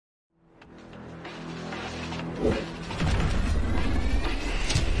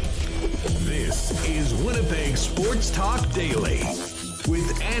This is Winnipeg Sports Talk Daily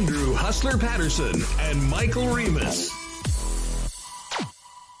with Andrew Hustler Patterson and Michael Remis.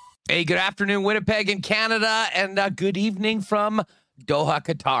 Hey, good afternoon, Winnipeg and Canada, and good evening from Doha,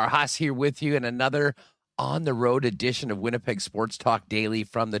 Qatar. Huss here with you in another on-the-road edition of Winnipeg Sports Talk Daily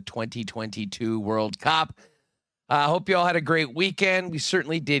from the 2022 World Cup. I hope you all had a great weekend. We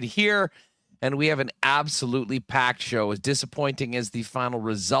certainly did here, and we have an absolutely packed show. As disappointing as the final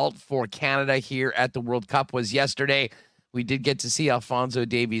result for Canada here at the World Cup was yesterday, we did get to see Alphonso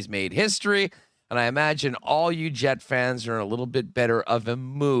Davies made history, and I imagine all you Jet fans are in a little bit better of a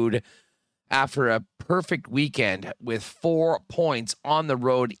mood after a perfect weekend with 4 points on the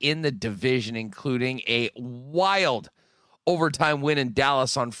road in the division, including a wild overtime win in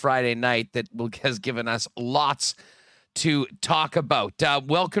Dallas on Friday night that has given us lots to talk about.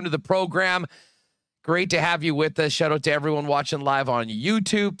 Welcome to the program. Great to have you with us. Shout out to everyone watching live on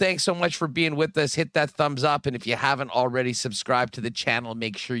YouTube. Thanks so much for being with us. Hit that thumbs up. And if you haven't already subscribed to the channel,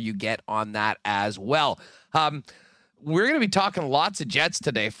 make sure you get on that as well. We're going to be talking lots of Jets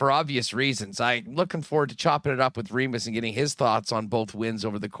today for obvious reasons. I'm looking forward to chopping it up with Remis and getting his thoughts on both wins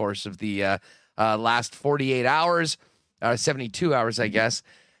over the course of the last 48 hours, 72 hours, I guess.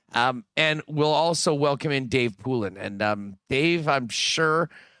 And we'll also welcome in Dave Poulin. And Dave, I'm sure,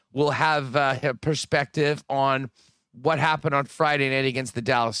 will have a perspective on what happened on Friday night against the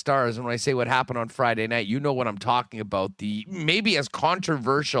Dallas Stars. And when I say what happened on Friday night, you know what I'm talking about. The maybe as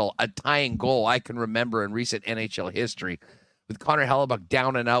controversial a tying goal I can remember in recent NHL history, with Connor Hellebuyck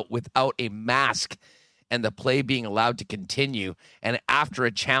down and out without a mask and the play being allowed to continue. And after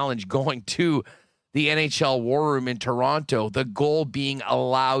a challenge going to the NHL War Room in Toronto, the goal being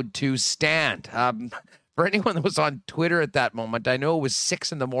allowed to stand. For anyone that was on Twitter at that moment, I know it was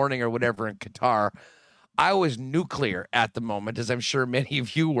 6 a.m. or whatever in Qatar. I was nuclear at the moment, as I'm sure many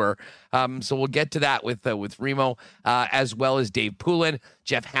of you were. So we'll get to that with Remo, as well as Dave Poulin.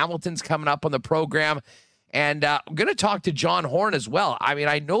 Jeff Hamilton's coming up on the program. And I'm going to talk to John Horn as well. I mean,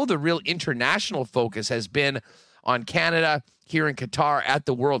 I know the real international focus has been on Canada here in Qatar at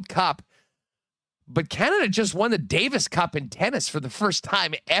the World Cup. But Canada just won the Davis Cup in tennis for the first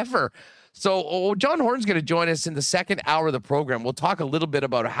time ever. So John Horn's going to join us in the second hour of the program. We'll talk a little bit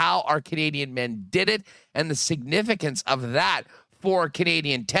about how our Canadian men did it and the significance of that for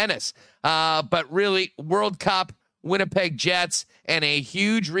Canadian tennis. But really, World Cup, Winnipeg Jets, and a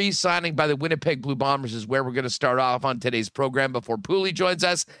huge re-signing by the Winnipeg Blue Bombers is where we're going to start off on today's program before Pooley joins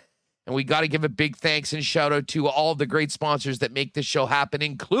us. And we got to give a big thanks and shout out to all of the great sponsors that make this show happen,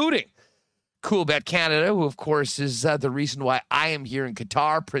 including Coolbet Canada, who, of course, is the reason why I am here in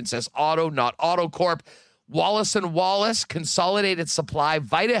Qatar. Princess Auto, not AutoCorp. Wallace & Wallace, Consolidated Supply,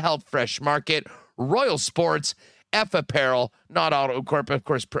 Vita Health Fresh Market, Royal Sports, F Apparel, not AutoCorp, of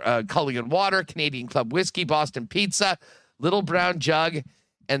course, Culligan Water, Canadian Club Whiskey, Boston Pizza, Little Brown Jug,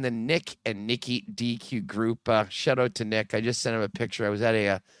 and the Nick and Nikki DQ Group. Shout out to Nick. I just sent him a picture. I was at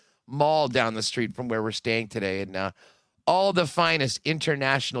a mall down the street from where we're staying today, and all the finest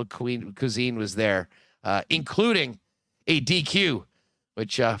international cuisine was there, including a DQ,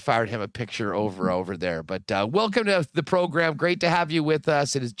 which fired him a picture over there. But welcome to the program. Great to have you with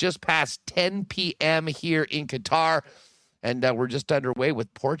us. It is just past 10 p.m. here in Qatar, and we're just underway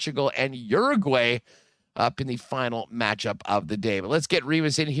with Portugal and Uruguay up in the final matchup of the day. But let's get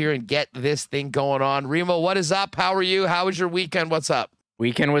Remis in here and get this thing going on. Remo, what is up? How are you? How was your weekend? What's up?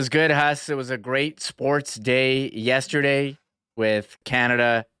 Weekend was good, Huss. It was a great sports day yesterday with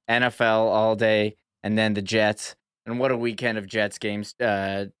Canada, NFL all day, and then the Jets. And what a weekend of Jets games.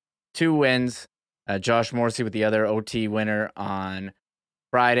 2 wins. Josh Morrissey with the other OT winner on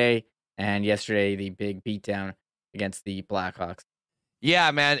Friday, and yesterday the big beatdown against the Blackhawks. Yeah,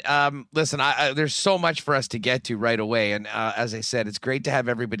 man. Listen, there's so much for us to get to right away. And as I said, it's great to have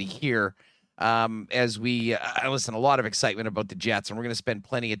everybody here. As we listen, a lot of excitement about the Jets, and we're going to spend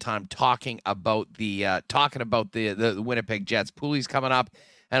plenty of time talking about the Winnipeg Jets. Pooley's coming up,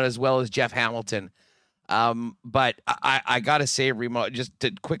 and as well as Jeff Hamilton. But I got to say, Remo, just to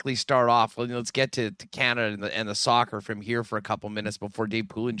quickly start off, let's get to Canada and the soccer from here for a couple minutes before Dave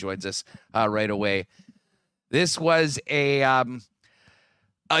Poulin joins us right away. This was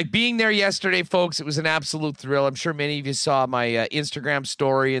being there yesterday, folks, it was an absolute thrill. I'm sure many of you saw my Instagram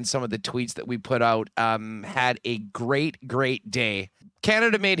story and some of the tweets that we put out. Had a great day.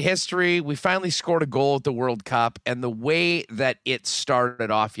 Canada made history. We finally scored a goal at the World Cup, and the way that it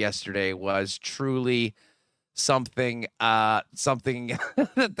started off yesterday was truly something that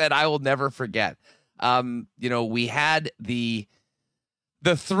I will never forget. We had the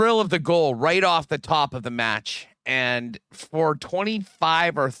the thrill of the goal right off the top of the match. And for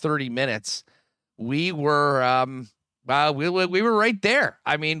 25 or 30 minutes, we were we were right there.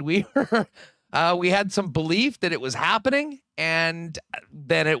 I mean, we were we had some belief that it was happening, and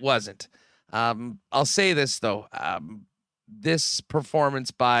then it wasn't. I'll say this though, this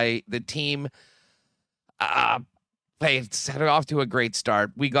performance by the team, it's off to a great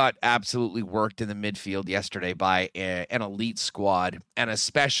start. We got absolutely worked in the midfield yesterday by an elite squad, and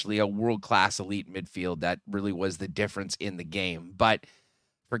especially a world-class elite midfield that really was the difference in the game. But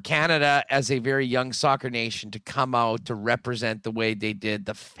for Canada, as a very young soccer nation, to come out to represent the way they did,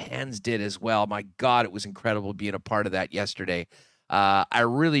 the fans did as well. My God, it was incredible being a part of that yesterday. I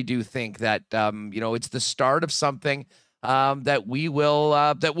really do think that it's the start of something that we'll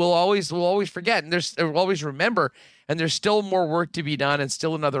always forget, and we'll always remember. And there's still more work to be done, and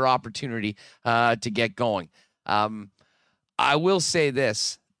still another opportunity to get going. I will say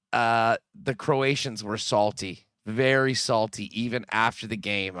this: the Croatians were salty. Very salty, even after the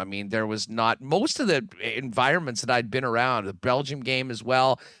game. I mean, there was not most of the environments that I'd been around, the Belgium game as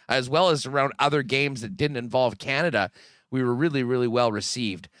well as around other games that didn't involve Canada. We were really, really well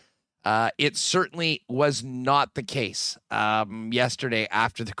received. It certainly was not the case yesterday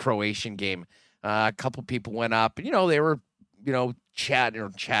after the Croatian game. A couple people went up and, they were,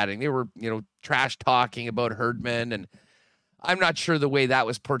 chatting. They were, trash talking about Herdman, and I'm not sure the way that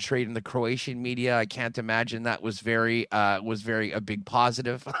was portrayed in the Croatian media. I can't imagine that was very a big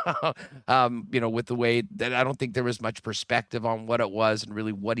positive. With the way that I don't think there was much perspective on what it was and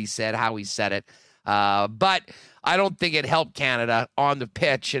really what he said, how he said it. But I don't think it helped Canada on the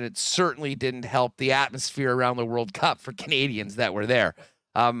pitch, and it certainly didn't help the atmosphere around the World Cup for Canadians that were there.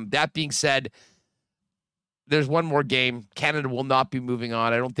 That being said, there's one more game. Canada will not be moving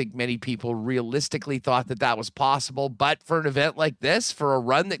on. I don't think many people realistically thought that was possible. But for an event like this, for a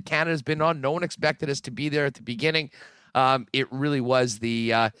run that Canada's been on, no one expected us to be there at the beginning. It really was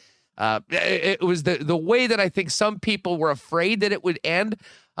it was the way that I think some people were afraid that it would end.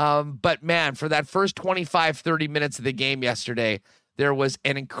 But man, for that first 25, 30 minutes of the game yesterday, there was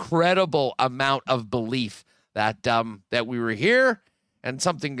an incredible amount of belief that we were here and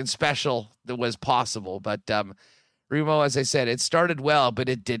something special that was possible. But Remo, as I said, it started well, but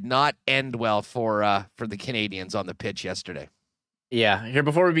it did not end well for the Canadians on the pitch yesterday. Yeah. Here,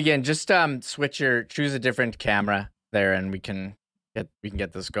 before we begin, just choose a different camera there, and we can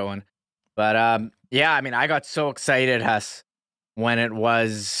get this going. But yeah, I mean, I got so excited, Huss, when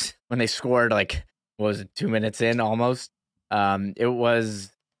they scored, like, what was it, 2 minutes in almost? It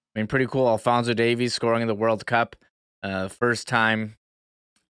was, pretty cool. Alphonso Davies scoring in the World Cup. First time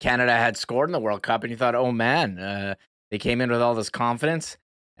Canada had scored in the World Cup, and you thought, oh man, they came in with all this confidence,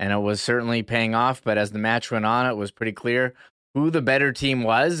 and it was certainly paying off. But as the match went on, it was pretty clear who the better team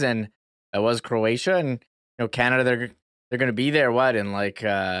was, and it was Croatia. And Canada, they're going to be there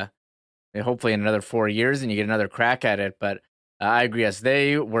in hopefully in another 4 years, and you get another crack at it. But I agree, yes,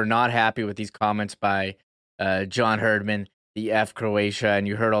 they were not happy with these comments by John Herdman, the F Croatia, and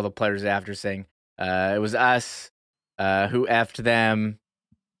you heard all the players after saying it was us who F'd them.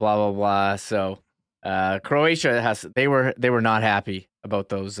 Blah blah blah. So Croatia they were not happy about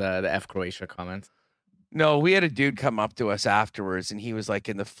those the F Croatia comments. No, we had a dude come up to us afterwards, and he was like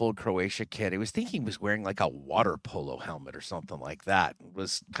in the full Croatia kit. He was thinking he was wearing like a water polo helmet or something like that. It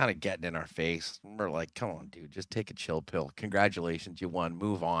was kind of getting in our face. We're like, come on, dude, just take a chill pill. Congratulations, you won.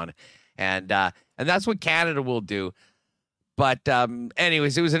 Move on. And that's what Canada will do. But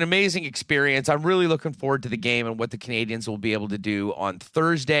anyways, it was an amazing experience. I'm really looking forward to the game and what the Canadians will be able to do on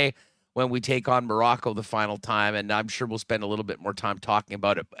Thursday when we take on Morocco the final time. And I'm sure we'll spend a little bit more time talking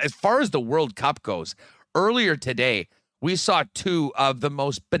about it. As far as the World Cup goes, earlier today, we saw two of the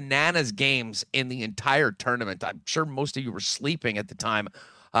most bananas games in the entire tournament. I'm sure most of you were sleeping at the time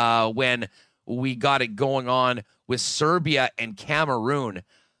when we got it going on with Serbia and Cameroon.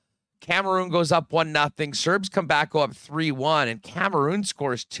 Cameroon goes up 1-0. Serbs come back, go up 3-1, and Cameroon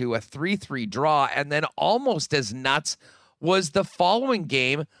scores 2, a 3-3 draw. And then almost as nuts was the following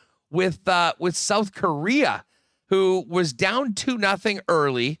game with South Korea, who was down 2-0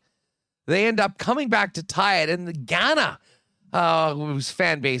 early. They end up coming back to tie it, and the Ghana, whose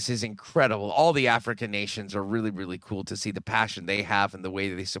fan base is incredible. All the African nations are really, really cool to see the passion they have and the way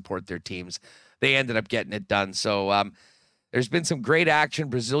that they support their teams. They ended up getting it done. So, there's been some great action.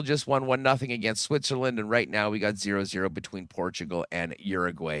 Brazil just won 1-0 against Switzerland, and right now we got 0-0 between Portugal and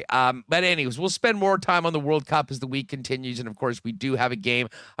Uruguay. But anyways, we'll spend more time on the World Cup as the week continues, and of course, we do have a game.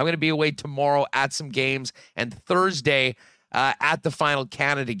 I'm going to be away tomorrow at some games, and Thursday at the final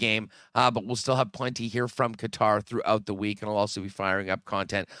Canada game, but we'll still have plenty here from Qatar throughout the week, and I'll also be firing up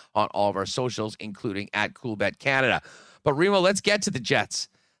content on all of our socials, including at CoolBet Canada. But Remo, let's get to the Jets.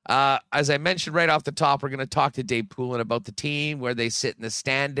 As I mentioned right off the top, we're going to talk to Dave Poulin about the team, where they sit in the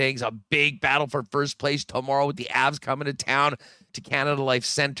standings, a big battle for first place tomorrow with the Avs coming to town to Canada Life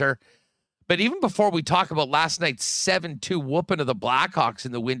Center. But even before we talk about last night's 7-2 whooping of the Blackhawks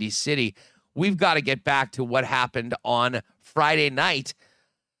in the Windy City, we've got to get back to what happened on Friday night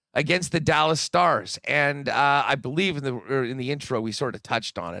against the Dallas Stars. And I believe in the intro, we sort of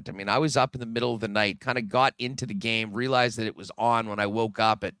touched on it. I mean, I was up in the middle of the night, kind of got into the game, realized that it was on when I woke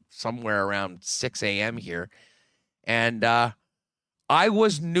up at somewhere around 6 a.m. here. And I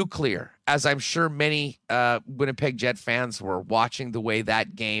was nuclear, as I'm sure many Winnipeg Jet fans were, watching the way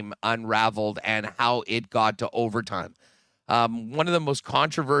that game unraveled and how it got to overtime. One of the most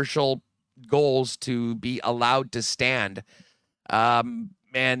controversial goals to be allowed to stand.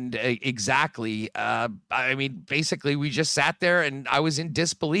 Basically, we just sat there and I was in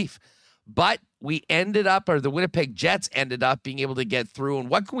disbelief. But we ended up, or the Winnipeg Jets ended up being able to get through. And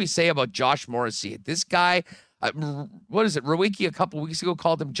what can we say about Josh Morrissey? This guy, Rowicki a couple weeks ago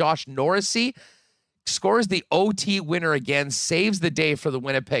called him Josh Norrisy, scores the OT winner again, saves the day for the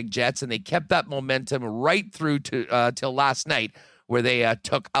Winnipeg Jets, and they kept that momentum right through to till last night, where they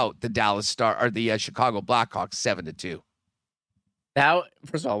took out the the Chicago Blackhawks 7-2. That,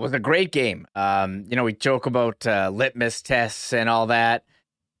 first of all, was a great game. We joke about litmus tests and all that.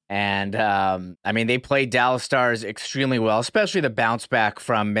 And, they played Dallas Stars extremely well, especially the bounce back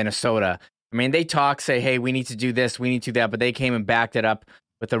from Minnesota. I mean, they say, hey, we need to do this, we need to do that, but they came and backed it up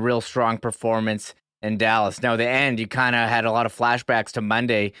with a real strong performance in Dallas. Now, the end, you kind of had a lot of flashbacks to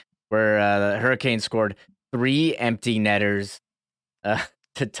Monday, where the Hurricanes scored 3 empty netters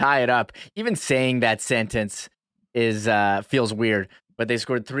to tie it up. Even saying that sentence feels weird, but they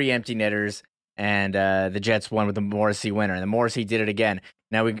scored 3 empty netters, and the Jets won with the Morrissey winner, and the Morrissey did it again.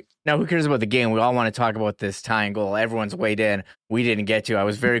 Now who cares about the game? We all want to talk about this tying goal. Everyone's weighed in. We didn't get to. I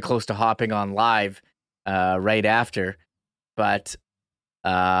was very close to hopping on live right after, but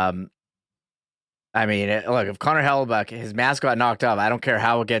look, if Connor Hellebuyck, his mask got knocked off, I don't care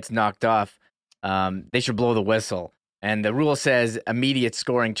how it gets knocked off. They should blow the whistle. And the rule says immediate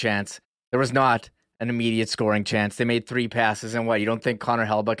scoring chance. There was not an immediate scoring chance. They made 3 passes, and what? You don't think Connor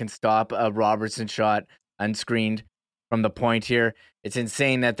Hellebuyck can stop a Robertson shot unscreened from the point here? It's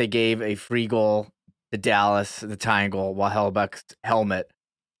insane that they gave a free goal to Dallas, the tying goal, while Hellebuyck's helmet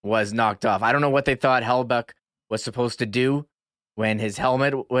was knocked off. I don't know what they thought Hellebuyck was supposed to do when his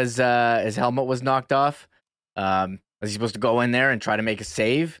helmet was knocked off. Was he supposed to go in there and try to make a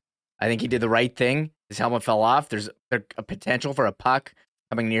save? I think he did the right thing. His helmet fell off. There's a potential for a puck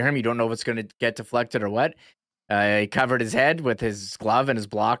coming near him. You don't know if it's going to get deflected or what. He covered his head with his glove and his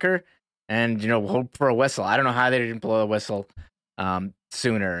blocker, and hope for a whistle. I don't know how they didn't blow a whistle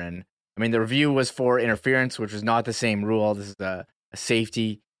sooner. And the review was for interference, which was not the same rule. This is a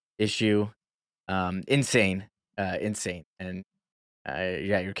safety issue. Insane. And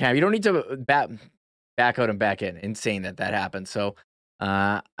you don't need to back out and back in. Insane that happened. So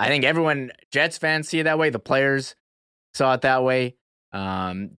I think everyone, Jets fans, see it that way. The players saw it that way.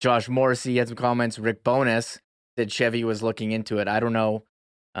 Josh Morrissey had some comments. Rick Bowness said Chevy was looking into it. I don't know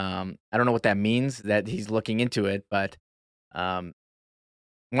what that means, that he's looking into it, but one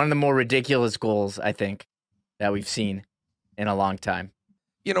of the more ridiculous goals, I think, that we've seen in a long time.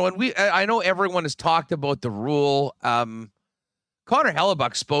 I know everyone has talked about the rule. Connor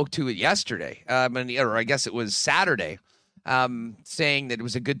Hellebuyck spoke to it yesterday, or I guess it was Saturday, saying that it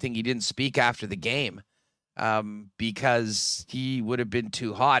was a good thing he didn't speak after the game. Because he would have been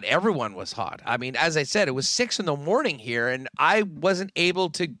too hot. Everyone was hot. As I said, it was 6 a.m. here, and I wasn't able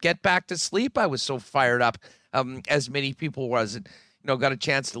to get back to sleep. I was so fired up, as many people was. Got a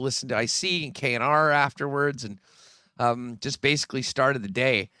chance to listen to IC and KNR afterwards, and just basically started the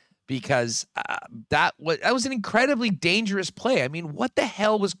day, because that was an incredibly dangerous play. What the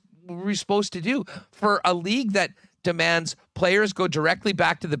hell were we supposed to do for a league that demands players go directly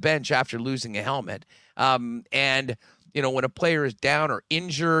back to the bench after losing a helmet? When a player is down or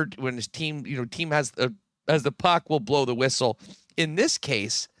injured, when his team has the puck, will blow the whistle. In this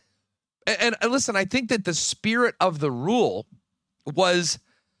case, and listen, I think that the spirit of the rule was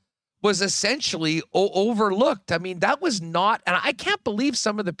essentially overlooked. That was not, and I can't believe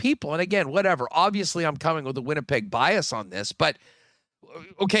some of the people, and again, whatever, obviously I'm coming with a Winnipeg bias on this, but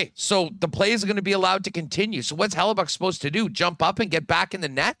okay, so the play is going to be allowed to continue. So what's Hellebuyck supposed to do? Jump up and get back in the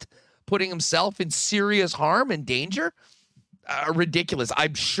net, putting himself in serious harm and danger? ridiculous.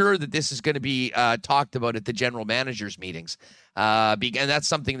 I'm sure that this is going to be talked about at the general managers meetings. And that's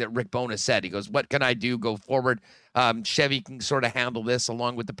something that Rick Bowness said. He goes, what can I do go forward? Chevy can sort of handle this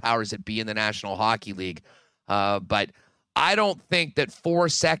along with the powers that be in the National Hockey League. But I don't think that 4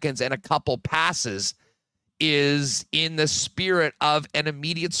 seconds and a couple passes is in the spirit of an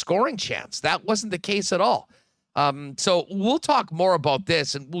immediate scoring chance. That wasn't the case at all. So we'll talk more about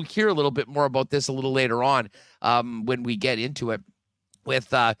this, and we'll hear a little bit more about this a little later on when we get into it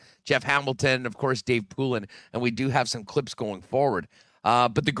with Jeff Hamilton, of course, Dave Poulin, and we do have some clips going forward.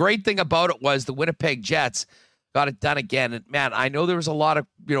 But the great thing about it was the Winnipeg Jets got it done again. And, man, I know there was a lot of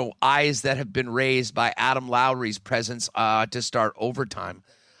eyes that have been raised by Adam Lowry's presence to start overtime.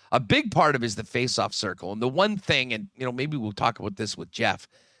 A big part of it is the faceoff circle. And the one thing, and maybe we'll talk about this with Jeff,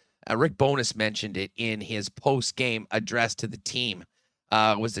 Rick Bowness mentioned it in his post-game address to the team,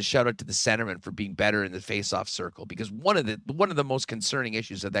 was the shout-out to the centerman for being better in the faceoff circle. Because one of the most concerning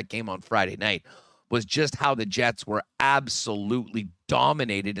issues of that game on Friday night was just how the Jets were absolutely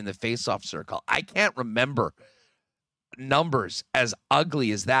dominated in the faceoff circle. I can't remember numbers as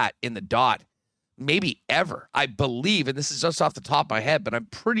ugly as that in the dot, maybe ever. I believe, and this is just off the top of my head, but I'm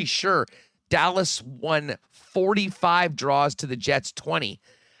pretty sure Dallas won 45 draws to the Jets 20.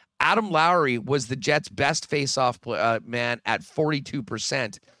 Adam Lowry was the Jets' best faceoff man at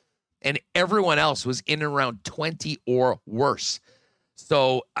 42%, and everyone else was in and around 20 or worse.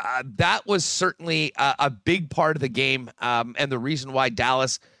 So that was certainly a big part of the game, and the reason why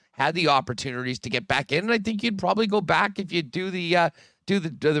Dallas had the opportunities to get back in. And I think you'd probably go back if you do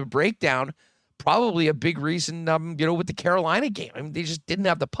the breakdown. Probably a big reason, with the Carolina game. I mean, they just didn't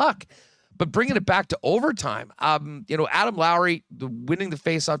have the puck. But bringing it back to overtime, Adam Lowry, winning the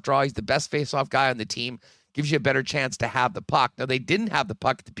faceoff draw, he's the best faceoff guy on the team, gives you a better chance to have the puck. Now, they didn't have the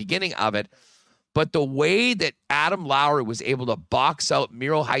puck at the beginning of it, but the way that Adam Lowry was able to box out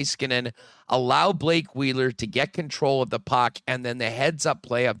Miro Heiskanen, allow Blake Wheeler to get control of the puck, and then the heads-up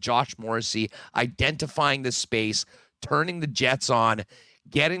play of Josh Morrissey identifying the space, turning the Jets on,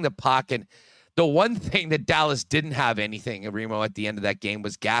 getting the puck. And the one thing that Dallas didn't have anything, Remo, at the end of that game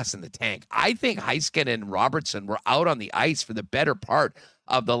was gas in the tank. I think Heiskanen and Robertson were out on the ice for the better part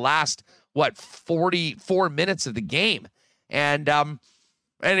of the last, 44 minutes of the game. And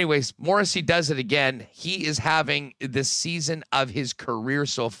anyways, Morrissey does it again. He is having the season of his career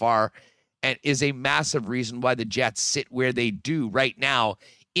so far and is a massive reason why the Jets sit where they do right now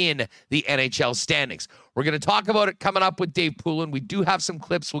in the NHL standings. We're going to talk about it coming up with Dave Poulin. We do have some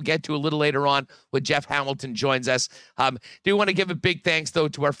clips we'll get to a little later on when Jeff Hamilton joins us. Do want to give a big thanks, though,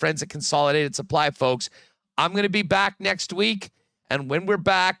 to our friends at Consolidated Supply, folks. I'm going to be back next week, and when we're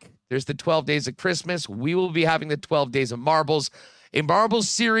back, there's the 12 Days of Christmas. We will be having the 12 Days of Marbles. A Marbles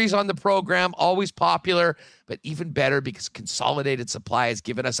series on the program, always popular, but even better because Consolidated Supply has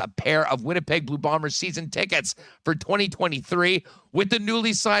given us a pair of Winnipeg Blue Bombers season tickets for 2023 with the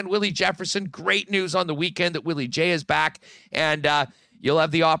newly signed Willie Jefferson. Great news on the weekend that Willie J is back, and you'll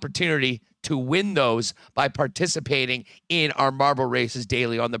have the opportunity to win those by participating in our marble races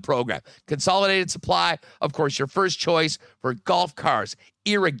daily on the program. Consolidated Supply, of course, your first choice for golf cars,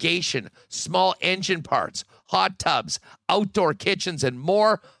 irrigation, small engine parts, hot tubs, outdoor kitchens, and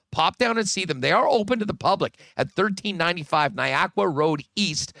more. Pop down and see them. They are open to the public at 1395 Niagara Road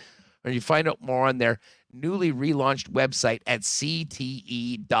East, and you find out more on their newly relaunched website at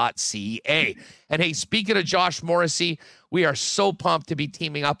cte.ca. And hey, speaking of Josh Morrissey, we are so pumped to be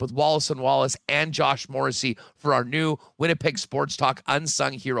teaming up with Wallace & Wallace and Josh Morrissey for our new Winnipeg Sports Talk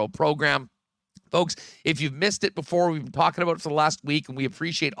Unsung Hero program. Folks, if you've missed it before, we've been talking about it for the last week, and we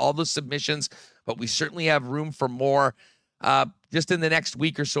appreciate all the submissions, but we certainly have room for more. Just in the next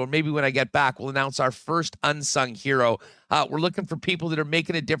week or so, or maybe when I get back, we'll announce our first unsung hero. We're looking for people that are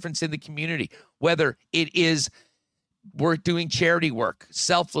making a difference in the community, whether it is we're doing charity work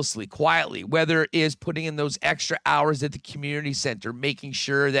selflessly, quietly, whether it is putting in those extra hours at the community center, making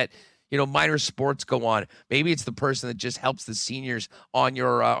sure that minor sports go on. Maybe it's the person that just helps the seniors on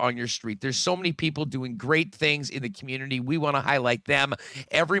your street. There's so many people doing great things in the community. We want to highlight them.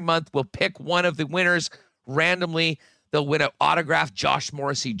 Every month, we'll pick one of the winners randomly. They'll win an autographed Josh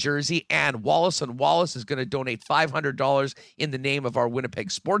Morrissey jersey, and Wallace & Wallace is going to donate $500 in the name of our Winnipeg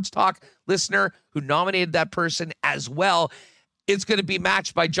Sports Talk listener who nominated that person as well. It's going to be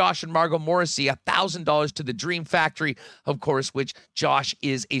matched by Josh and Margot Morrissey, $1,000 to the Dream Factory, of course, which Josh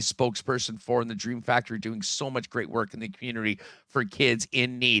is a spokesperson for, and the Dream Factory doing so much great work in the community for kids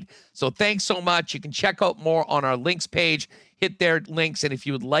in need. So thanks so much. You can check out more on our links page. Hit their links, and if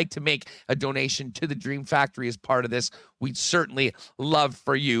you would like to make a donation to the Dream Factory as part of this, we'd certainly love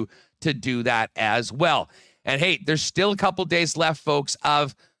for you to do that as well. And hey, there's still a couple days left, folks,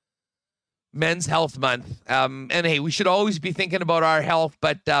 of Men's Health Month. And hey, we should always be thinking about our health,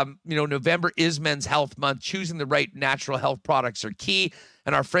 but November is Men's Health Month. Choosing the right natural health products are key.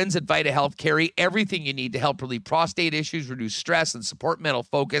 And our friends at Vita Health carry everything you need to help relieve prostate issues, reduce stress, and support mental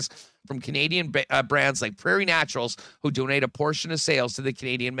focus from Canadian brands like Prairie Naturals, who donate a portion of sales to the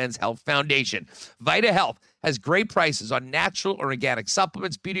Canadian Men's Health Foundation. Vita Health has great prices on natural or organic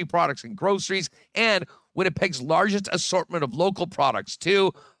supplements, beauty products, and groceries, and Winnipeg's largest assortment of local products,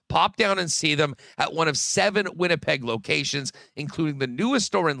 too. Pop down and see them at one of 7 Winnipeg locations, including the newest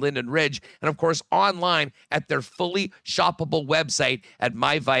store in Linden Ridge, and of course online at their fully shoppable website at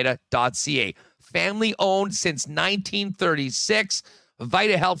myvita.ca. Family owned since 1936,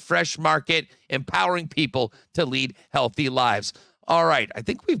 Vita Health Fresh Market, empowering people to lead healthy lives. All right, I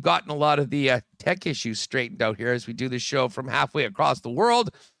think we've gotten a lot of the tech issues straightened out here as we do the show from halfway across the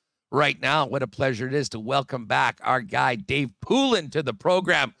world. Right now, what a pleasure it is to welcome back our guy, Dave Poulin, to the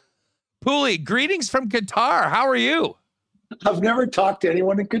program. Pooley, greetings from Qatar. How are you? I've never talked to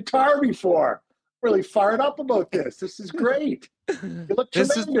anyone in Qatar before. Really fired up about this. This is great. You look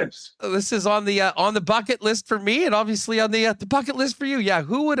tremendous. This is on the bucket list for me, and obviously on the bucket list for you. Yeah,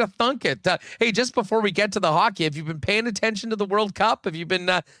 who would have thunk it? Hey, just before we get to the hockey, have you been paying attention to the World Cup? Have you been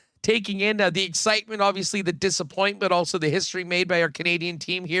taking in the excitement, obviously the disappointment, also the history made by our Canadian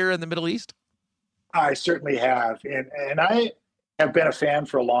team here in the Middle East? I certainly have, and I have been a fan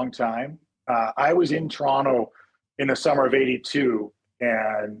for a long time. I was in Toronto in the summer of '82,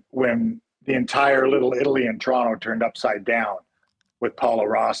 and when the entire Little Italy in Toronto turned upside down with Paolo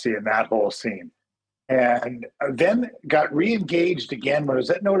Rossi and that whole scene, and then got re-engaged again when I was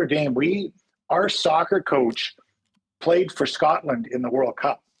at Notre Dame. Our soccer coach played for Scotland in the World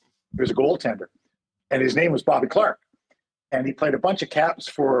Cup. He was a goaltender, and his name was Bobby Clark. And he played a bunch of caps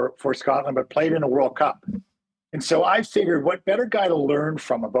for Scotland, but played in a World Cup. And so I figured, what better guy to learn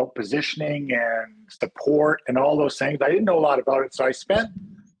from about positioning and support and all those things. I didn't know a lot about it, so I spent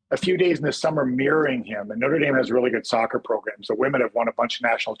a few days in the summer mirroring him. And Notre Dame has really good soccer programs. The women have won a bunch of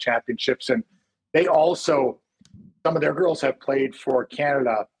national championships, and they also, some of their girls have played for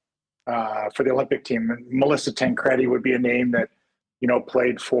Canada for the Olympic team. And Melissa Tancredi would be a name that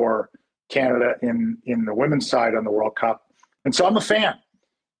played for Canada in the women's side on the World Cup. And so I'm a fan.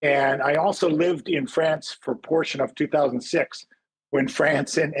 And I also lived in France for a portion of 2006 when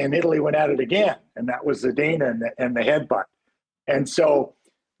France and Italy went at it again. And that was the Dana and the headbutt. And so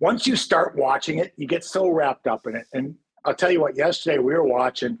once you start watching it, you get so wrapped up in it. And I'll tell you what, yesterday we were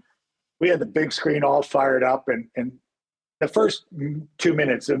watching, we had the big screen all fired up. And the first 2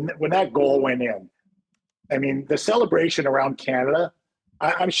 minutes, and when that goal went in, I mean, the celebration around Canada,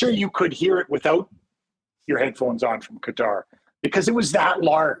 I'm sure you could hear it without your headphones on from Qatar because it was that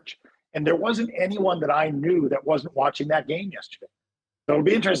large. And there wasn't anyone that I knew that wasn't watching that game yesterday. So it'll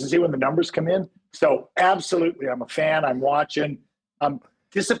be interesting to see when the numbers come in. So absolutely, I'm a fan. I'm watching.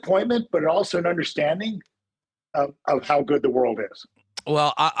 Disappointment, but also an understanding of how good the world is.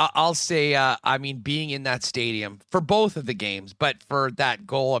 Well, I'll say, being in that stadium for both of the games, but for that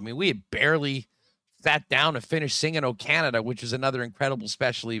goal, we had barely sat down and finished singing "O Canada," which is another incredible,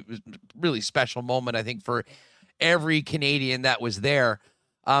 really special moment, I think, for every Canadian that was there,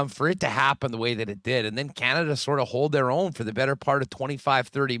 for it to happen the way that it did. And then Canada sort of hold their own for the better part of 25,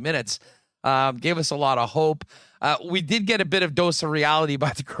 30 minutes, gave us a lot of hope. We did get a bit of dose of reality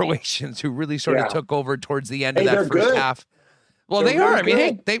by the Croatians, who really sort of took over towards the end of that first half. Well, they are.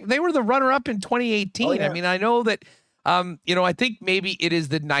 They were the runner-up in 2018. Oh, yeah. I know that, I think maybe it is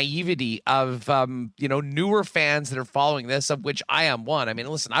the naivety of, newer fans that are following this, of which I am one.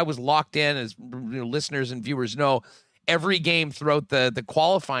 Listen, I was locked in, as listeners and viewers know, every game throughout the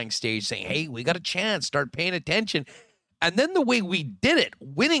qualifying stage saying, hey, we got a chance, start paying attention. And then the way we did it,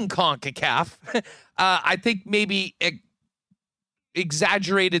 winning CONCACAF, I think maybe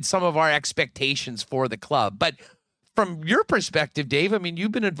exaggerated some of our expectations for the club. But from your perspective, Dave,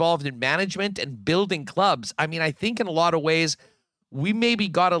 you've been involved in management and building clubs. I think in a lot of ways, we maybe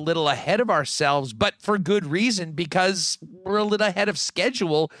got a little ahead of ourselves, but for good reason, because we're a little ahead of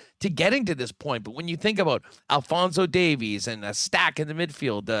schedule to getting to this point. But when you think about Alphonso Davies and a Stack in the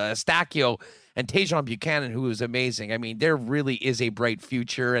midfield, Stacchio and Tajon Buchanan, who is amazing. There really is a bright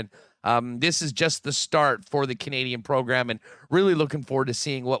future. And this is just the start for the Canadian program, and really looking forward to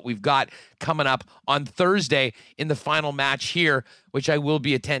seeing what we've got coming up on Thursday in the final match here, which I will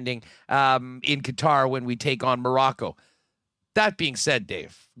be attending in Qatar when we take on Morocco. That being said,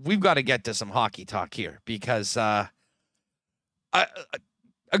 Dave, we've got to get to some hockey talk here, because a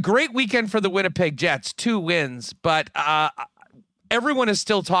great weekend for the Winnipeg Jets, 2 wins, but everyone is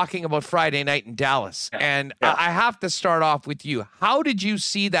still talking about Friday night in Dallas. And I have to start off with you. How did you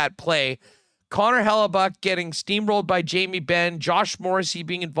see that play? Connor Hellebuck getting steamrolled by Jamie Benn, Josh Morrissey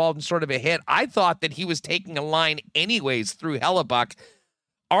being involved in sort of a hit. I thought that he was taking a line anyways through Hellebuck.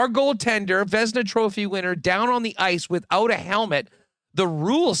 Our goaltender, Vezina Trophy winner, down on the ice without a helmet. The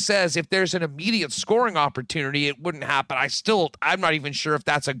rule says if there's an immediate scoring opportunity, it wouldn't happen. I'm not even sure if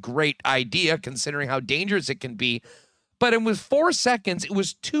that's a great idea considering how dangerous it can be. But it was 4 seconds. It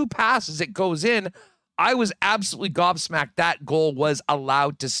was 2 passes. It goes in. I was absolutely gobsmacked that goal was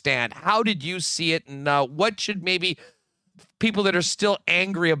allowed to stand. How did you see it? And what should maybe people that are still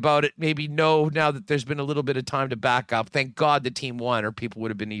angry about it maybe know now that there's been a little bit of time to back up? Thank God the team won, or people would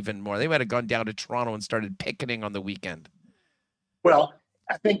have been even more. They might have gone down to Toronto and started picketing on the weekend. Well,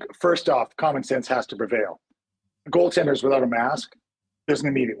 I think first off, common sense has to prevail. Goaltenders without a mask, there's an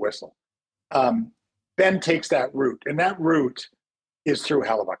immediate whistle. Ben takes that route, and that route is through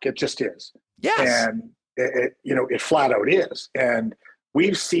Hellebuck. It just is. Yes. And it flat out is. And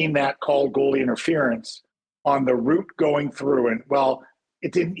we've seen that called goalie interference on the route going through. And he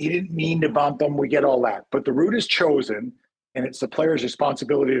didn't mean to bump him. We get all that. But the route is chosen, and it's the player's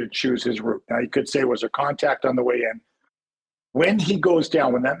responsibility to choose his route. Now, you could say, was there contact on the way in? When he goes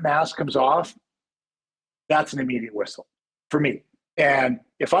down, when that mask comes off, that's an immediate whistle for me. And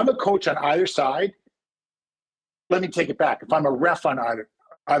if I'm a coach on either side, let me take it back. If I'm a ref on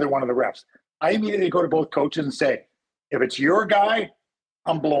either one of the refs, I immediately go to both coaches and say, if it's your guy,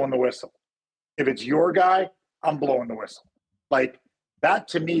 I'm blowing the whistle. If it's your guy, I'm blowing the whistle. Like, that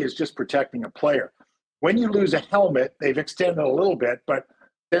to me is just protecting a player. When you lose a helmet, they've extended a little bit, but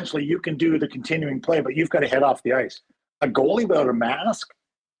essentially you can do the continuing play, but you've got to head off the ice. A goalie without a mask,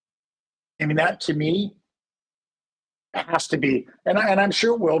 I mean, that to me has to be, and I'm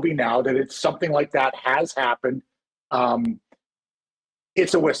sure it will be now that it's something like that has happened.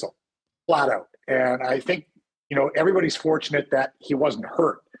 It's a whistle, flat out. And I think, everybody's fortunate that he wasn't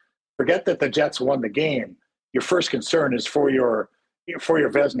hurt. Forget that the Jets won the game. Your first concern is for your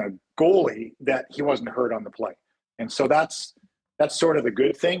Vezina goalie that he wasn't hurt on the play. And so that's sort of the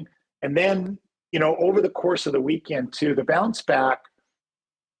good thing. And then, over the course of the weekend too, the bounce back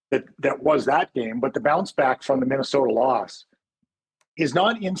that was that game, but the bounce back from the Minnesota loss is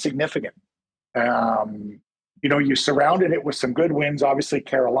not insignificant. You surrounded it with some good wins. Obviously,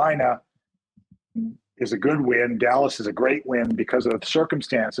 Carolina is a good win. Dallas is a great win because of the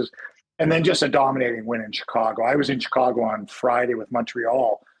circumstances. And then just a dominating win in Chicago. I was in Chicago on Friday with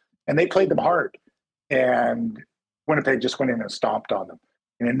Montreal, and they played them hard. And Winnipeg just went in and stomped on them.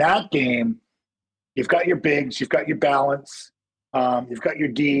 And in that game, you've got your bigs, you've got your balance, you've got your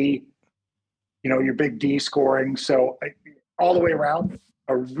D, your big D scoring. So all the way around,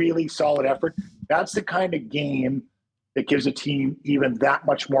 a really solid effort. That's the kind of game that gives a team even that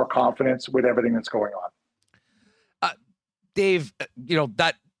much more confidence with everything that's going on. Dave,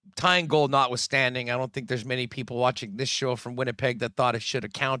 that tying goal notwithstanding, I don't think there's many people watching this show from Winnipeg that thought it should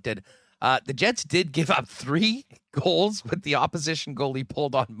have counted. The Jets did give up 3 goals with the opposition goalie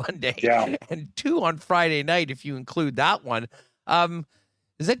pulled on Monday, and 2 on Friday night, if you include that one.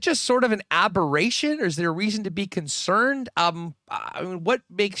 Is that just sort of an aberration, or is there a reason to be concerned? What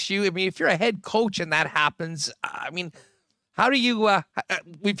makes you, if you're a head coach and that happens, how do you,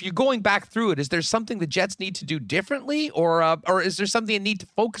 if you're going back through it, is there something the Jets need to do differently, or is there something they need to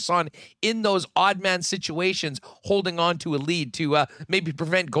focus on in those odd man situations, holding on to a lead to maybe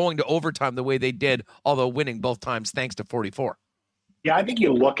prevent going to overtime the way they did, although winning both times thanks to 44? Yeah, I think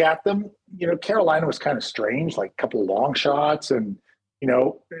you look at them, Carolina was kind of strange, like a couple of long shots and,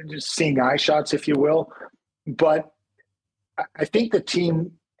 just seeing eye shots, if you will. But I think the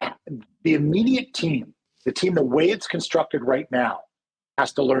team, the immediate team, the way it's constructed right now,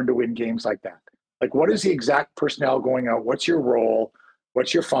 has to learn to win games like that. Like, what is the exact personnel going out? What's your role?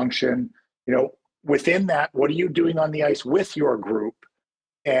 What's your function? Within that, what are you doing on the ice with your group?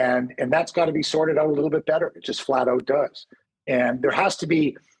 And that's got to be sorted out a little bit better. It just flat out does. And there has to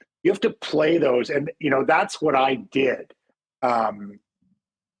be, you have to play those. And, that's what I did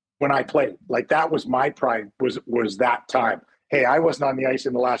when I played. Like, that was my pride, was that time. Hey, I wasn't on the ice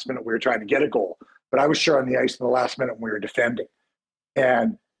in the last minute. We were trying to get a goal. But I was sure on the ice in the last minute when we were defending.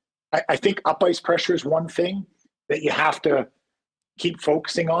 And I think up ice pressure is one thing that you have to keep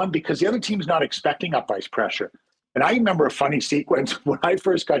focusing on, because the other team's not expecting up ice pressure. And I remember a funny sequence when I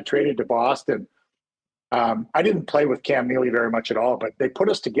first got traded to Boston. I didn't play with Cam Neely very much at all, but they put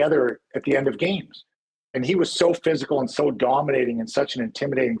us together at the end of games. And he was so physical and so dominating and such an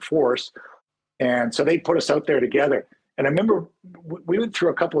intimidating force. And so they put us out there together. And I remember we went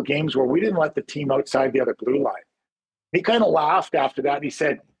through a couple of games where we didn't let the team outside the other blue line. He kind of laughed after that. And he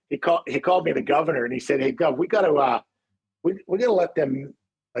said, he called me the governor, and he said, "Hey, Gov, we got to let them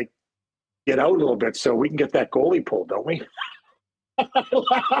like get out a little bit so we can get that goalie pulled, don't we?" I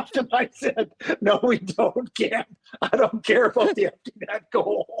laughed and I said, "No, we don't, Cam. I don't care about the empty net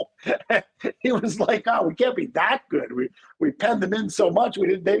goal." He was like, "Oh, we can't be that good. We penned them in so much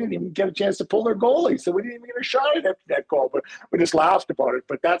they didn't even get a chance to pull their goalie, so we didn't even get a shot at empty net goal." But we just laughed about it.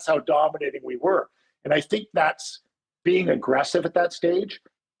 But that's how dominating we were, and I think that's being aggressive at that stage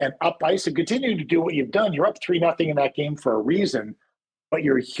and up ice and continuing to do what you've done. You're up 3-0 in that game for a reason, but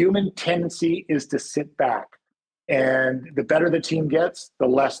your human tendency is to sit back. And the better the team gets, the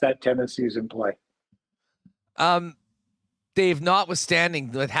less that tendency is in play. Dave,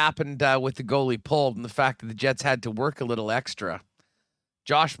 notwithstanding what happened with the goalie pulled and the fact that the Jets had to work a little extra,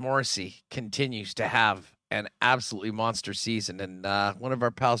 Josh Morrissey continues to have an absolutely monster season. And one of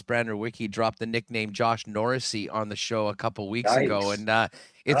our pals, Brandon Wiki, dropped the nickname Josh Norrisy on the show a couple weeks ago. And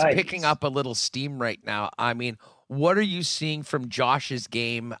it's picking up a little steam right now. I mean, what are you seeing from Josh's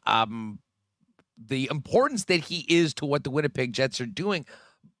game? The importance that he is to what the Winnipeg Jets are doing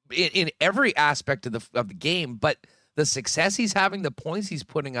in every aspect of the game, but the success he's having, the points he's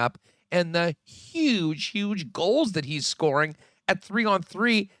putting up, and the huge goals that he's scoring at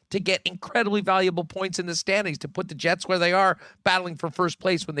 3-on-3 to get incredibly valuable points in the standings to put the Jets where they are, battling for first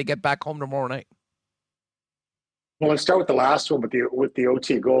place when they get back home tomorrow night. Well, let's start with the last one with the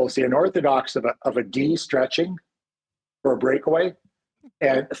OT goals. The unorthodox of a D stretching for a breakaway.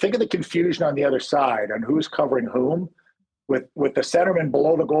 And think of the confusion on the other side on who's covering whom, with the centerman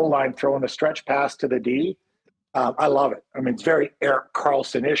below the goal line throwing the stretch pass to the D. I love it. I mean, it's very Erik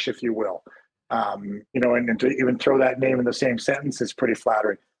Karlsson-ish, if you will. And to even throw that name in the same sentence is pretty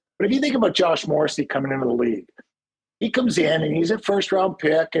flattering. But if you think about Josh Morrissey coming into the league, he comes in and he's a first-round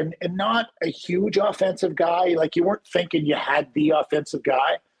pick and not a huge offensive guy. Like, you weren't thinking you had the offensive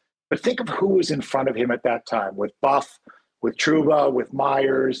guy. But think of who was in front of him at that time with Buff, with Trouba, with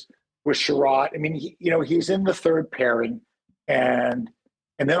Myers, with Sherratt. I mean, he's in the third pairing. And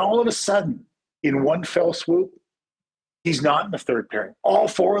then all of a sudden, in one fell swoop, he's not in the third pairing. All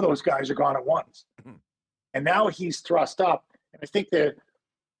four of those guys are gone at once. And now he's thrust up. And I think that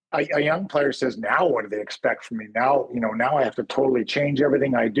a young player says, now what do they expect from me? Now I have to totally change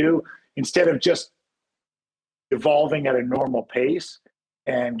everything I do instead of just evolving at a normal pace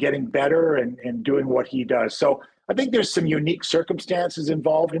and getting better and doing what he does. So I think there's some unique circumstances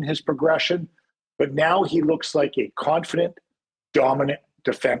involved in his progression, but now he looks like a confident, dominant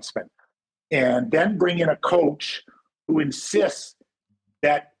defenseman. And then bring in a coach who insists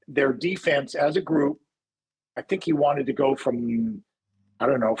that their defense as a group, I think he wanted to go from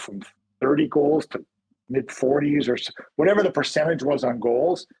 30 goals to mid-40s or whatever the percentage was on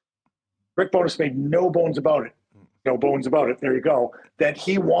goals. Rick Bowness made no bones about it. No bones about it. There you go. That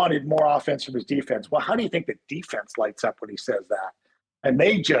he wanted more offense from his defense. Well, how do you think the defense lights up when he says that? And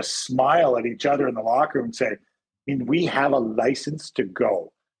they just smile at each other in the locker room and say, we have a license to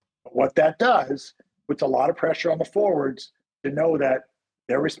go. But what that does puts a lot of pressure on the forwards to know that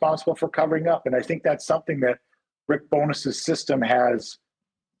they're responsible for covering up. And I think that's something that Rick Bowness's system has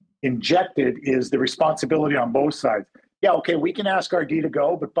injected, is the responsibility on both sides. Yeah, okay, we can ask our D to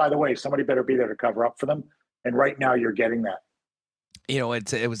go, but by the way, somebody better be there to cover up for them. And right now you're getting that. It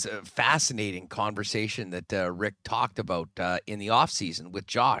was a fascinating conversation that Rick talked about in the offseason with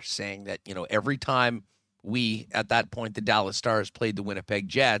Josh, saying that, every time we, at that point, the Dallas Stars played the Winnipeg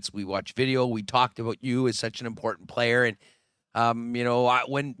Jets, we watched video, we talked about you as such an important player. And,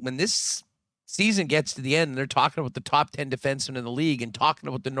 when this season gets to the end and they're talking about the top 10 defensemen in the league and talking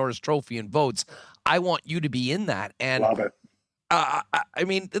about the Norris Trophy and votes, I want you to be in that. And love it. I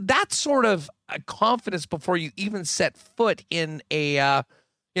mean, that sort of confidence before you even set foot in a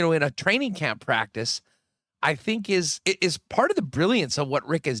training camp practice, I think is part of the brilliance of what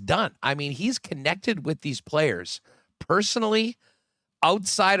Rick has done. I mean, he's connected with these players personally,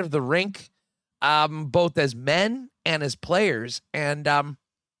 outside of the rink, both as men and as players. And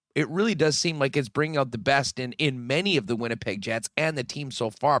it really does seem like it's bringing out the best in many of the Winnipeg Jets and the team so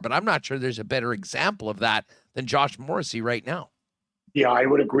far. But I'm not sure there's a better example of that than Josh Morrissey right now. Yeah, I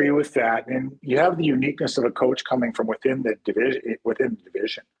would agree with that. And you have the uniqueness of a coach coming from within the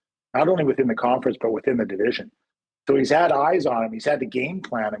division, not only within the conference, but within the division. So he's had eyes on him. He's had to game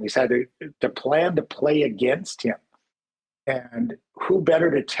plan him. He's had to plan to play against him. And who better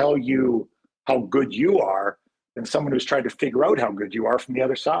to tell you how good you are than someone who's tried to figure out how good you are from the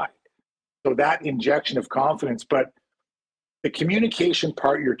other side. So that injection of confidence, but the communication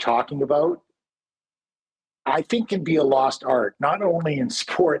part you're talking about, I think can be a lost art, not only in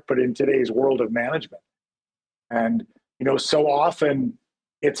sport, but in today's world of management. And so often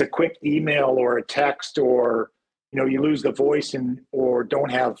it's a quick email or a text, or, you lose the voice or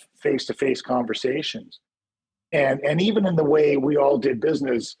don't have face-to-face conversations. And even in the way we all did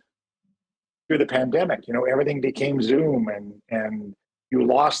business through the pandemic, everything became Zoom, and you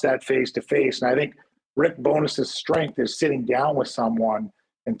lost that face-to-face. And I think Rick Bowness's strength is sitting down with someone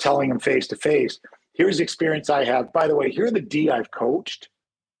and telling him face-to-face, here's the experience I have. By the way, here are the D I've coached.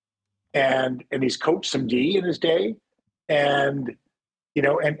 And he's coached some D in his day. And,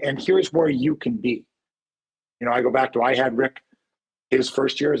 and here's where you can be. I go back to, I had Rick his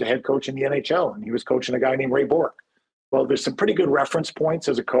first year as a head coach in the NHL, and he was coaching a guy named Ray Bourque. Well, there's some pretty good reference points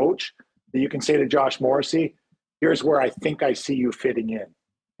as a coach that you can say to Josh Morrissey, here's where I think I see you fitting in.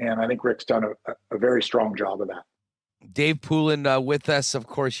 And I think Rick's done a very strong job of that. Dave Poulin with us. Of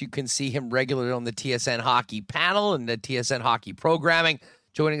course, you can see him regularly on the TSN Hockey panel and the TSN Hockey programming,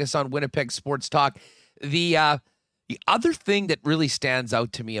 joining us on Winnipeg Sports Talk. The other thing that really stands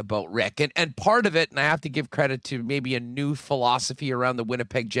out to me about Rick, and part of it, and I have to give credit to maybe a new philosophy around the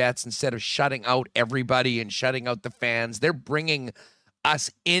Winnipeg Jets, instead of shutting out everybody and shutting out the fans, they're bringing us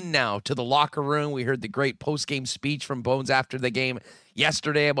in now to the locker room. We heard the great post-game speech from Bones after the game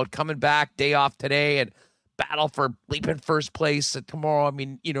yesterday about coming back, day off today, and battle for bleeping first place tomorrow. I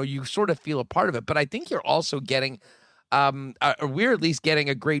mean, you sort of feel a part of it, but I think you're also getting, we're at least getting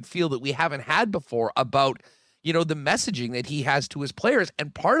a great feel that we haven't had before about, the messaging that he has to his players.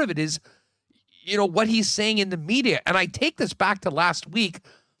 And part of it is, what he's saying in the media. And I take this back to last week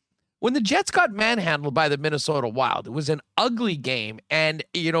when the Jets got manhandled by the Minnesota Wild. It was an ugly game. And,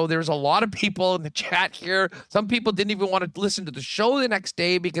 there's a lot of people in the chat here. Some people didn't even want to listen to the show the next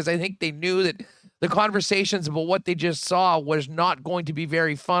day because I think they knew that the conversations about what they just saw was not going to be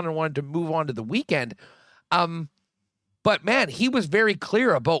very fun and wanted to move on to the weekend. But man, he was very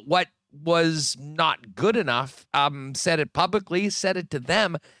clear about what was not good enough, said it publicly, said it to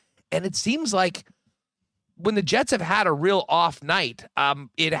them. And it seems like when the Jets have had a real off night,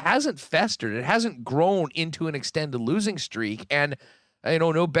 it hasn't festered. It hasn't grown into an extended losing streak. And,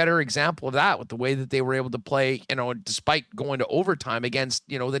 no better example of that with the way that they were able to play, despite going to overtime against,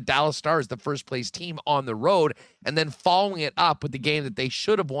 the Dallas Stars, the first place team on the road, and then following it up with the game that they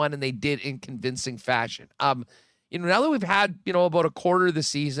should have won and they did in convincing fashion. Now that we've had, about a quarter of the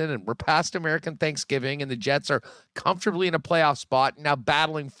season and we're past American Thanksgiving and the Jets are comfortably in a playoff spot, now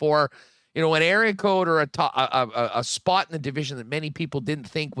battling for, an area code or a spot in the division that many people didn't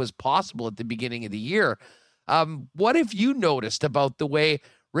think was possible at the beginning of the year. What have you noticed about the way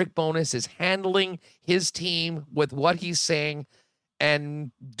Rick Bowness is handling his team with what he's saying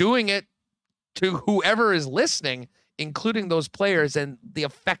and doing it to whoever is listening, including those players, and the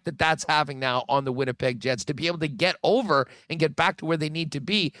effect that that's having now on the Winnipeg Jets to be able to get over and get back to where they need to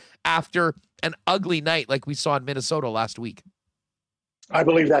be after an ugly night like we saw in Minnesota last week? I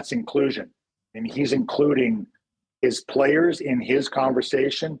believe that's inclusion, and he's including his players in his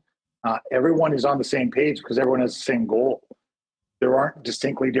conversation. Everyone is on the same page because everyone has the same goal. There aren't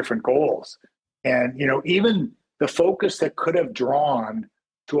distinctly different goals. And, even the focus that could have drawn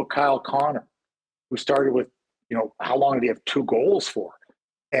to a Kyle Connor, who started with, how long did he have 2 goals for?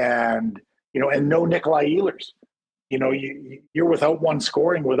 And, and no Nikolai Ehlers. You're without one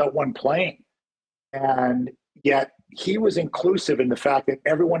scoring, without one playing. And yet he was inclusive in the fact that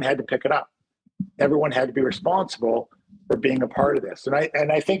everyone had to pick it up. Everyone had to be responsible for being a part of this.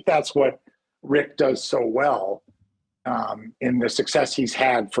 And I think that's what Rick does so well in the success he's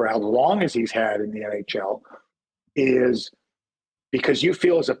had for as long as he's had in the NHL, is because you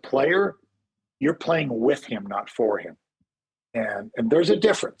feel as a player, you're playing with him, not for him. And there's a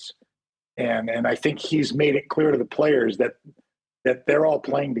difference. And I think he's made it clear to the players that they're all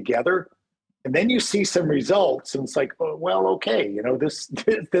playing together. And then you see some results and it's like, oh, well, okay,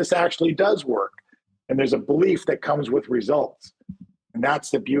 this actually does work. And there's a belief that comes with results. And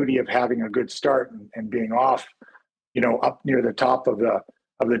that's the beauty of having a good start and being off, up near the top of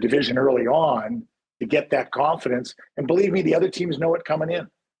the division early on to get that confidence. And believe me, the other teams know it coming in.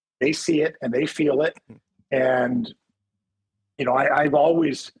 They see it and they feel it. And, I've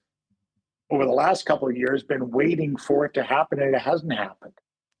always, over the last couple of years, been waiting for it to happen, and it hasn't happened.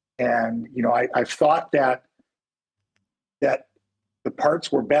 And, I've thought that the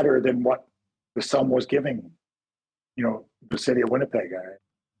parts were better than what the sum was giving, the city of Winnipeg.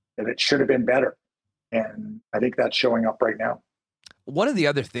 That it should have been better. And I think that's showing up right now. One of the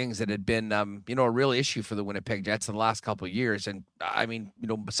other things that had been, a real issue for the Winnipeg Jets in the last couple of years, and I mean,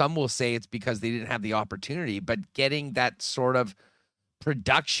 some will say it's because they didn't have the opportunity, but getting that sort of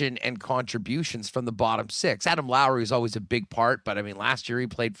production and contributions from the bottom six. Adam Lowry is always a big part, but I mean, last year he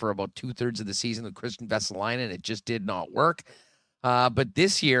played for about 2/3 of the season with Christian Vesalainen, and it just did not work. But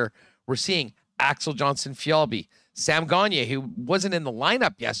this year, we're seeing Axel Johnson-Fjällby, Sam Gagner, who wasn't in the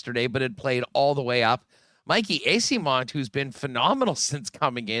lineup yesterday, but had played all the way up, Mikey Eyssimont, who's been phenomenal since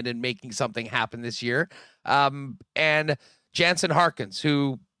coming in and making something happen this year, and Jansen Harkins,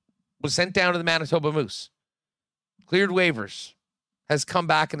 who was sent down to the Manitoba Moose, cleared waivers, has come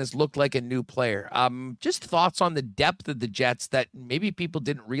back and has looked like a new player. Just thoughts on the depth of the Jets that maybe people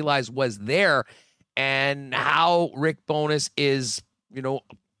didn't realize was there, and how Rick Bowness is,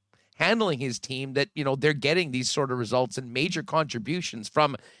 handling his team, that, they're getting these sort of results and major contributions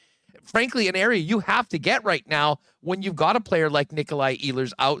from, frankly, an area you have to get right now when you've got a player like Nikolai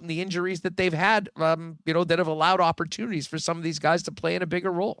Ehlers out and the injuries that they've had, that have allowed opportunities for some of these guys to play in a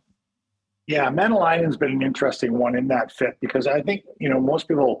bigger role. Yeah, Manalainen's been an interesting one in that fit, because I think, most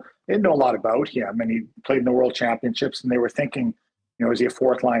people didn't know a lot about him, and he played in the World Championships, and they were thinking, is he a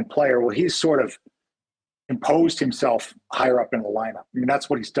fourth line player? Well, he's sort of imposed himself higher up in the lineup. I mean, that's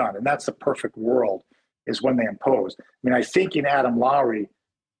what he's done. And that's the perfect world, is when they impose. I mean, I think in Adam Lowry,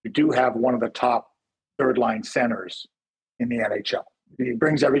 you do have one of the top third line centers in the NHL. He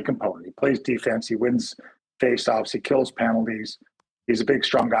brings every component. He plays defense. He wins faceoffs. He kills penalties. He's a big,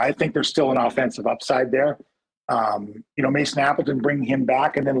 strong guy. I think there's still an offensive upside there. Mason Appleton, bringing him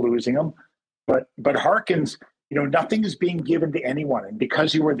back and then losing him. But Harkins, nothing is being given to anyone. And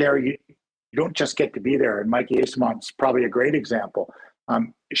because you were there, you don't just get to be there. And Mikey Eyssimont's probably a great example.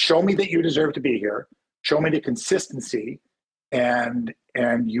 Show me that you deserve to be here. Show me the consistency, and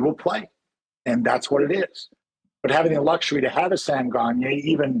you will play. And that's what it is. But having the luxury to have a Sam Gagner,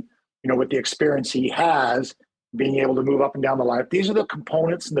 even, with the experience he has, being able to move up and down the line, these are the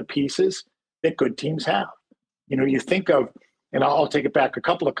components and the pieces that good teams have. You think of, and I'll take it back a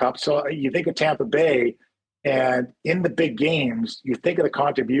couple of cups. So you think of Tampa Bay, and in the big games, you think of the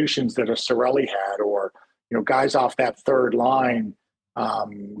contributions that a Cirelli had, or, guys off that third line,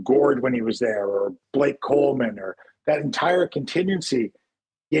 Gord when he was there, or Blake Coleman, or that entire contingency.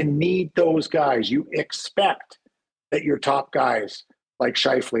 You need those guys. You expect that your top guys like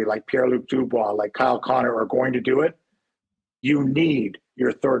Scheifele, like Pierre-Luc Dubois, like Kyle Connor are going to do it. You need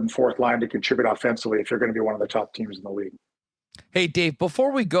your third and fourth line to contribute offensively if you're going to be one of the top teams in the league. Hey, Dave,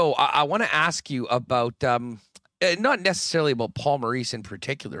 before we go, I want to ask you about, not necessarily about Paul Maurice in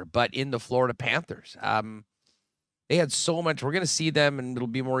particular, but in the Florida Panthers. They had so much. We're going to see them, and it'll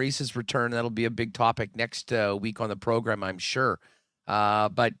be Maurice's return. That'll be a big topic next week on the program, I'm sure.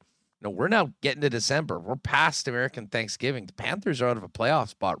 But we're now getting to December. We're past American Thanksgiving. The Panthers are out of a playoff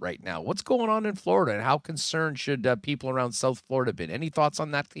spot right now. What's going on in Florida, and how concerned should people around South Florida have been? Any thoughts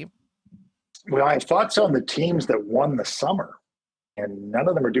on that team? Well, I have thoughts on the teams that won the summer, and none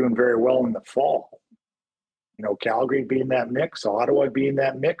of them are doing very well in the fall. Calgary being that mix, Ottawa being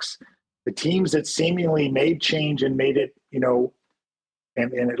that mix. The teams that seemingly made change and made it, and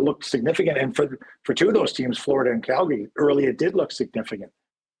it looked significant. And for two of those teams, Florida and Calgary, early it did look significant.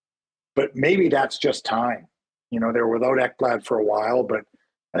 But maybe that's just time. They were without Ekblad for a while, but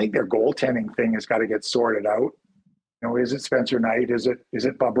I think their goaltending thing has got to get sorted out. Is it Spencer Knight? Is it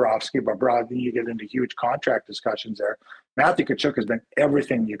Bobrovsky? Bobrovsky, you get into huge contract discussions there. Matthew Tkachuk has been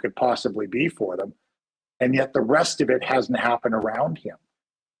everything you could possibly be for them, and yet the rest of it hasn't happened around him.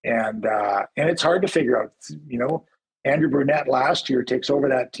 And it's hard to figure out. Andrew Brunette last year takes over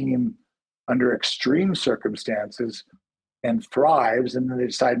that team under extreme circumstances and thrives, and then they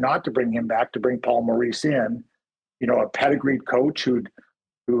decide not to bring him back, to bring Paul Maurice in, a pedigreed coach who'd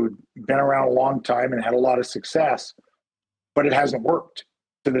been around a long time and had a lot of success, but it hasn't worked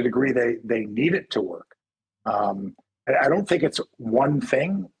to the degree they need it to work. I don't think it's one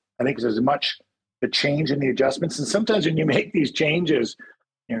thing. I think it's as much the change in the adjustments. And sometimes when you make these changes,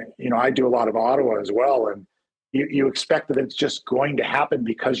 I do a lot of Ottawa as well, and you expect that it's just going to happen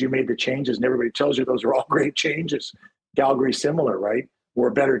because you made the changes, and everybody tells you those are all great changes. Calgary, similar, right? We're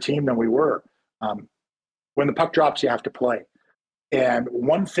a better team than we were. When the puck drops, you have to play. And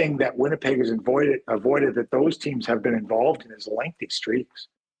one thing that Winnipeg has avoided that those teams have been involved in is lengthy streaks.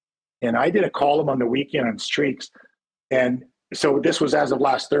 And I did a column on the weekend on streaks. And so this was as of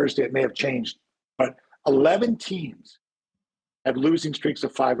last Thursday. It may have changed. But 11 teams had losing streaks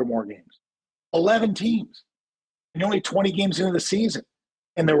of 5 or more games. 11 teams. And only 20 games into the season.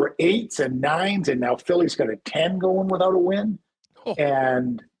 And there were 8s and 9s, and now Philly's got a 10 going without a win. Oh.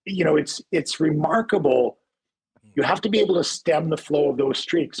 And, it's remarkable. You have to be able to stem the flow of those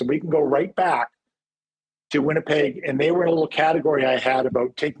streaks. And we can go right back to Winnipeg, and they were in a little category I had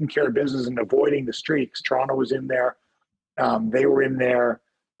about taking care of business and avoiding the streaks. Toronto was in there. They were in there.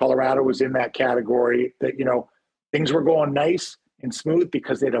 Colorado was in that category. That things were going nice and smooth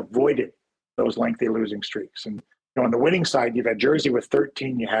because they'd avoided those lengthy losing streaks. And on the winning side, you've had Jersey with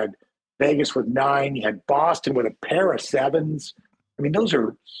 13, you had Vegas with 9, you had Boston with a pair of 7s. I mean, those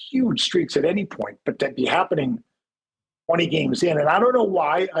are huge streaks at any point, but that'd be happening 20 games in. And I don't know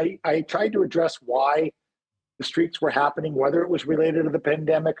why. I tried to address why the streaks were happening, whether it was related to the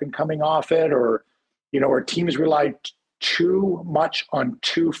pandemic and coming off it, or teams relied too much on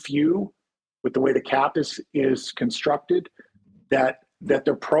too few with the way the cap is constructed, that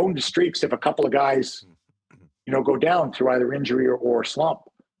they're prone to streaks if a couple of guys go down through either injury or slump.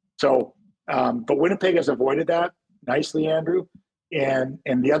 So but Winnipeg has avoided that nicely, Andrew, and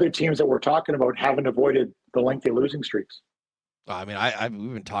the other teams that we're talking about haven't avoided the lengthy losing streaks. I mean,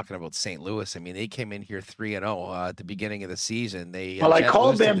 we've been talking about St. Louis. I mean, they came in here 3-0 at the beginning of the season. I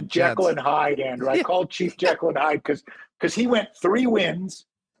called them Jekyll and Hyde, Andrew. I called Chief Jekyll and Hyde because he went 3 wins,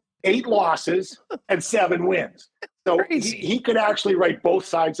 8 losses, and 7 wins. So he could actually write both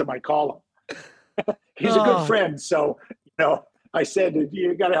sides of my column. He's a good friend. So, I said,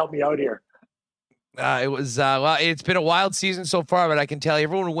 you got to help me out here. It's been a wild season so far, but I can tell you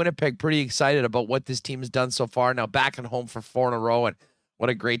everyone in Winnipeg pretty excited about what this team has done so far. Now back and home for 4 in a row, and what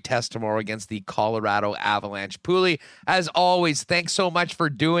a great test tomorrow against the Colorado Avalanche. Pooley, as always, thanks so much for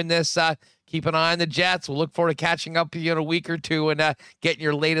doing this. Keep an eye on the Jets. We'll look forward to catching up with you in a week or two and getting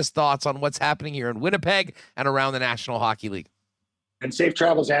your latest thoughts on what's happening here in Winnipeg and around the National Hockey League. And safe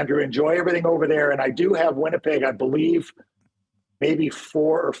travels, Andrew. Enjoy everything over there. And I do have Winnipeg, I believe, maybe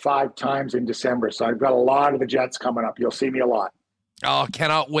 4 or 5 times in December. So I've got a lot of the Jets coming up. You'll see me a lot. Oh,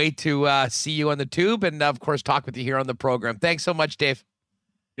 cannot wait to see you on the tube and, of course, talk with you here on the program. Thanks so much, Dave.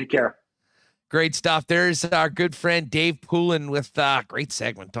 Take care. Great stuff. There's our good friend Dave Poulin with a great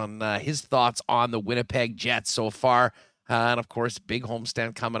segment on his thoughts on the Winnipeg Jets so far. And, of course, big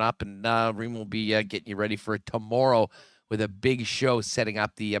homestand coming up. And Reem will be getting you ready for it tomorrow with a big show setting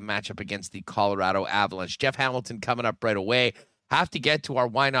up the matchup against the Colorado Avalanche. Jeff Hamilton coming up right away. Have to get to our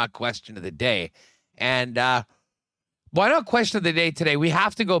why not question of the day. And why not question of the day today? We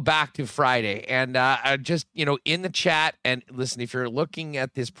have to go back to Friday. And just, in the chat, and listen, if you're looking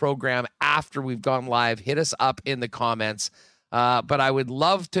at this program after we've gone live, hit us up in the comments. But I would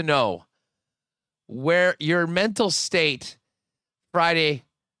love to know where your mental state Friday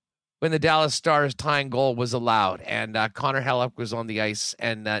when the Dallas Stars tying goal was allowed and Connor Hellebuyck was on the ice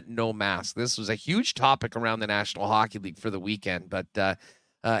and no mask. This was a huge topic around the National Hockey League for the weekend, but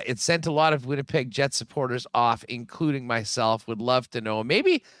it sent a lot of Winnipeg Jets supporters off, including myself. Would love to know.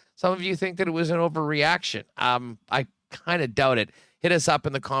 Maybe some of you think that it was an overreaction. I kind of doubt it. Hit us up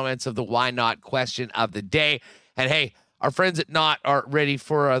in the comments of the why not question of the day. And hey, our friends at Knott are ready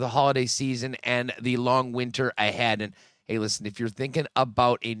for the holiday season and the long winter ahead. And hey, listen, if you're thinking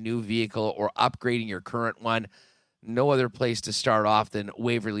about a new vehicle or upgrading your current one, no other place to start off than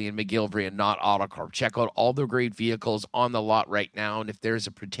Waverly and McGillivray and Knott Autocorp. Check out all the great vehicles on the lot right now. And if there's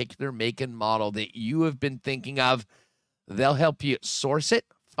a particular make and model that you have been thinking of, they'll help you source it,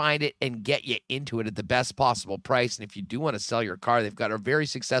 find it, and get you into it at the best possible price. And if you do want to sell your car, they've got a very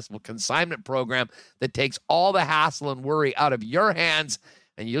successful consignment program that takes all the hassle and worry out of your hands,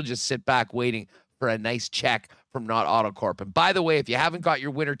 and you'll just sit back waiting for a nice check from Knott Autocorp. And by the way, if you haven't got your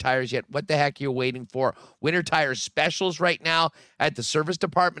winter tires yet, what the heck are you waiting for? Winter tire specials right now at the service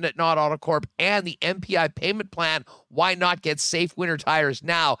department at Knott Autocorp and the MPI payment plan. Why not get safe winter tires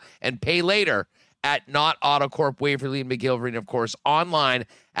now and pay later at Knott Autocorp, Waverly and McGillivray, and of course online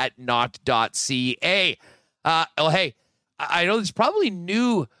at knott.ca. Hey, I know there's probably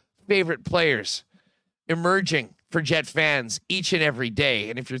new favorite players emerging for Jet fans each and every day.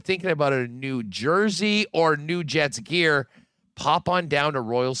 And if you're thinking about a new jersey or new Jets gear, pop on down to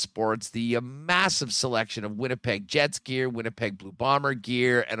Royal Sports, the massive selection of Winnipeg Jets gear, Winnipeg Blue Bomber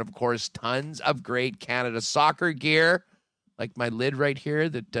gear, and of course, tons of great Canada soccer gear, like my lid right here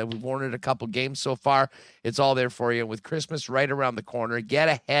that we've worn at a couple games so far. It's all there for you. And with Christmas right around the corner, get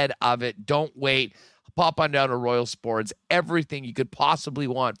ahead of it. Don't wait. Pop on down to Royal Sports. Everything you could possibly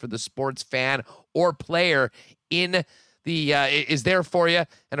want for the sports fan or player in the is there for you.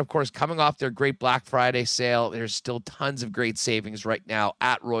 And of course, coming off their great Black Friday sale, there's still tons of great savings right now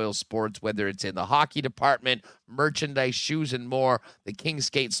at Royal Sports, whether it's in the hockey department, merchandise, shoes, and more, the King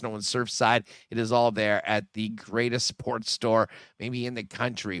Skate, Snow, and Surf side. It is all there at the greatest sports store, maybe in the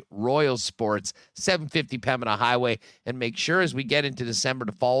country, Royal Sports, 750 Pembina Highway. And make sure as we get into December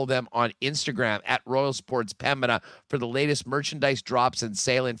to follow them on Instagram at Royal Sports Pembina for the latest merchandise drops and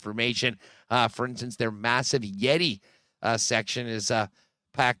sale information. For instance, their massive Yeti section is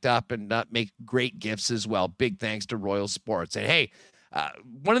packed up and make great gifts as well. Big thanks to Royal Sports. And hey,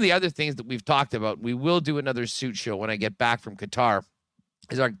 one of the other things that we've talked about, we will do another suit show when I get back from Qatar,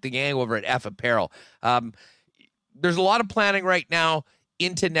 is the gang over at F Apparel. There's a lot of planning right now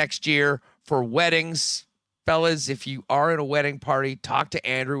into next year for weddings. Fellas, if you are in a wedding party, talk to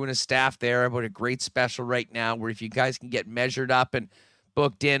Andrew and his staff there about a great special right now where if you guys can get measured up and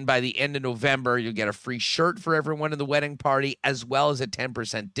booked in by the end of November, you'll get a free shirt for everyone in the wedding party as well as a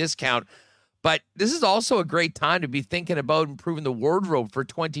 10% discount. But this is also a great time to be thinking about improving the wardrobe for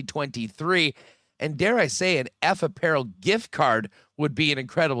 2023. And dare I say, an F Apparel gift card would be an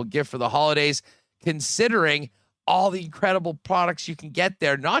incredible gift for the holidays, considering all the incredible products you can get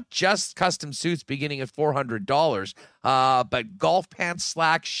there, not just custom suits beginning at $400, but golf pants,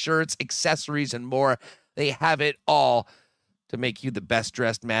 slacks, shirts, accessories, and more. They have it all to make you the best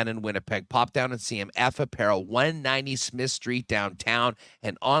dressed man in Winnipeg. Pop down and see him. F Apparel, 190 Smith Street downtown,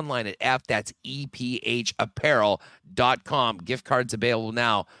 and online at that's EPHapparel.com. Gift cards available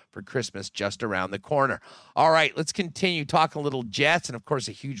now for Christmas just around the corner. All right, let's continue talking a little Jets, and of course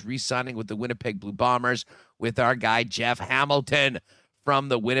a huge re-signing with the Winnipeg Blue Bombers with our guy Jeff Hamilton from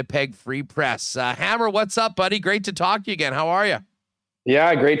the Winnipeg Free Press. Hammer, what's up, buddy? Great to talk to you again. How are you?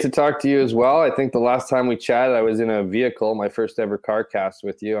 Yeah, great to talk to you as well. I think the last time we chatted, I was in a vehicle, my first ever car cast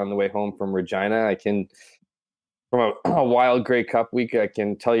with you on the way home from Regina. From a wild Grey Cup week, I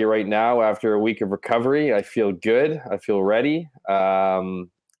can tell you right now, after a week of recovery, I feel good. I feel ready, and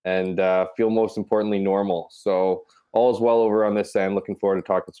feel most importantly normal. So all is well over on this end. Looking forward to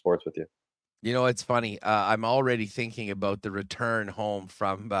talking sports with you. You know, it's funny. I'm already thinking about the return home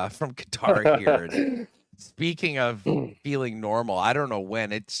from Qatar here. Speaking of feeling normal, I don't know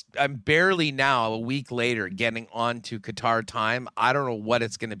when. I'm barely now, a week later, getting on to Qatar time. I don't know what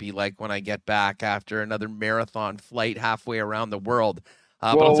it's going to be like when I get back after another marathon flight halfway around the world.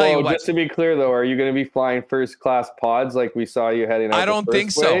 But I'll tell you what. Just to be clear, though, are you going to be flying first-class pods like we saw you heading out? I don't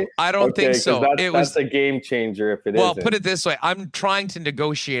think so. I don't think so. That's a game changer if it is. Well, put it this way. I'm trying to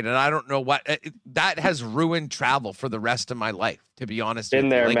negotiate, and I don't know what. That has ruined travel for the rest of my life, to be honest with you.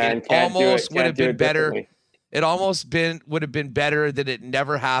 There, man. It almost would have been better. It almost would have been better that it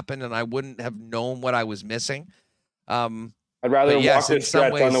never happened, and I wouldn't have known what I was missing. I'd rather walk the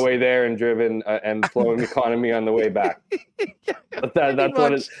stretch on the way there and driven and flown economy on the way back.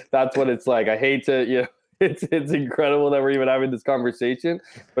 That's what it's like. I hate to, it's incredible that we're even having this conversation,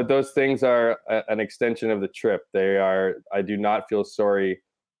 but those things are an extension of the trip. I do not feel sorry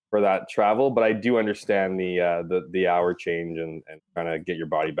for that travel, but I do understand the hour change and trying to get your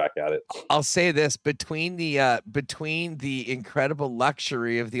body back at it. I'll say this, between the incredible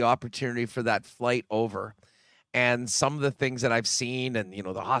luxury of the opportunity for that flight over and some of the things that I've seen and,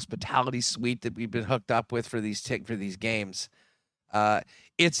 the hospitality suite that we've been hooked up with for these games,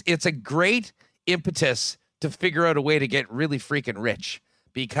 it's a great impetus to figure out a way to get really freaking rich.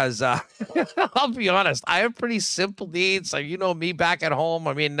 Because I'll be honest, I have pretty simple needs. So me back at home.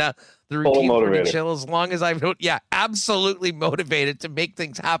 I mean, the routine's pretty chill as long as absolutely motivated to make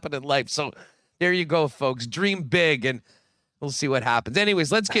things happen in life. So there you go, folks. Dream big, and we'll see what happens.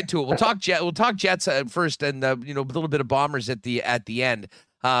 Anyways, let's get to it. We'll talk Jets first, and a little bit of Bombers at the end,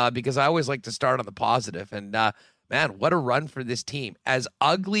 because I always like to start on the positive. And man, what a run for this team! As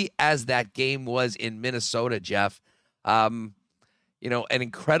ugly as that game was in Minnesota, Jeff. An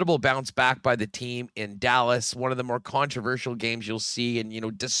incredible bounce back by the team in Dallas, one of the more controversial games you'll see.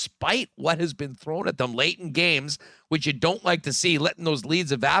 And, despite what has been thrown at them late in games, which you don't like to see, letting those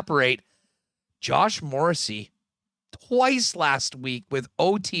leads evaporate, Josh Morrissey twice last week with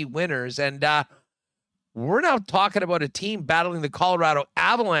OT winners. And we're now talking about a team battling the Colorado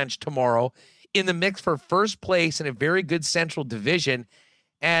Avalanche tomorrow in the mix for first place in a very good Central Division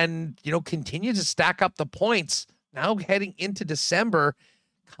and, continue to stack up the points. Now heading into December,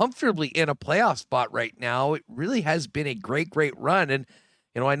 comfortably in a playoff spot right now. It really has been a great, great run. And,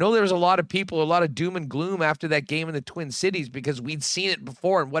 I know there was a lot of people, a lot of doom and gloom after that game in the Twin Cities because we'd seen it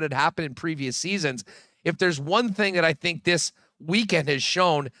before and what had happened in previous seasons. If there's one thing that I think this weekend has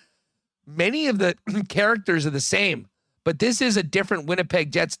shown, many of the characters are the same, but this is a different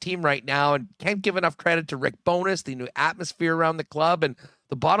Winnipeg Jets team right now, and can't give enough credit to Rick Bowness, the new atmosphere around the club, and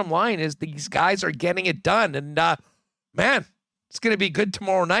the bottom line is these guys are getting it done. And, man, it's going to be good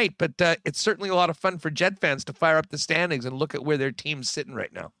tomorrow night, but it's certainly a lot of fun for Jet fans to fire up the standings and look at where their team's sitting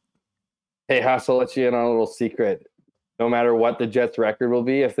right now. Hey, Haas, I'll let you in on a little secret. No matter what the Jets' record will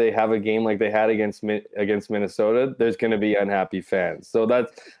be, if they have a game like they had against Minnesota, there's going to be unhappy fans. So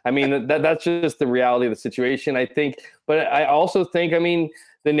that's just the reality of the situation, I think. But I also think,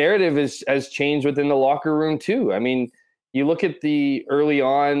 the narrative has changed within the locker room too. you look at the early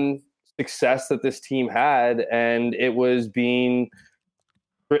on success that this team had, and it was being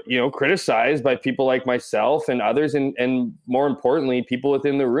criticized by people like myself and others, and more importantly, people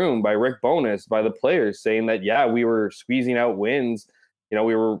within the room, by Rick Bowness, by the players, saying that, yeah, we were squeezing out wins.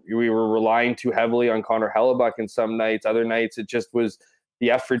 We were relying too heavily on Connor Hellebuck in some nights. Other nights, it just was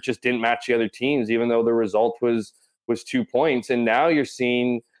the effort just didn't match the other teams, even though the result was 2 points. And now you're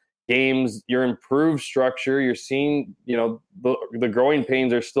seeing games, your improved structure. You're seeing, the growing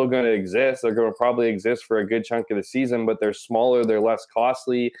pains are still going to exist. They're going to probably exist for a good chunk of the season, but they're smaller, they're less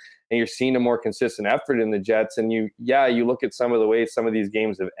costly, and you're seeing a more consistent effort in the Jets. And you look at some of the ways some of these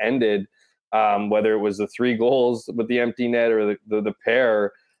games have ended, whether it was the 3 goals with the empty net or the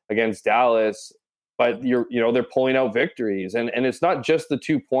pair against Dallas, but they're pulling out victories. And it's not just the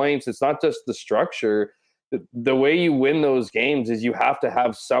 2 points. It's not just the structure. The way you win those games is you have to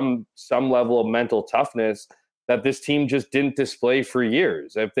have some level of mental toughness that this team just didn't display for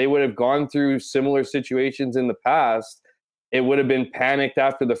years. If they would have gone through similar situations in the past, it would have been panicked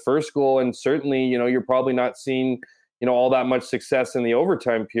after the first goal. And certainly, you're probably not seeing, all that much success in the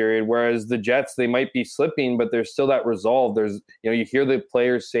overtime period. Whereas the Jets, they might be slipping, but there's still that resolve. There's, you hear the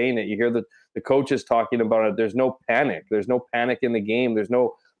players saying it, you hear the coaches talking about it. There's no panic. There's no panic in the game. There's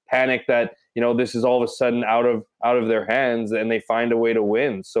no panic that, this is all of a sudden out of their hands, and they find a way to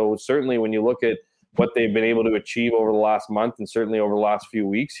win. So certainly when you look at what they've been able to achieve over the last month, and certainly over the last few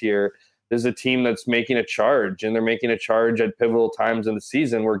weeks here, there's a team that's making a charge, and they're making a charge at pivotal times in the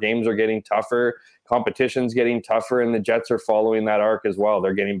season where games are getting tougher, competition's getting tougher, and the Jets are following that arc as well.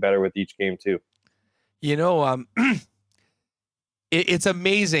 They're getting better with each game too. It's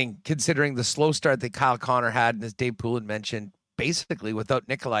amazing considering the slow start that Kyle Connor had, and as Dave Poulin mentioned, basically without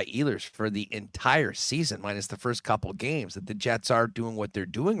Nikolai Ehlers for the entire season, minus the first couple games, that the Jets are doing what they're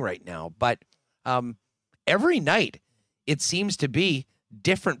doing right now. But every night, it seems to be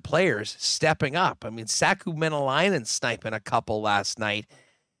different players stepping up. I mean, Saku Menelainen sniping a couple last night.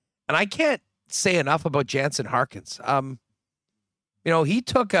 And I can't say enough about Jansen Harkins. He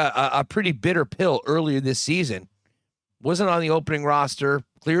took a pretty bitter pill earlier this season. Wasn't on the opening roster,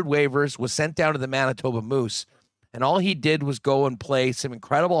 cleared waivers, was sent down to the Manitoba Moose. And all he did was go and play some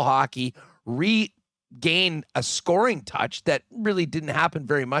incredible hockey, regain a scoring touch that really didn't happen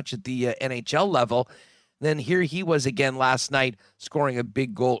very much at the NHL level. And then here he was again last night, scoring a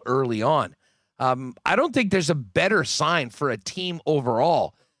big goal early on. I don't think there's a better sign for a team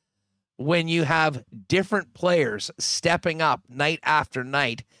overall when you have different players stepping up night after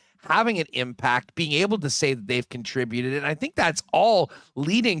night, having an impact, being able to say that they've contributed. And I think that's all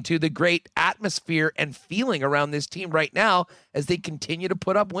leading to the great atmosphere and feeling around this team right now as they continue to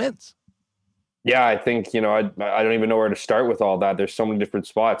put up wins. Yeah, I think, I don't even know where to start with all that. There's so many different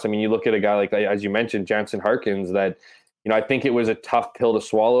spots. I mean, you look at a guy like, as you mentioned, Jansen Harkins, that, I think it was a tough pill to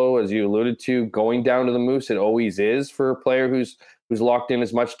swallow, as you alluded to, going down to the Moose. It always is for a player who's locked in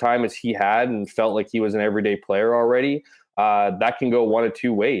as much time as he had and felt like he was an everyday player already. That can go one of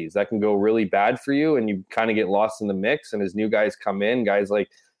two ways. That can go really bad for you, and you kind of get lost in the mix. And as new guys come in, guys like,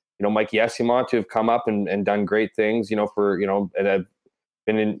 Mikey Eyssimont, who have come up and done great things, and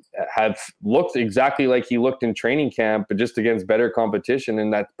have looked exactly like he looked in training camp, but just against better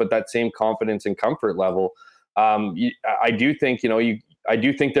competition, but that same confidence and comfort level. I do think, I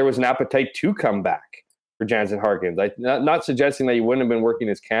do think there was an appetite to come back for Jansen Harkins. Not suggesting that he wouldn't have been working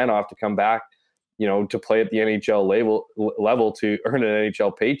his can off to come back, to play at the NHL level to earn an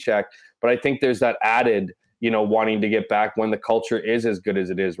NHL paycheck. But I think there's that added, wanting to get back when the culture is as good as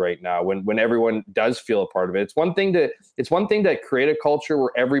it is right now, when everyone does feel a part of it. It's one thing to create a culture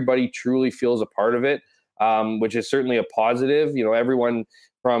where everybody truly feels a part of it, which is certainly a positive. Everyone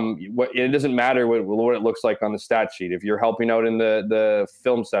it doesn't matter what it looks like on the stat sheet. If you're helping out in the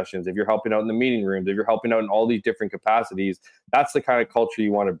film sessions, if you're helping out in the meeting rooms, if you're helping out in all these different capacities, that's the kind of culture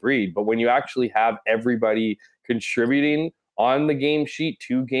you want to breed. But when you actually have everybody contributing on the game sheet,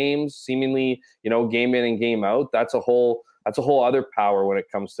 2 games, seemingly, game in and game out, that's a whole other power when it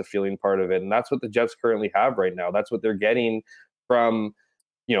comes to feeling part of it. And that's what the Jets currently have right now. That's what they're getting from,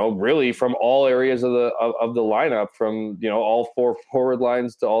 really from all areas of the lineup, from, all 4 forward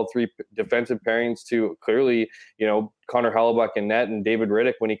lines to all 3 defensive pairings to clearly, Connor Hellebuck in net and David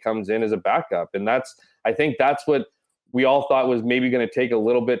Rittich when he comes in as a backup. And I think that's what we all thought was maybe going to take a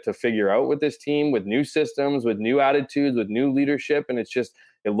little bit to figure out with this team, with new systems, with new attitudes, with new leadership. And it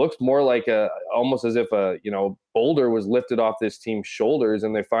looks more like almost as if a boulder was lifted off this team's shoulders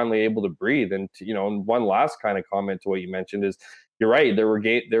and they're finally able to breathe. And, and one last kind of comment to what you mentioned is, you're right. There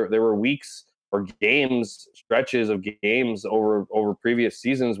were weeks or games, stretches of games over previous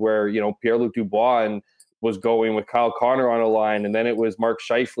seasons where, Pierre-Luc Dubois and was going with Kyle Connor on a line, and then it was Mark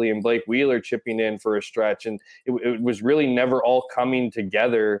Scheifele and Blake Wheeler chipping in for a stretch, and it was really never all coming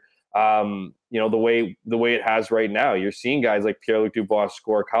together. The way it has right now. You're seeing guys like Pierre-Luc Dubois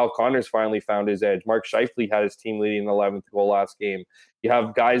score. Kyle Connor's finally found his edge. Mark Scheifele had his team leading the 11th goal last game. You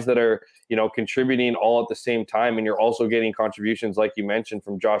have guys that are, contributing all at the same time, and you're also getting contributions, like you mentioned,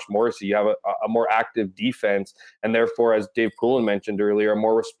 from Josh Morrissey. You have a more active defense, and therefore, as Dave Poulin mentioned earlier, a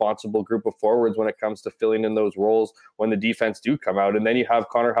more responsible group of forwards when it comes to filling in those roles when the defense do come out. And then you have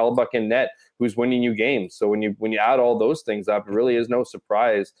Connor Hellebuyck in net, who's winning you games. So when you add all those things up, it really is no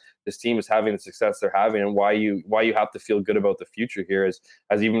surprise this team is having the success they're having, and why you have to feel good about the future here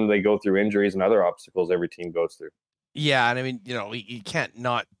as even they go through injuries and other obstacles every team goes through. Yeah, and I mean, you can't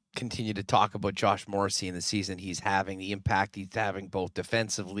not continue to talk about Josh Morrissey and the season he's having, the impact he's having both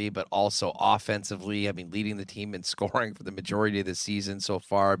defensively but also offensively. I mean, leading the team in scoring for the majority of the season so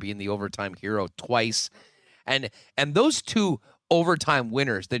far, being the overtime hero twice. And those two overtime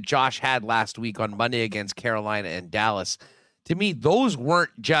winners that Josh had last week on Monday against Carolina and Dallas, to me, those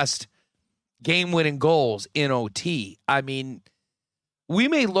weren't just game-winning goals in OT. I mean, we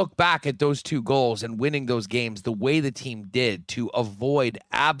may look back at those two goals and winning those games the way the team did to avoid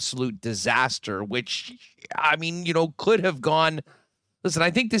absolute disaster, which, I mean, could have gone. Listen, I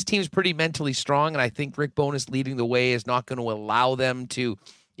think this team's pretty mentally strong, and I think Rick Bowness leading the way is not going to allow them to,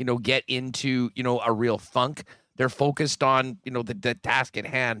 get into, a real funk. They're focused on, the task at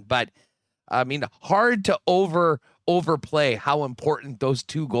hand. But, I mean, hard to overplay how important those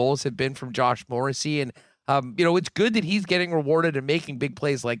two goals have been from Josh Morrissey. And, it's good that he's getting rewarded and making big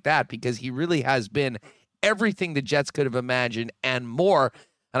plays like that, because he really has been everything the Jets could have imagined and more.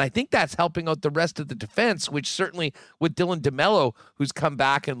 And I think that's helping out the rest of the defense, which certainly with Dylan DeMello, who's come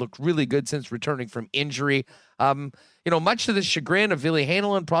back and looked really good since returning from injury. Much to the chagrin of Ville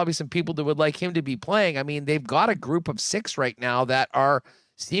Heinola, probably some people that would like him to be playing. I mean, they've got a group of 6 right now that are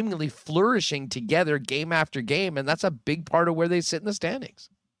seemingly flourishing together game after game, and that's a big part of where they sit in the standings.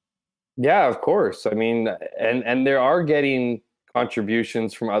 Yeah, of course. I mean, and they are getting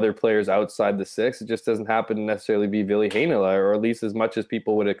contributions from other players outside the 6. It just doesn't happen to necessarily be Ville Heinola, or at least as much as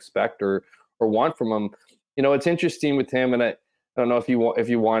people would expect or want from him. It's interesting with him, and I don't know if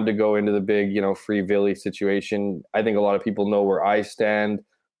you wanted to go into the big, free Ville situation. I think a lot of people know where I stand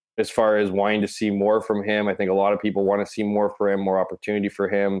as far as wanting to see more from him. I think a lot of people want to see more for him, more opportunity for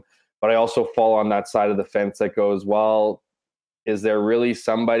him. But I also fall on that side of the fence that goes, well, is there really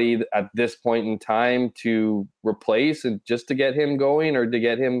somebody at this point in time to replace and just to get him going, or to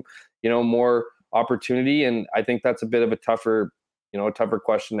get him, more opportunity? And I think that's a bit of a tougher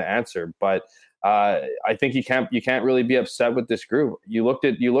question to answer. But I think you can't really be upset with this group. You looked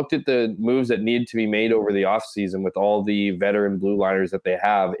at the moves that need to be made over the offseason with all the veteran blue liners that they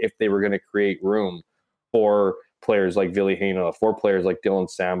have, if they were going to create room for players like Ville Heinola, for players like Dylan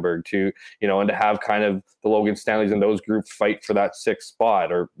Samberg, and to have kind of the Logan Stanleys and those groups fight for that 6th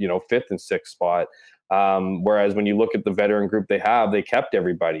spot, or 5th and 6th spot. Whereas when you look at the veteran group they have, they kept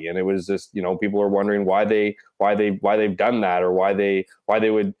everybody, and it was just, people are wondering why they've done that, or why they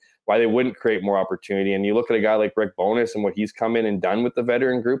wouldn't create more opportunity. And you look at a guy like Rick Bowness and what he's come in and done with the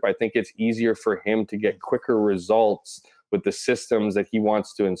veteran group. I think it's easier for him to get quicker results with the systems that he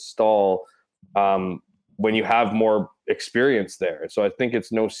wants to install when you have more experience there. So I think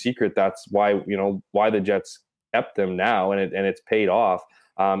it's no secret that's why the Jets kept them now, and it's paid off.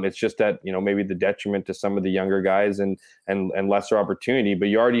 It's just that, maybe the detriment to some of the younger guys and lesser opportunity. But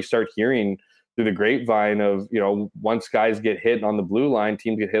you already start hearing through the grapevine of, once guys get hit on the blue line,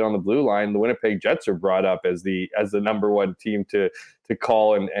 teams get hit on the blue line, the Winnipeg Jets are brought up as the number one team to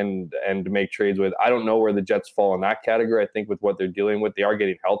call and to make trades with. I don't know where the Jets fall in that category. I think with what they're dealing with, they are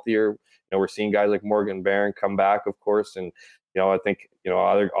getting healthier. We're seeing guys like Morgan Barron come back, of course, and I think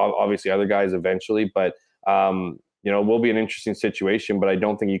other guys eventually, but it will be an interesting situation. But I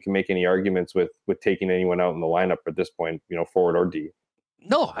don't think you can make any arguments with taking anyone out in the lineup at this point, forward or D.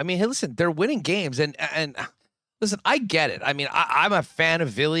 No, I mean, hey, listen, they're winning games, and listen, I get it. I mean, I'm a fan of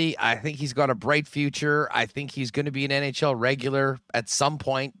Ville. I think he's got a bright future. I think he's going to be an NHL regular at some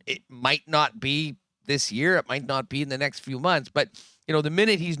point. It might not be this year. It might not be in the next few months, but the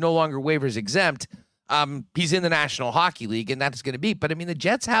minute he's no longer waivers exempt, he's in the National Hockey League, and that's going to be. But I mean, the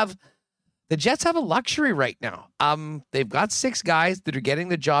Jets have a luxury right now. They've got 6 guys that are getting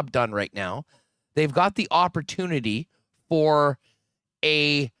the job done right now. They've got the opportunity to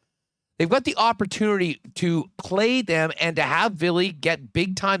play them and to have Ville get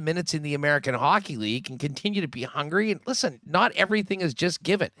big time minutes in the American Hockey League and continue to be hungry. And listen, not everything is just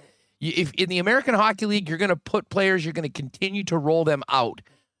given. If in the American Hockey League, you're going to put players, you're going to continue to roll them out.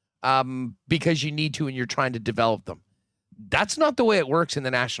 because you need to and you're trying to develop them. That's not the way it works in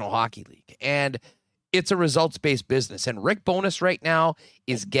the National Hockey League. And it's a results-based business. And Rick Bowness right now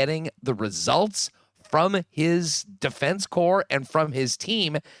is getting the results from his defense core and from his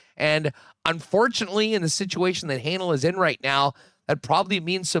team. And unfortunately, in the situation that Hanel is in right now, that probably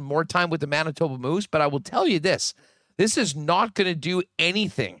means some more time with the Manitoba Moose. But I will tell you this is not going to do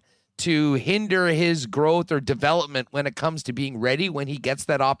anything to hinder his growth or development when it comes to being ready when he gets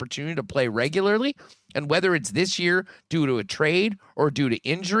that opportunity to play regularly. And whether it's this year due to a trade or due to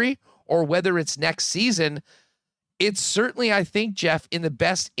injury, or whether it's next season, it's certainly, I think, Jeff, in the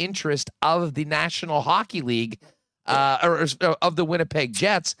best interest of the National Hockey League or of the Winnipeg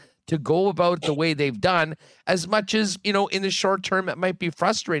Jets to go about the way they've done, as much as, in the short term, it might be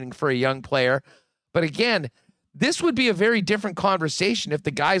frustrating for a young player. But again, this would be a very different conversation if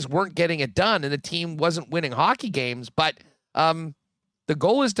the guys weren't getting it done and the team wasn't winning hockey games. But the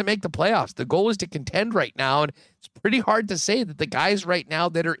goal is to make the playoffs. The goal is to contend right now. And it's pretty hard to say that the guys right now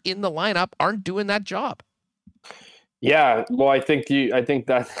that are in the lineup aren't doing that job. Yeah. Well, I think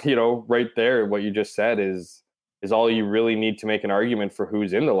that, right there, what you just said is all you really need to make an argument for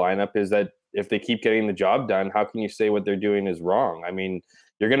who's in the lineup is that if they keep getting the job done, how can you say what they're doing is wrong? I mean,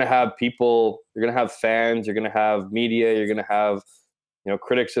 you're going to have people, you're going to have fans, you're going to have media, you're going to have,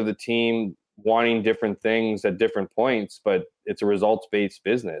 critics of the team wanting different things at different points, but it's a results-based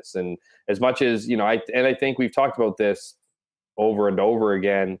business. And as much as, I think we've talked about this over and over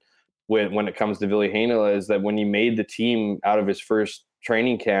again when it comes to Ville Heinola, is that when he made the team out of his first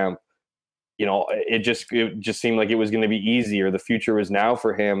training camp, it just seemed like it was going to be easy, or the future was now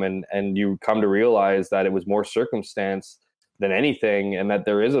for him. And you come to realize that it was more circumstance than anything, and that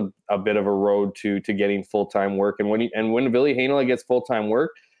there is a bit of a road to getting full-time work. And when Ville Heinola gets full-time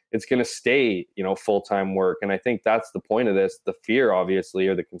work, it's going to stay, full-time work. And I think that's the point of this. The fear, obviously,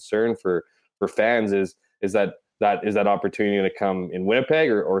 or the concern for fans is that opportunity going to come in Winnipeg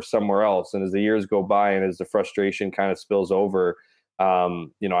or somewhere else. And as the years go by and as the frustration kind of spills over,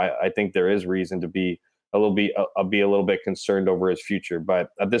 I think there is reason to be a little bit concerned over his future. But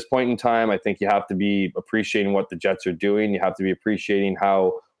at this point in time, I think you have to be appreciating what the Jets are doing. You have to be appreciating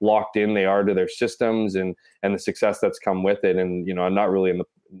how locked in they are to their systems and the success that's come with it. And, I'm not really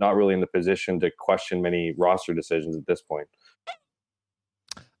in the position to question many roster decisions at this point.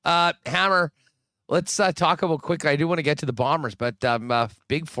 Hammer, let's talk about quickly. I do want to get to the Bombers, but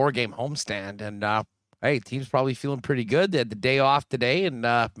big 4-game homestand, and hey, team's probably feeling pretty good. They had the day off today, and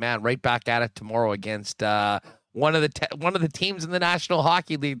right back at it tomorrow against one of the teams in the National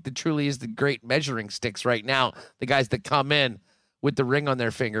Hockey League that truly is the great measuring sticks right now. The guys that come in with the ring on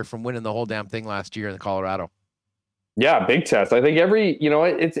their finger from winning the whole damn thing last year in Colorado. Yeah, big test. I think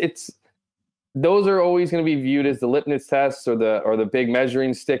it's those are always going to be viewed as the litmus tests or the big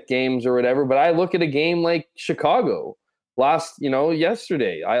measuring stick games or whatever. But I look at a game like Chicago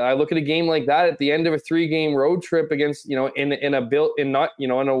yesterday. I look at a game like that at the end of a 3-game road trip against, in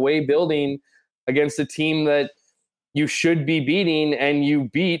an away building against a team that you should be beating, and you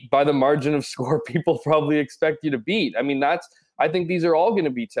beat by the margin of score people probably expect you to beat. I mean, I think these are all going to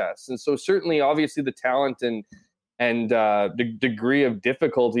be tests. And so certainly, obviously, the talent and the degree of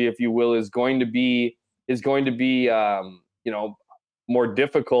difficulty, if you will, is going to be more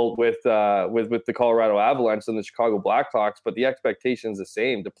difficult with the Colorado Avalanche than the Chicago Blackhawks. But the expectation is the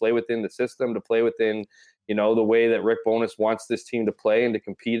same: to play within the system, to play within the way that Rick Bowness wants this team to play and to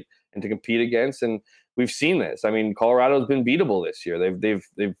compete against. And we've seen this. I mean, Colorado's been beatable this year.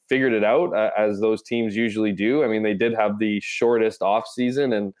 They've figured it out, as those teams usually do. I mean, they did have the shortest off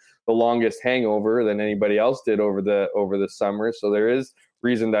season and the longest hangover than anybody else did over the summer. So there is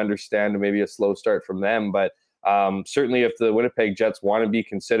reason to understand maybe a slow start from them. But certainly, if the Winnipeg Jets want to be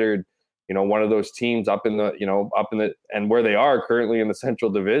considered, one of those teams up in the and where they are currently in the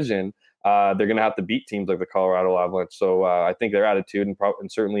Central Division, they're going to have to beat teams like the Colorado Avalanche. So I think their attitude and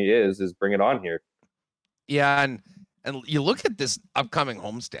certainly is bring it on here. Yeah, and you look at this upcoming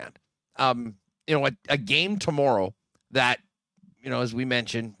homestand. A game tomorrow that, as we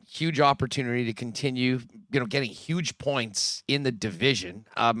mentioned, huge opportunity to continue, getting huge points in the division.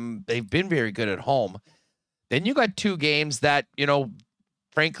 They've been very good at home. Then you got 2 games that,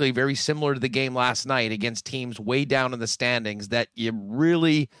 frankly, very similar to the game last night against teams way down in the standings that you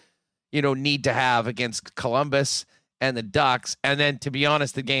really, need to have against Columbus and the Ducks. And then, to be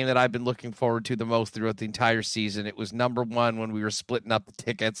honest, the game that I've been looking forward to the most throughout the entire season, it was number 1 when we were splitting up the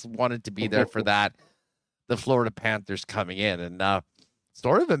tickets, wanted to be there for that, the Florida Panthers coming in. And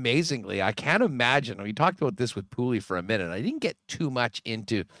sort of amazingly, I can't imagine, we talked about this with Pooley for a minute. I didn't get too much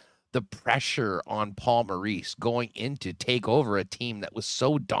into the pressure on Paul Maurice going in to take over a team that was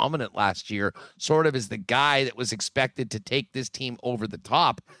so dominant last year, sort of as the guy that was expected to take this team over the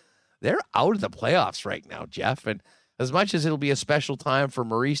top. They're out of the playoffs right now, Jeff. And as much as it'll be a special time for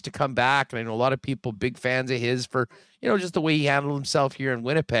Maurice to come back, and I know a lot of people big fans of his for, just the way he handled himself here in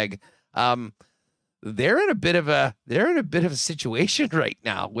Winnipeg, they're in a bit of a situation right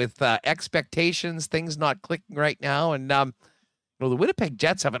now with expectations, things not clicking right now. And the Winnipeg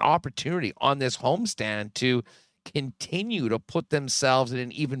Jets have an opportunity on this homestand to continue to put themselves in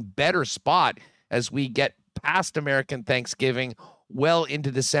an even better spot as we get past American Thanksgiving, well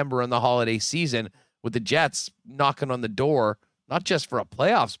into December and the holiday season, with the Jets knocking on the door, not just for a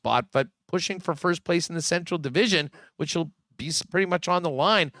playoff spot, but pushing for first place in the Central Division, which will be pretty much on the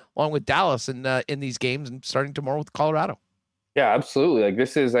line along with Dallas in these games, and starting tomorrow with Colorado. Yeah, absolutely. Like,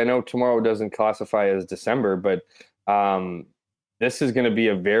 this is, I know tomorrow doesn't classify as December, but this is going to be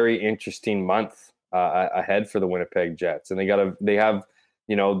a very interesting month ahead for the Winnipeg Jets. And they have,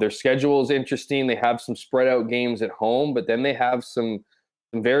 their schedule is interesting. They have some spread out games at home, but then they have some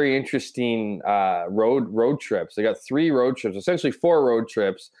very interesting road trips. They got 3 road trips, essentially 4 road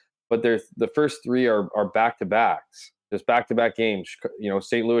trips, but the first 3 are back-to-backs, just back-to-back games.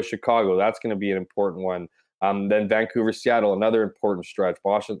 St. Louis, Chicago, that's going to be an important one. Then Vancouver, Seattle, another important stretch.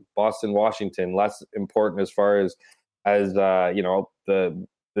 Boston, Washington, less important as far as the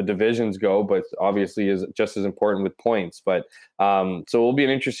divisions go, but obviously is just as important with points. But so it'll be an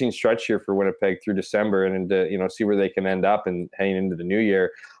interesting stretch here for Winnipeg through December, and see where they can end up and heading into the new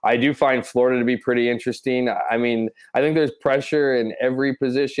year. I do find Florida to be pretty interesting. I mean, I think there's pressure in every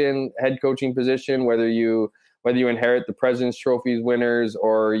position, head coaching position, whether you inherit the President's Trophies winners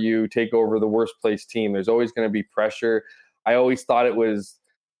or you take over the worst place team, there's always going to be pressure. I always thought it was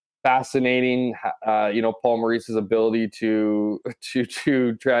fascinating, Paul Maurice's ability to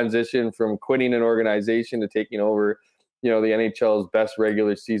transition from quitting an organization to taking over, the NHL's best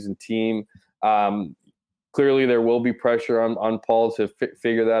regular season team. Clearly, there will be pressure on Paul to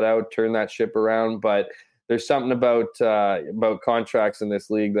figure that out, turn that ship around. But there's something about contracts in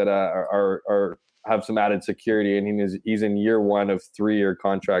this league that are have some added security, and he's in year 1 of 3-year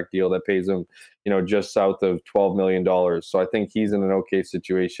contract deal that pays him, just south of $12 million. So I think he's in an okay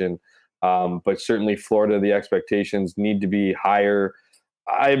situation. But certainly Florida, the expectations need to be higher.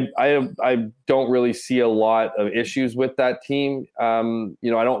 I don't really see a lot of issues with that team. I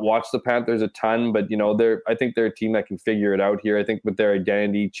don't watch the Panthers a ton, but I think they're a team that can figure it out here. I think with their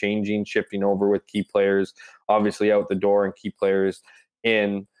identity changing, shifting over with key players obviously out the door and key players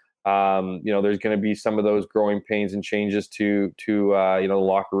in. There's going to be some of those growing pains and changes to the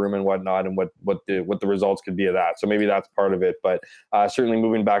locker room and whatnot, and what the results could be of that. So maybe that's part of it. But certainly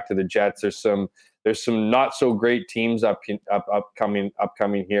moving back to the Jets, there's some not so great teams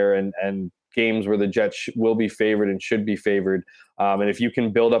upcoming here, and games where the Jets will be favored and should be favored. And if you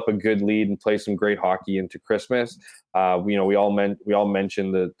can build up a good lead and play some great hockey into Christmas, we all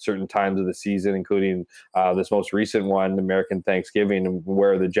mentioned the certain times of the season, including this most recent one, American Thanksgiving,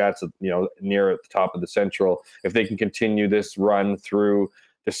 where the Jets, near at the top of the Central, if they can continue this run through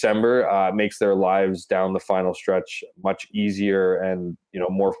December, makes their lives down the final stretch much easier and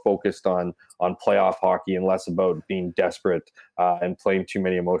more focused on playoff hockey and less about being desperate and playing too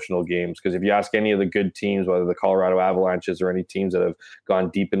many emotional games. Because if you ask any of the good teams, whether the Colorado Avalanches or any teams that have gone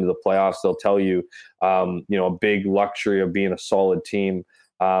deep into the playoffs, they'll tell you, a big luxury of being a solid team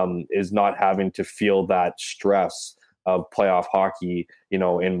is not having to feel that stress of playoff hockey,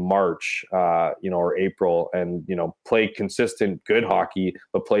 in March, or April, and, play consistent, good hockey,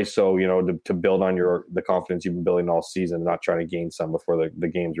 but play so, to build on the confidence you've been building all season, not trying to gain some before the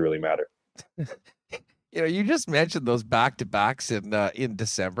games really matter. You just mentioned those back-to-backs in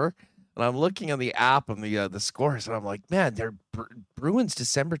December, and I'm looking on the app on the scores, and I'm like, man, they're Bruins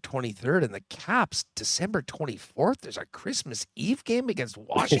December 23rd and the Caps December 24th. There's a Christmas Eve game against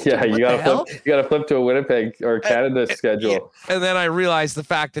Washington. Yeah, you gotta flip to a Winnipeg or Canada schedule. And then I realized the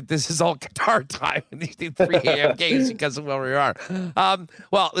fact that this is all Qatar time and these 3 a.m. games because of where we are.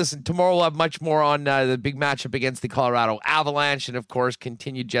 Well, listen, tomorrow we'll have much more on the big matchup against the Colorado Avalanche, and of course,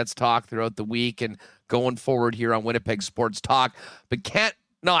 continued Jets talk throughout the week and going forward here on Winnipeg Sports Talk. But can't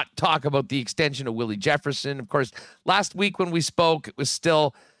not talk about the extension of Willie Jefferson. Of course, last week when we spoke, it was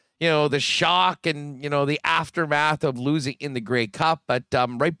still, the shock and, the aftermath of losing in the Grey Cup. But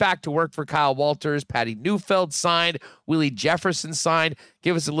right back to work for Kyle Walters. Patty Neufeld signed. Willie Jefferson signed.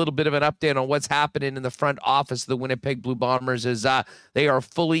 Give us a little bit of an update on what's happening in the front office of the Winnipeg Blue Bombers as they are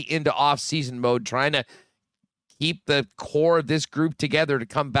fully into off-season mode, trying to keep the core of this group together to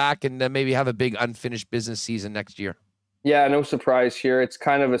come back and maybe have a big unfinished business season next year. Yeah, no surprise here. It's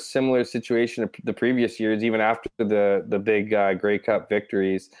kind of a similar situation to the previous years, even after the big Grey Cup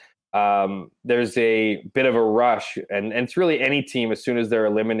victories. There's a bit of a rush, and it's really any team, as soon as they're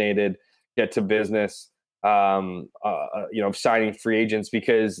eliminated, get to business, signing free agents,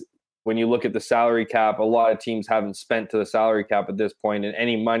 because when you look at the salary cap, a lot of teams haven't spent to the salary cap at this point, and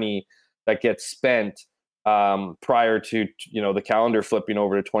any money that gets spent prior to the calendar flipping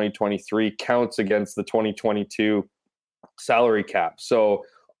over to 2023 counts against the 2022 salary cap. So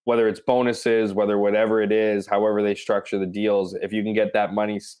whether it's bonuses, whatever it is, however they structure the deals, if you can get that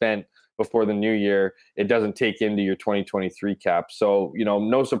money spent before the new year, it doesn't take into your 2023 cap. So,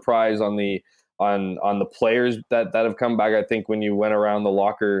 no surprise on the players that have come back. I think when you went around the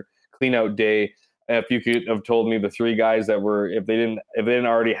locker cleanout day, if you could have told me the three guys that were, if they didn't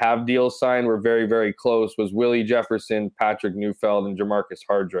already have deals signed, were very, very close, was Willie Jefferson, Patrick Neufeld, and Jamarcus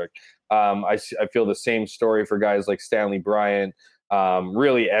Hardrick. I feel the same story for guys like Stanley Bryant.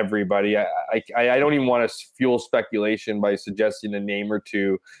 Really everybody. I don't even want to fuel speculation by suggesting a name or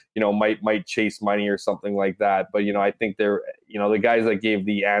two, might chase money or something like that. But, I think they're, the guys that gave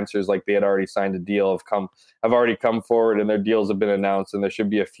the answers like they had already signed a deal have already come forward, and their deals have been announced, and there should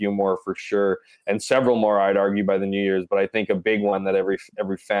be a few more for sure, and several more, I'd argue, by the New Year's. But I think a big one that every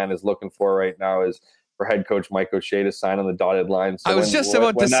fan is looking for right now is for head coach Mike O'Shea to sign on the dotted line. So I was just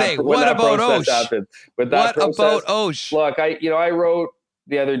about to say, what about Osh? What about Osh? Look, I wrote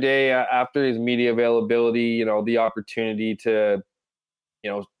the other day after his media availability, the opportunity to,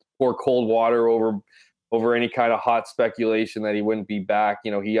 pour cold water over any kind of hot speculation that he wouldn't be back.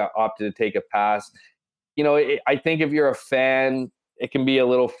 He opted to take a pass. I think if you're a fan, it can be a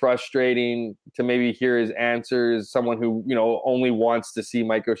little frustrating to maybe hear his answers. Someone who, only wants to see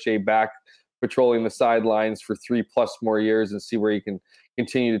Mike O'Shea back patrolling the sidelines for 3+ more years and see where he can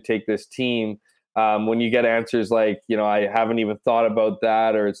continue to take this team. When you get answers like, I haven't even thought about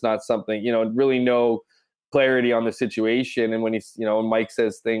that, or it's not something, really no clarity on the situation. And when Mike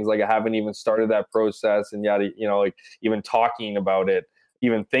says things like, I haven't even started that process, and yada, like even talking about it,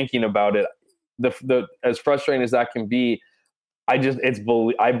 even thinking about it, the as frustrating as that can be, I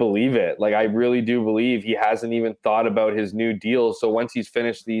believe it. Like, I really do believe he hasn't even thought about his new deal. So once he's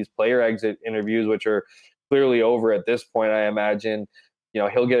finished these player exit interviews, which are clearly over at this point, I imagine,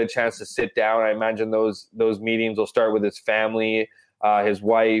 he'll get a chance to sit down. I imagine those meetings will start with his family, his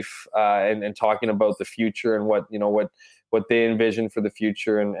wife, and talking about the future and what they envision for the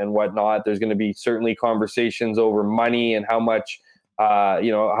future and whatnot. There's going to be certainly conversations over money and how much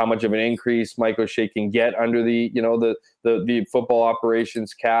of an increase Mike O'Shea can get under the football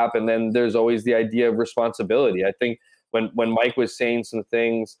operations cap. And then there's always the idea of responsibility. I think when Mike was saying some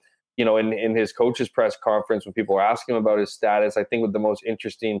things, in his coach's press conference, when people were asking him about his status, I think what the most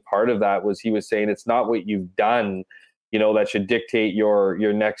interesting part of that was he was saying it's not what you've done, that should dictate your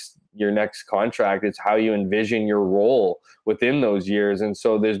next contract. It's how you envision your role within those years. And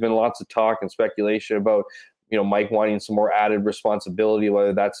so there's been lots of talk and speculation about Mike wanting some more added responsibility,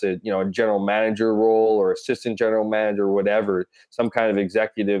 whether that's a general manager role or assistant general manager or whatever, some kind of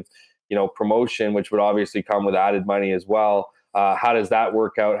executive, promotion, which would obviously come with added money as well. How does that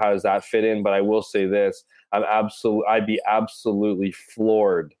work out? How does that fit in? But I will say this, I'd be absolutely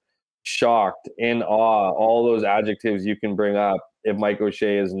floored, shocked, in awe, all those adjectives you can bring up if Mike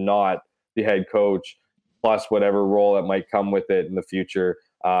O'Shea is not the head coach, plus whatever role that might come with it in the future.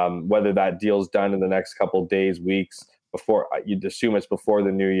 Whether that deal's done in the next couple days, weeks, before, you'd assume it's before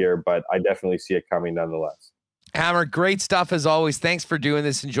the new year, but I definitely see it coming nonetheless. Hammer, great stuff as always. Thanks for doing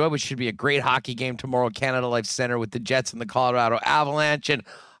this. Enjoy what should be a great hockey game tomorrow at Canada Life Center with the Jets and the Colorado Avalanche. And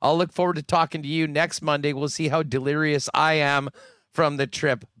I'll look forward to talking to you next Monday. We'll see how delirious I am from the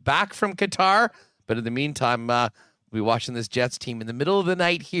trip back from Qatar. But in the meantime, we'll be watching this Jets team in the middle of the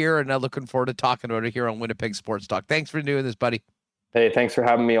night here, and I'm looking forward to talking about it here on Winnipeg Sports Talk. Thanks for doing this, buddy. Hey, thanks for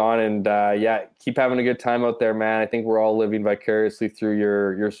having me on, and keep having a good time out there, man. I think we're all living vicariously through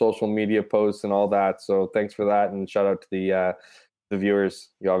your social media posts and all that. So thanks for that, and shout out to the viewers.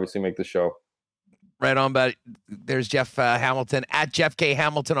 You obviously make the show. Right on, but there's Jeff Hamilton at Jeff K.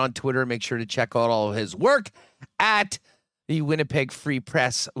 Hamilton on Twitter. Make sure to check out all of his work at the Winnipeg Free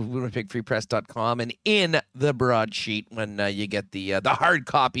Press, winnipegfreepress.com, and in the broadsheet when you get the hard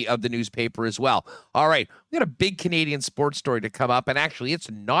copy of the newspaper as well. All right, we got a big Canadian sports story to come up, and actually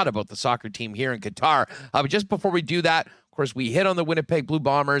it's not about the soccer team here in Qatar. But just before we do that, of course, we hit on the Winnipeg Blue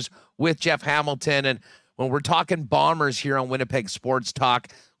Bombers with Jeff Hamilton, and when we're talking Bombers here on Winnipeg Sports Talk,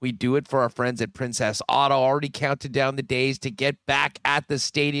 we do it for our friends at Princess Auto. Already counted down the days to get back at the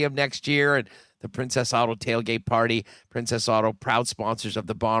stadium next year, and the Princess Auto Tailgate Party. Princess Auto, proud sponsors of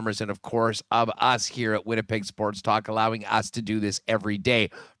the Bombers and, of course, of us here at Winnipeg Sports Talk, allowing us to do this every day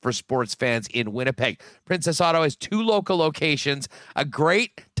for sports fans in Winnipeg. Princess Auto has 2 local locations. A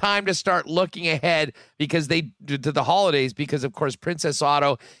great time to start looking ahead because to the holidays, because, of course, Princess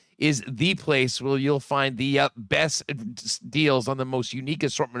Auto is the place where you'll find the best deals on the most unique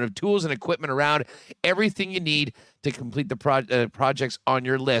assortment of tools and equipment around. Everything you need to complete the projects on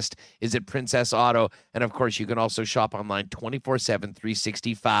your list is at Princess Auto. And, of course, you can also shop online 24/7,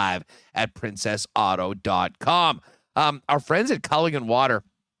 365 at princessauto.com. Our friends at Culligan Water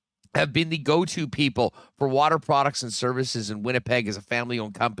have been the go-to people for water products and services in Winnipeg as a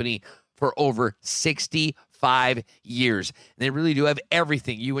family-owned company for over 65 years. And they really do have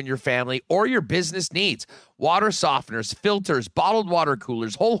everything you and your family or your business needs. Water softeners, filters, bottled water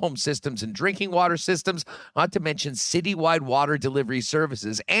coolers, whole home systems, and drinking water systems, not to mention citywide water delivery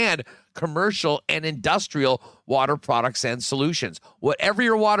services and commercial and industrial water products and solutions. Whatever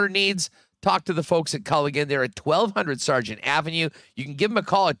your water needs, talk to the folks at Culligan. They're at 1200 Sargent Avenue. You can give them a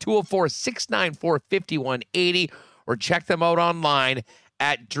call at 204-694-5180 or check them out online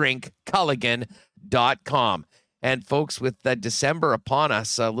at drinkculligan.com. And folks, with December upon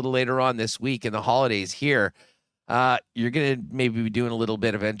us a little later on this week and the holidays here, you're going to maybe be doing a little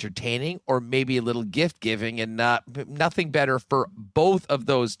bit of entertaining or maybe a little gift giving, and nothing better for both of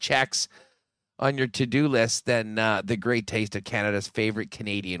those checks on your to-do list than the great taste of Canada's favorite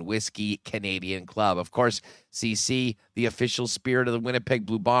Canadian whiskey, Canadian Club. Of course, CC, the official spirit of the Winnipeg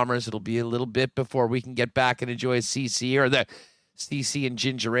Blue Bombers. It'll be a little bit before we can get back and enjoy CC or the CC and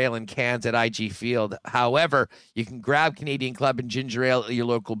ginger ale in cans at IG Field. However, you can grab Canadian Club and ginger ale at your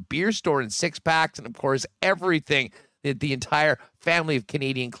local beer store in 6-packs, and of course, everything, the entire family of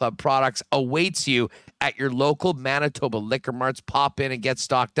Canadian Club products awaits you at your local Manitoba liquor marts. Pop in and get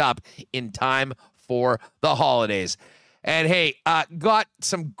stocked up in time for the holidays. And hey, got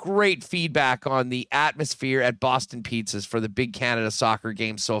some great feedback on the atmosphere at Boston Pizzas for the Big Canada Soccer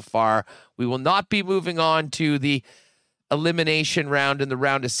game so far. We will not be moving on to the elimination round in the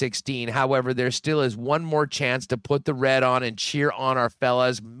round of 16. However, there still is one more chance to put the red on and cheer on our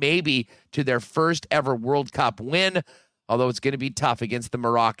fellas, maybe to their first ever World Cup win, although it's going to be tough against the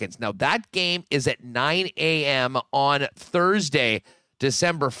Moroccans. Now, that game is at 9 a.m. on Thursday,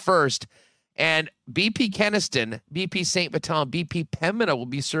 December 1st. And BP Kenaston, BP St. Vital, BP Pembina will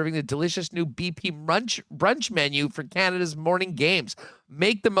be serving the delicious new BP brunch menu for Canada's morning games.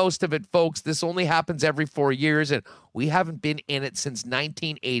 Make the most of it, folks. This only happens every 4 years, and we haven't been in it since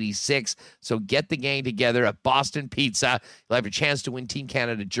 1986. So get the gang together at Boston Pizza. You'll have a chance to win Team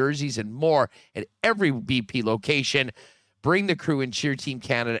Canada jerseys and more at every BP location. Bring the crew and cheer Team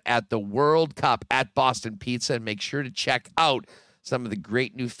Canada at the World Cup at Boston Pizza, and make sure to check out some of the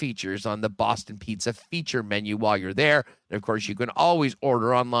great new features on the Boston Pizza feature menu while you're there. And, of course, you can always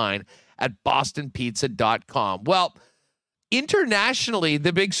order online at bostonpizza.com. Well, internationally,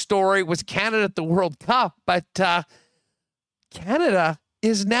 the big story was Canada at the World Cup, but Canada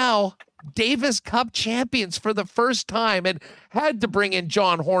is now Davis Cup champions for the first time, and had to bring in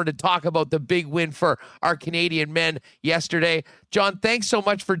John Horn to talk about the big win for our Canadian men yesterday. John, thanks so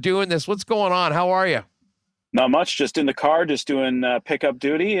much for doing this. What's going on? How are you? Not much, just in the car, just doing pickup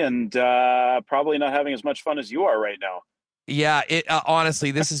duty, and probably not having as much fun as you are right now. Yeah,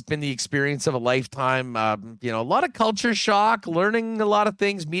 honestly, this has been the experience of a lifetime. A lot of culture shock, learning a lot of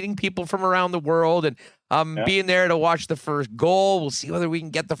things, meeting people from around the world, and being there to watch the first goal. We'll see whether we can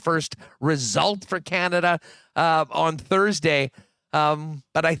get the first result for Canada on Thursday.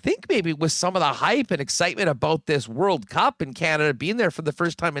 But I think maybe with some of the hype and excitement about this World Cup in Canada being there for the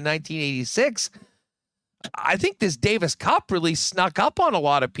first time in 1986, I think this Davis Cup really snuck up on a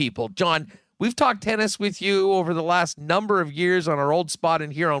lot of people. John, we've talked tennis with you over the last number of years on our old spot in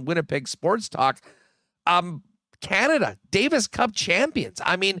here on Winnipeg Sports Talk. Canada, Davis Cup champions.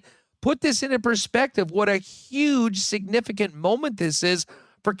 I mean, put this into perspective, what a huge, significant moment this is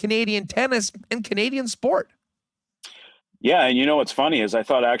for Canadian tennis and Canadian sport. Yeah, and you know what's funny is I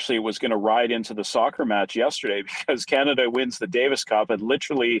thought actually it was going to ride into the soccer match yesterday, because Canada wins the Davis Cup, and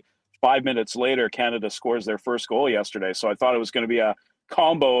literally 5 minutes later, Canada scores their first goal yesterday. So I thought it was going to be a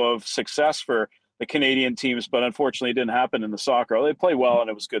combo of success for the Canadian teams, but unfortunately it didn't happen in the soccer. They played well, and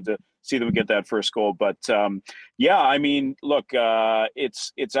it was good to see them get that first goal. But yeah, I mean, look,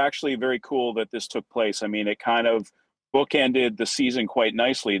 it's actually very cool that this took place. I mean, it kind of bookended the season quite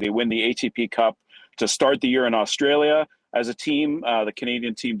nicely. They win the ATP Cup to start the year in Australia as a team. The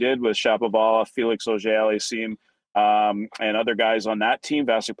Canadian team did, with Shapovalov, Felix Auger-Aliassime, and other guys on that team.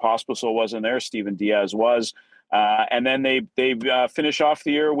 Vasek Pospisil wasn't there. Steven Diaz was. And then they finish off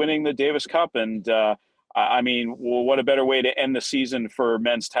the year winning the Davis Cup. And I mean, well, what a better way to end the season for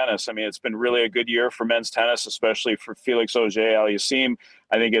men's tennis. I mean, it's been really a good year for men's tennis, especially for Felix Auger-Aliassime.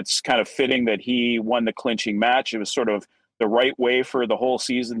 I think it's kind of fitting that he won the clinching match. It was sort of the right way for the whole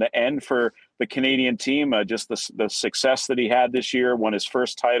season to end for the Canadian team. Just the success that he had this year, won his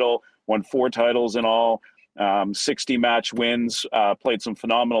first title, won 4 titles in all, 60 match wins, played some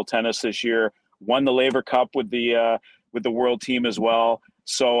phenomenal tennis this year, won the Laver Cup with the world team as well.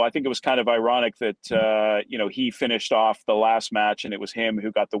 So I think it was kind of ironic that, he finished off the last match and it was him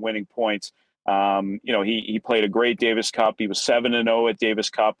who got the winning points. He played a great Davis Cup. He was 7-0 at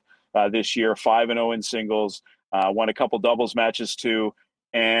Davis Cup this year, 5-0 in singles, won a couple doubles matches too.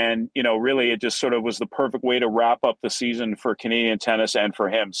 And, really it just sort of was the perfect way to wrap up the season for Canadian tennis and for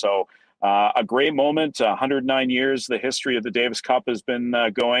him. So a great moment, 109 years, the history of the Davis Cup has been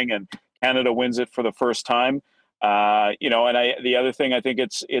going, and Canada wins it for the first time. The other thing, I think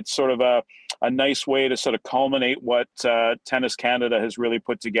it's sort of a nice way to sort of culminate what Tennis Canada has really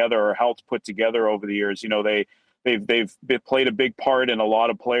put together or helped put together over the years. They've played a big part in a lot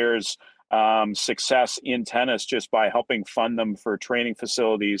of players' success in tennis just by helping fund them for training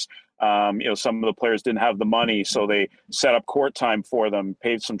facilities. Some of the players didn't have the money, so they set up court time for them,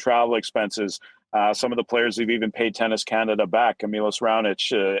 paid some travel expenses. Some of the players have even paid Tennis Canada back. Milos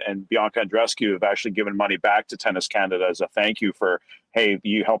Raonic and Bianca Andreescu have actually given money back to Tennis Canada as a thank you for, hey,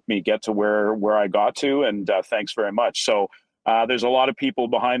 you helped me get to where I got to, and thanks very much. So there's a lot of people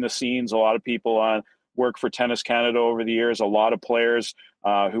behind the scenes, a lot of people on work for Tennis Canada over the years, a lot of players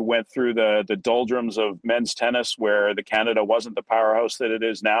who went through the doldrums of men's tennis where the Canada wasn't the powerhouse that it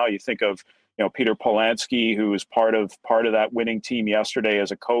is now. You think of Peter Polansky, who was part of that winning team yesterday as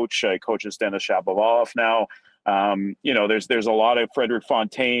a coach. He coaches Denis Shapovalov now. There's a lot of Frederic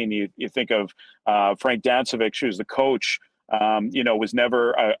Fontaine. You think of Frank Dancevic, who's the coach. Was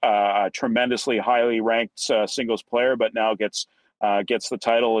never a tremendously highly ranked singles player, but now gets the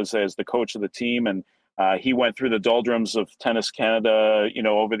title as the coach of the team. And he went through the doldrums of Tennis Canada,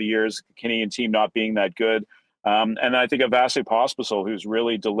 over the years, the Canadian team not being that good. And I think of Vasek Pospisil, who's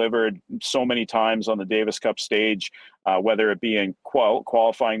really delivered so many times on the Davis Cup stage, whether it be in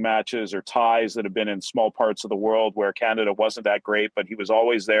qualifying matches or ties that have been in small parts of the world where Canada wasn't that great, but he was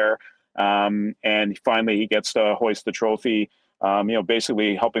always there. And finally he gets to hoist the trophy,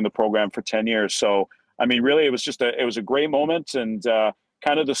 basically helping the program for 10 years. So, I mean, really, it was a great moment, and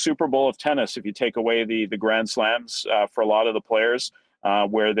kind of the Super Bowl of tennis, if you take away the Grand Slams for a lot of the players.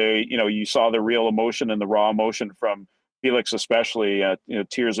 Where they, you saw the real emotion and the raw emotion from Felix, especially,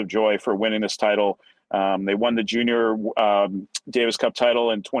 tears of joy for winning this title. They won the junior Davis Cup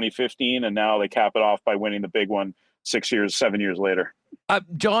title in 2015, and now they cap it off by winning the big one 7 years later.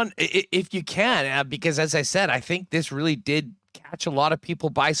 John, if you can, because as I said, I think this really did catch a lot of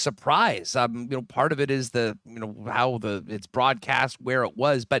people by surprise. Part of it is how it's broadcast, where it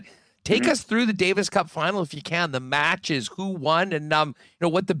was, but take us through the Davis Cup final, if you can, the matches, who won, and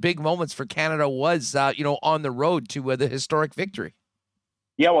what the big moments for Canada was, on the road to the historic victory.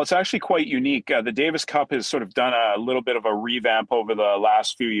 Yeah, well, it's actually quite unique. The Davis Cup has sort of done a little bit of a revamp over the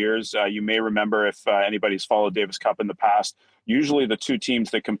last few years. You may remember, if anybody's followed Davis Cup in the past, usually the two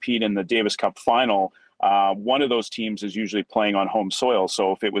teams that compete in the Davis Cup final, one of those teams is usually playing on home soil.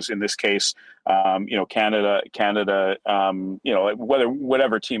 So if it was in this case, Canada,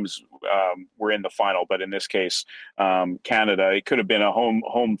 whatever teams were in the final, but in this case, Canada, it could have been a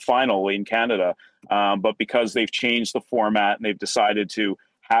home final in Canada. But because they've changed the format and they've decided to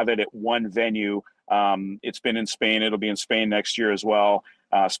have it at one venue, it's been in Spain. It'll be in Spain next year as well.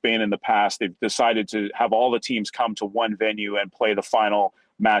 Spain in the past, they've decided to have all the teams come to one venue and play the final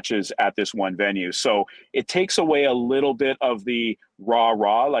matches at this one venue. So it takes away a little bit of the raw.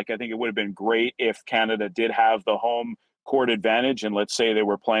 Like, I think it would have been great if Canada did have the home court advantage, and let's say they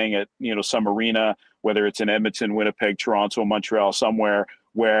were playing at some arena, whether it's in Edmonton, Winnipeg, Toronto, Montreal, somewhere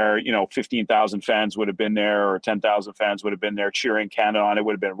where 15,000 fans would have been there, or 10,000 fans would have been there cheering Canada on. It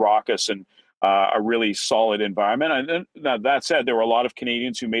would have been raucous and a really solid environment. And that said, there were a lot of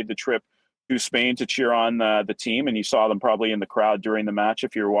Canadians who made the trip to Spain to cheer on the team, and you saw them probably in the crowd during the match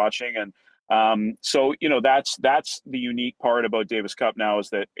if you were watching. And so that's the unique part about Davis Cup now, is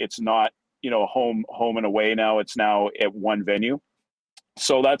that it's not home and away now. It's now at one venue.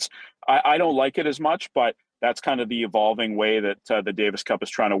 So I don't like it as much, but that's kind of the evolving way that the Davis Cup is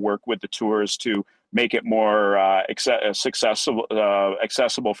trying to work with the tours to make it more accessible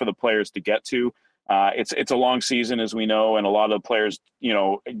for the players to get to. It's a long season, as we know, and a lot of the players,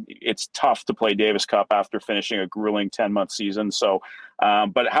 it's tough to play Davis Cup after finishing a grueling 10-month season. So,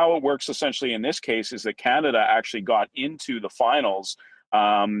 but how it works essentially in this case is that Canada actually got into the finals,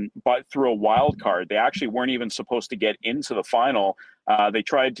 but through a wild card. They actually weren't even supposed to get into the final. They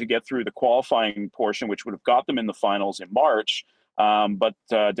tried to get through the qualifying portion, which would have got them in the finals in March. But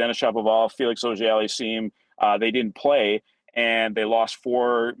Denis Shapovalov, Felix Auger-Aliassime, they didn't play, and they lost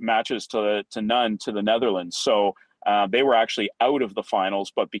 4 matches to none to the Netherlands. So they were actually out of the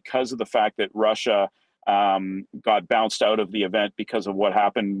finals, but because of the fact that Russia got bounced out of the event because of what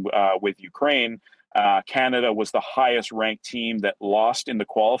happened with Ukraine, Canada was the highest ranked team that lost in the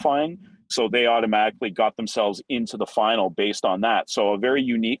qualifying. So they automatically got themselves into the final based on that. So a very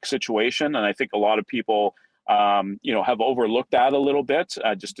unique situation. And I think a lot of people, have overlooked that a little bit,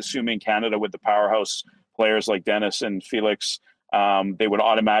 just assuming Canada with the powerhouse players like Denis and Felix, they would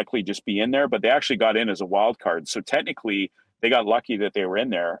automatically just be in there, but they actually got in as a wild card. So technically they got lucky that they were in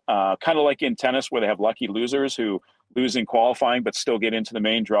there, kind of like in tennis where they have lucky losers who lose in qualifying but still get into the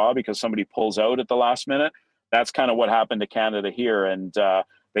main draw because somebody pulls out at the last minute. That's kind of what happened to Canada here. And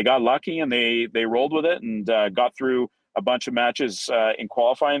they got lucky and they rolled with it and got through a bunch of matches in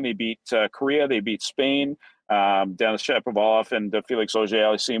qualifying. They beat Korea, they beat Spain, Denis Shapovalov and Felix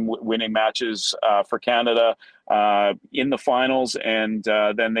Auger-Aliassime winning matches for Canada in the finals, and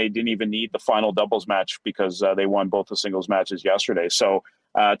then they didn't even need the final doubles match because they won both the singles matches yesterday. So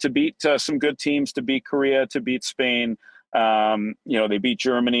to beat some good teams, to beat Korea, to beat Spain, they beat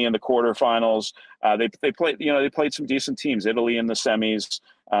Germany in the quarterfinals. They played some decent teams, Italy in the semis.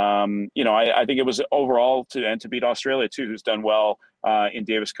 I think it was overall to beat Australia too, who's done well in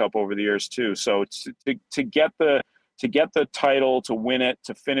Davis Cup over the years too. So to get the title, to win it,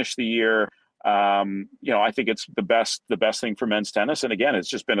 to finish the year, I think it's the best thing for men's tennis. And again, it's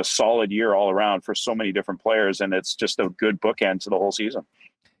just been a solid year all around for so many different players, and it's just a good bookend to the whole season.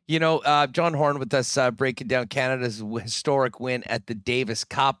 John Horn with us breaking down Canada's historic win at the Davis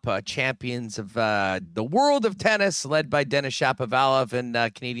Cup, champions of the world of tennis, led by Denis Shapovalov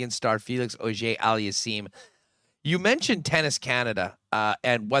and Canadian star Felix Auger-Aliassime. You mentioned Tennis Canada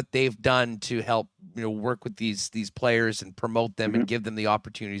and what they've done to help work with these players and promote them and give them the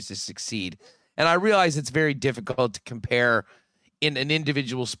opportunities to succeed. And I realize it's very difficult to compare in an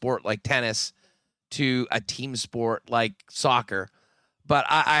individual sport like tennis to a team sport like soccer. But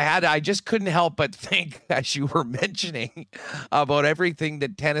I just couldn't help but think, as you were mentioning, about everything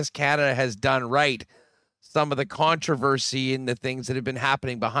that Tennis Canada has done right, some of the controversy and the things that have been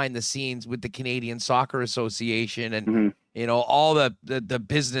happening behind the scenes with the Canadian Soccer Association and, all the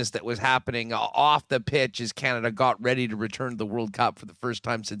business that was happening off the pitch as Canada got ready to return to the World Cup for the first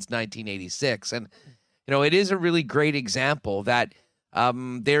time since 1986. And, it is a really great example that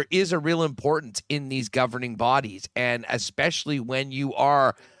there is a real importance in these governing bodies, and especially when you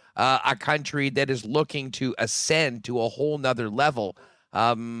are a country that is looking to ascend to a whole nother level,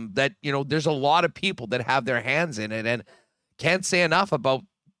 there's a lot of people that have their hands in it, and can't say enough about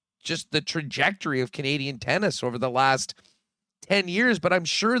just the trajectory of Canadian tennis over the last 10 years. But I'm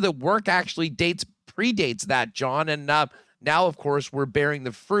sure the work actually predates that, John. And now, of course, we're bearing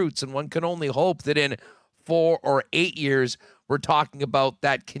the fruits, and one can only hope that in 4 or 8 years, we're talking about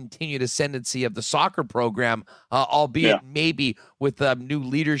that continued ascendancy of the soccer program, albeit maybe with new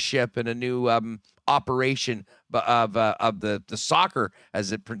leadership and a new operation of the soccer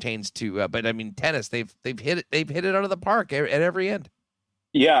as it pertains to. But I mean, tennis, they've hit it out of the park at every end.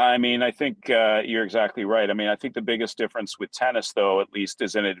 Yeah, I mean, I think you're exactly right. I mean, I think the biggest difference with tennis, though, at least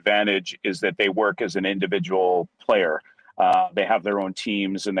as an advantage, is that they work as an individual player. They have their own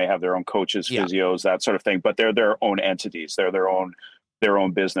teams and they have their own coaches, physios, that sort of thing. But they're their own entities. They're their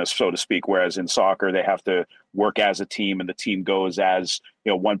own business, so to speak. Whereas in soccer, they have to work as a team, and the team goes as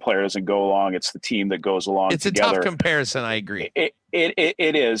one player doesn't go along. It's the team that goes along. It's together. A tough comparison. I agree. It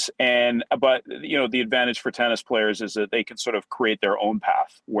is, but the advantage for tennis players is that they can sort of create their own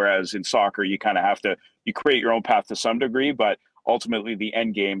path. Whereas in soccer, you kind of have to create your own path to some degree, but ultimately the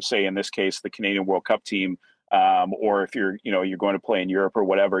end game, say in this case, the Canadian World Cup team. Or if you're going to play in Europe or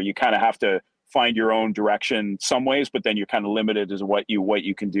whatever, you kind of have to find your own direction some ways, but then you're kind of limited as what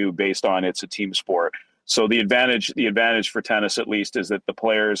you can do based on it's a team sport. So the advantage for tennis, at least, is that the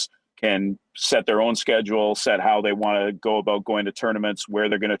players can set their own schedule, set how they want to go about going to tournaments, where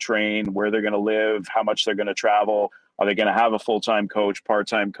they're going to train, where they're going to live, how much they're going to travel. Are they going to have a full-time coach,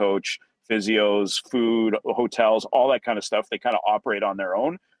 part-time coach, physios, food, hotels, all that kind of stuff? They kind of operate on their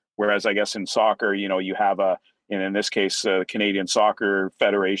own. Whereas I guess in soccer, you have in this case, the Canadian Soccer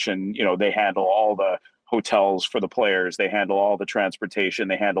Federation, they handle all the hotels for the players. They handle all the transportation.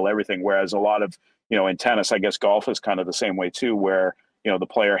 They handle everything. Whereas a lot of, in tennis, I guess golf is kind of the same way too, where, the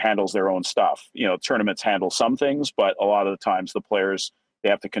player handles their own stuff. Tournaments handle some things, but a lot of the times the players, they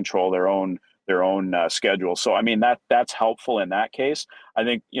have to control their own schedule. So, I mean, that's helpful in that case. I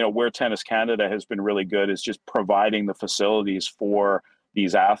think, where Tennis Canada has been really good is just providing the facilities for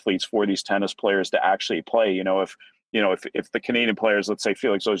these athletes, for these tennis players to actually play. If the Canadian players, let's say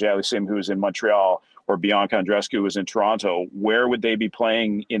Felix Auger-Aliassime, who's in Montreal, or Bianca Andreescu, who's in Toronto, where would they be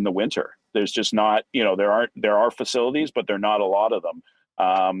playing in the winter? There's just not, there are facilities, but there are not a lot of them.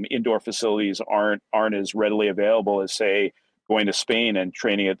 Indoor facilities aren't as readily available as, say, going to Spain and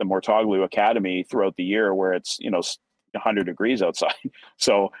training at the Mortoglu Academy throughout the year, where it's 100 degrees outside.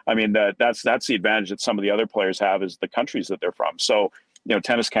 So, I mean, that's the advantage that some of the other players have, is the countries that they're from. So,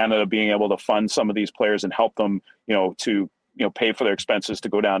 Tennis Canada being able to fund some of these players and help them, to pay for their expenses to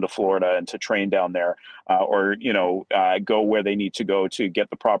go down to Florida and to train down there, or go where they need to go to get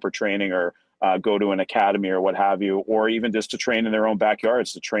the proper training, or go to an academy or what have you, or even just to train in their own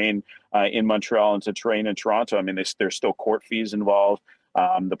backyards, to train in Montreal and to train in Toronto. I mean, there's still court fees involved.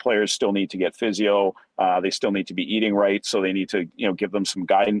 The players still need to get physio. They still need to be eating right. So they need to, give them some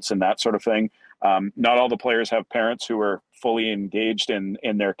guidance and that sort of thing. Not all the players have parents who are fully engaged in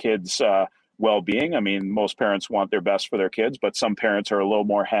their kids' well-being. I mean, most parents want their best for their kids, but some parents are a little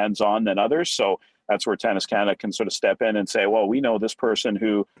more hands-on than others. So that's where Tennis Canada can sort of step in and say, well, we know this person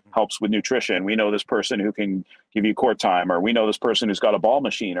who helps with nutrition. We know this person who can give you court time, or we know this person who's got a ball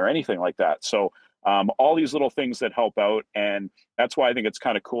machine, or anything like that. So all these little things that help out. And that's why I think it's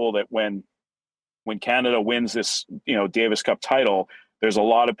kind of cool that when Canada wins this, Davis Cup title, there's a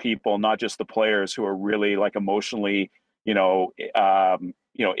lot of people, not just the players, who are really like emotionally,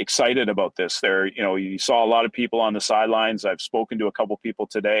 excited about this. You saw a lot of people on the sidelines. I've spoken to a couple people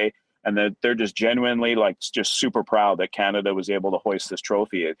today, and they're just genuinely just super proud that Canada was able to hoist this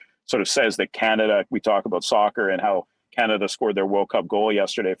trophy. It sort of says that Canada, we talk about soccer and how Canada scored their World Cup goal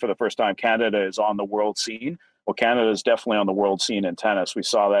yesterday. For the first time, Canada is on the world scene. Well, Canada is definitely on the world scene in tennis. We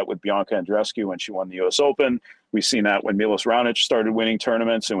saw that with Bianca Andreescu when she won the U.S. Open. We've seen that when Milos Raonic started winning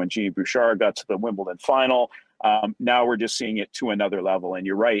tournaments, and when Genie Bouchard got to the Wimbledon final. Now we're just seeing it to another level. And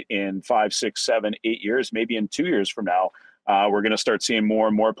you're right, in 5, 6, 7, 8 years, maybe in 2 years from now, we're going to start seeing more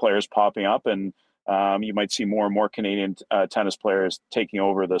and more players popping up, and you might see more and more Canadian tennis players taking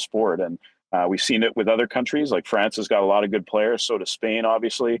over the sport. And we've seen it with other countries, like France has got a lot of good players. So does Spain,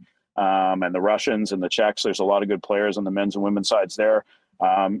 obviously, and the Russians and the Czechs. There's a lot of good players on the men's and women's sides there.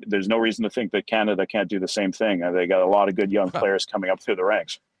 There's no reason to think that Canada can't do the same thing. They got a lot of good young players coming up through the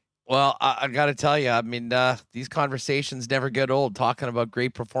ranks. Well, I got to tell you, I mean, these conversations never get old, talking about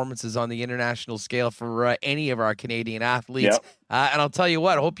great performances on the international scale for any of our Canadian athletes. Yep. And I'll tell you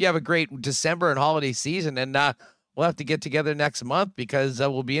what, I hope you have a great December and holiday season. And we'll have to get together next month, because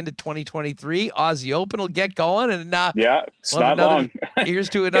we'll be into 2023. Aussie Open will get going. And it's not long. Here's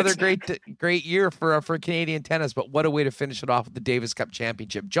to another great year for Canadian tennis. But what a way to finish it off with the Davis Cup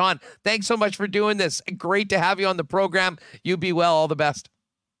Championship. John, thanks so much for doing this. Great to have you on the program. You be well. All the best.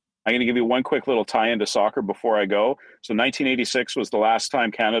 I'm going to give you one quick little tie into soccer before I go. So 1986 was the last time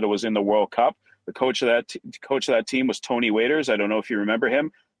Canada was in the World Cup. The coach of that team was Tony Waiters. I don't know if you remember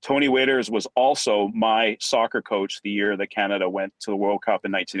him. Tony Waiters was also my soccer coach the year that Canada went to the World Cup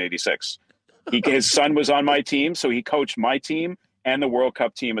in 1986. His son was on my team, so he coached my team and the World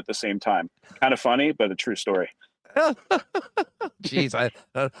Cup team at the same time. Kind of funny, but a true story. Jeez,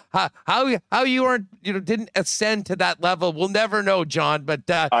 how you aren't didn't ascend to that level, we'll never know, John. But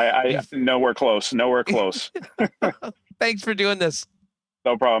I nowhere close. Thanks for doing this.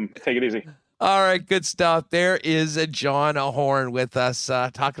 No problem. Take it easy. All right, good stuff. There is John Horn with us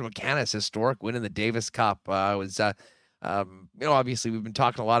talking about Canada's historic win in the Davis Cup. Obviously we've been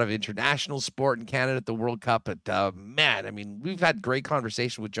talking a lot of international sport in Canada at the World Cup, but man, I mean, we've had great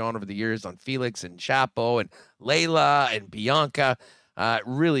conversation with John over the years on Felix and Chapo and Layla and Bianca. It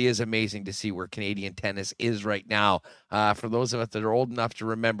really is amazing to see where Canadian tennis is right now. For those of us that are old enough to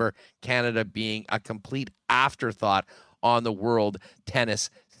remember Canada being a complete afterthought on the world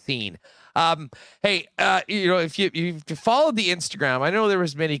tennis scene. Hey, if you followed the Instagram, I know there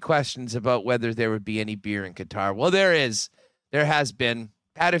was many questions about whether there would be any beer in Qatar. Well, there has been.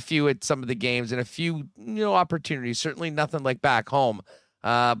 Had a few at some of the games and a few, opportunities. Certainly nothing like back home.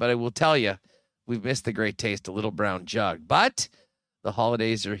 But I will tell you, we've missed the great taste of Little Brown Jug. But the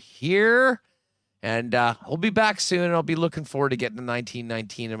holidays are here, and we'll be back soon. And I'll be looking forward to getting the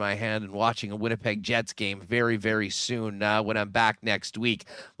 1919 in my hand and watching a Winnipeg Jets game very, very soon when I'm back next week.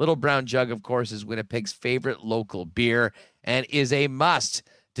 Little Brown Jug, of course, is Winnipeg's favorite local beer and is a must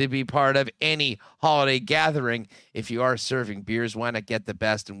to be part of any holiday gathering. If you are serving beers, why not get the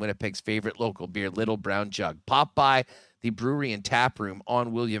best in Winnipeg's favorite local beer, Little Brown Jug? Pop by the brewery and tap room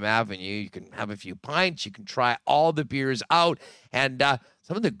on William Avenue. You can have a few pints. You can try all the beers out. And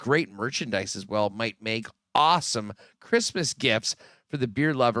some of the great merchandise as well might make awesome Christmas gifts for the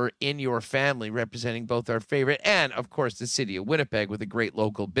beer lover in your family, representing both our favorite and, of course, the city of Winnipeg with a great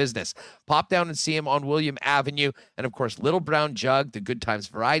local business. Pop down and see him on William Avenue. And, of course, Little Brown Jug, the Good Times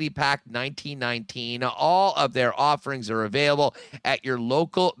Variety Pack, $19.19. All of their offerings are available at your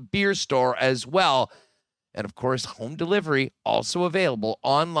local beer store as well. And, of course, home delivery also available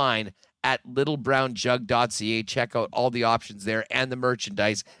online at littlebrownjug.ca. Check out all the options there and the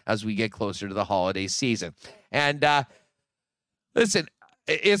merchandise as we get closer to the holiday season. And, listen,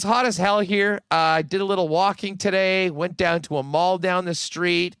 it's hot as hell here. I did a little walking today, went down to a mall down the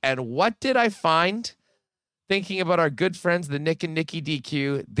street, and what did I find? Thinking about our good friends, the Nick and Nikki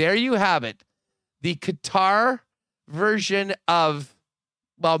DQ, there you have it. The Qatar version of,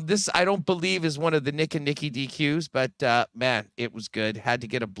 well, this I don't believe is one of the Nick and Nikki DQs, but man, it was good. Had to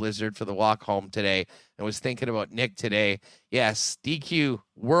get a blizzard for the walk home today. I was thinking about Nick today. Yes, DQ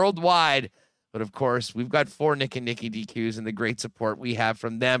worldwide. But, of course, we've got 4 Nick and Nikki DQs and the great support we have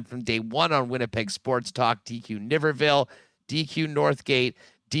from them from day one on Winnipeg Sports Talk. DQ Niverville, DQ Northgate,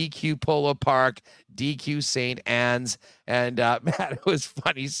 DQ Polo Park, DQ St. Anne's. And, man, it was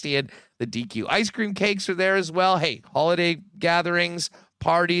funny seeing the DQ ice cream cakes are there as well. Hey, holiday gatherings,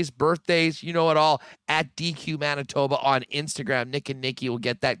 parties, birthdays, you know it all at DQ Manitoba on Instagram. Nick and Nikki will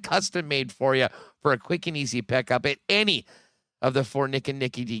get that custom made for you for a quick and easy pickup at any of the 4 Nick and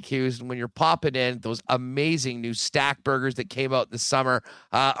Nikki DQs. And when you're popping in, those amazing new stack burgers that came out in the summer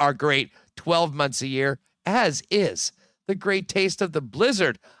are great 12 months a year, as is the great taste of the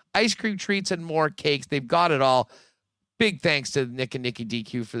Blizzard. Ice cream treats and more cakes. They've got it all. Big thanks to Nick and Nikki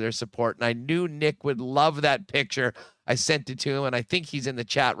DQ for their support. And I knew Nick would love that picture. I sent it to him, and I think he's in the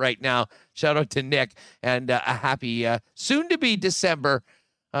chat right now. Shout out to Nick, and a happy soon-to-be December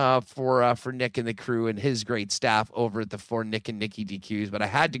for Nick and the crew and his great staff over at the 4 Nick and Nikki DQs. But I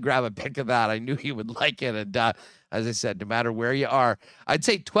had to grab a pic of that. I knew he would like it. And as I said, no matter where you are, I'd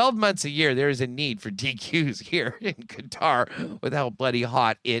say 12 months a year, there is a need for DQs here in Qatar with how bloody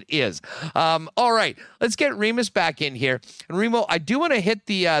hot it is. All right, let's get Remus back in here. And Remo, I do want to hit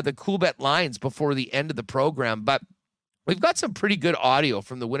the Coolbet lines before the end of the program, but we've got some pretty good audio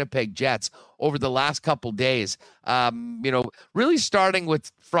from the Winnipeg Jets over the last couple days, really starting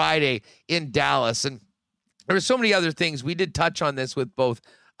with Friday in Dallas. And there were so many other things. We did touch on this with both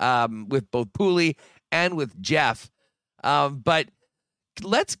Pooley and with Jeff. But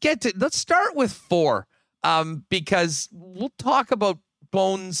let's start with 4, because we'll talk about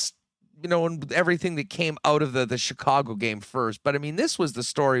Bones, and everything that came out of the Chicago game first. But I mean, this was the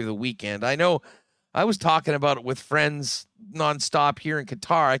story of the weekend. I know I was talking about it with friends nonstop here in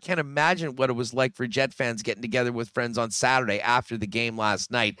Qatar. I can't imagine what it was like for Jet fans getting together with friends on Saturday after the game last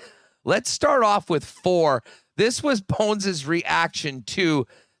night. Let's start off with 4. This was Bones' reaction to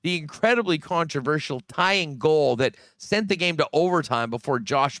the incredibly controversial tying goal that sent the game to overtime before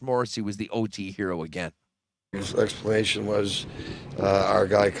Josh Morrissey was the OT hero again. His explanation was our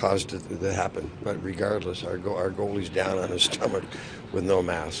guy caused it to happen, but regardless, our goalie's down on his stomach with no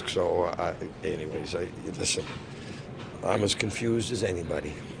mask. So, listen, I'm as confused as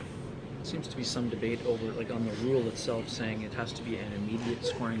anybody. Seems to be some debate over, on the rule itself, saying it has to be an immediate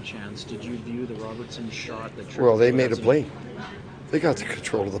scoring chance. Did you view the Robertson shot? Well, they made a play. They got the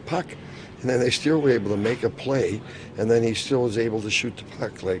control of the puck, and then they still were able to make a play, and then he still was able to shoot the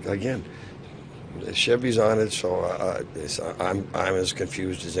puck. Again, Chevy's on it, so I'm as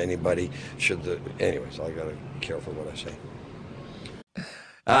confused as anybody. Anyways, I got to be careful what I say.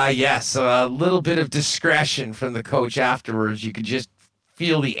 Yes, a little bit of discretion from the coach afterwards. You could just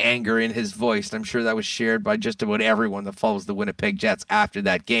feel the anger in his voice. And I'm sure that was shared by just about everyone that follows the Winnipeg Jets after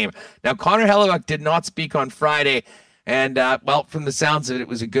that game. Now, Connor Hellebuyck did not speak on Friday. And, from the sounds of it, it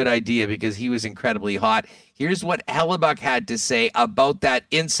was a good idea because he was incredibly hot. Here's what Hellebuyck had to say about that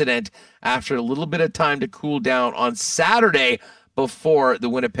incident after a little bit of time to cool down on Saturday before the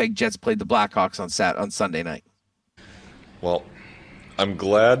Winnipeg Jets played the Blackhawks on Sunday night. Well, I'm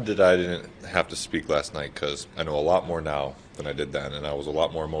glad that I didn't have to speak last night because I know a lot more now than I did then, and I was a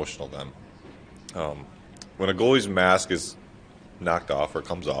lot more emotional then. When a goalie's mask is knocked off or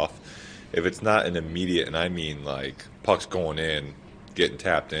comes off, if it's not an immediate, and I mean like puck's going in, getting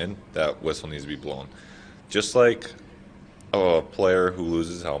tapped in, that whistle needs to be blown. Just like a player who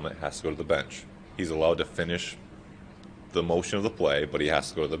loses his helmet has to go to the bench. He's allowed to finish the motion of the play, but he has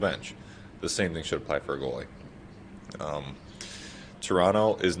to go to the bench. The same thing should apply for a goalie.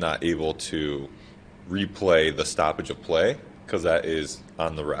 Toronto is not able to replay the stoppage of play because that is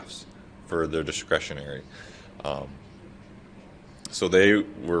on the refs for their discretionary. So they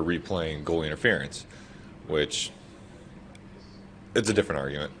were replaying goalie interference, which it's a different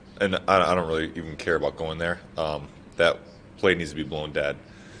argument. And I don't really even care about going there. That play needs to be blown dead.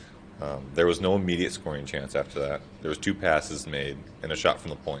 There was no immediate scoring chance after that. There was 2 passes made and a shot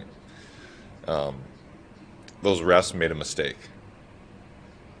from the point. Those refs made a mistake.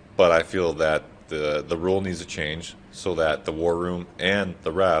 But I feel that the rule needs to change so that the war room and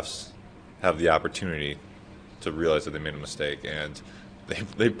the refs have the opportunity to realize that they made a mistake. And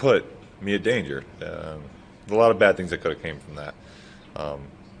they put me at danger. A lot of bad things that could have came from that.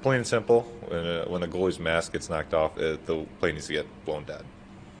 Plain and simple, when a goalie's mask gets knocked off, the play needs to get blown dead.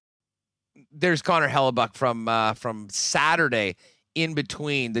 There's Connor Hellebuck from Saturday in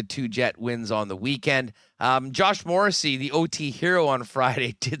between the 2 Jet wins on the weekend. Josh Morrissey, the OT hero on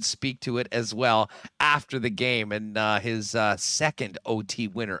Friday, did speak to it as well after the game, and his second OT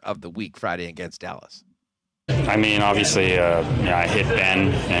winner of the week Friday against Dallas. I mean, obviously, I hit Ben,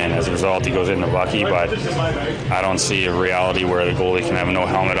 and as a result, he goes into Bucky, but I don't see a reality where the goalie can have no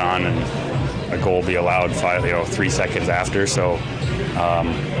helmet on and a goal be allowed 3 seconds after. So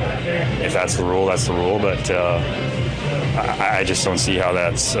if that's the rule, that's the rule. But I just don't see how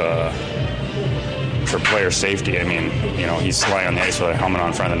that's for player safety. I mean, he's lying on the ice with a helmet on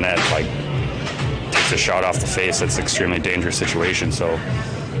in front of the net, takes a shot off the face. That's an extremely dangerous situation. So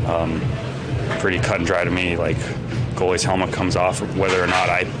pretty cut and dry to me. Goalie's helmet comes off, whether or not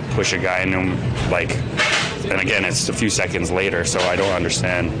I push a guy into him. And again, it's a few seconds later, so I don't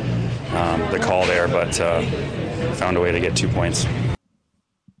understand the call there, but found a way to get 2 points.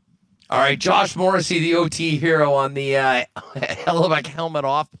 All right, Josh Morrissey, the OT hero on the Hellebuck helmet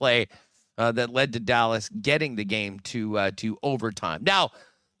off play that led to Dallas getting the game to overtime. Now,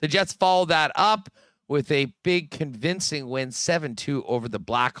 the Jets followed that up with a big convincing win, 7-2 over the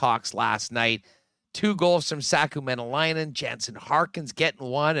Blackhawks last night. 2 goals from Saku Menelainen, Jansen Harkins getting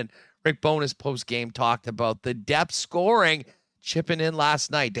one, and Rick Bowness post-game talked about the depth scoring chipping in last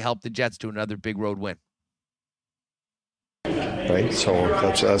night to help the Jets to another big road win. Right, so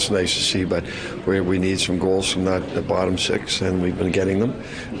that's nice to see, but we need some goals from the bottom 6, and we've been getting them.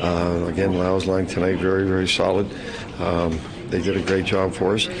 Again, Lau's line tonight, very, very solid. They did a great job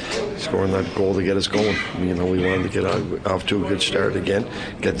for us, scoring that goal to get us going. We wanted to get off to a good start again,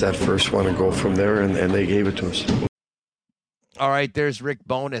 get that first one and go from there, and they gave it to us. All right, there's Rick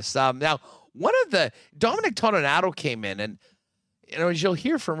Bowness. Now, Dominic Toninato came in, and as you'll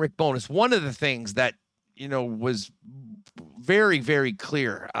hear from Rick Bowness, one of the things that was very, very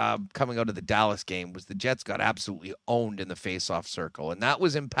clear coming out of the Dallas game was the Jets got absolutely owned in the faceoff circle, and that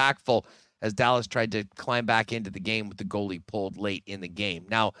was impactful as Dallas tried to climb back into the game with the goalie pulled late in the game.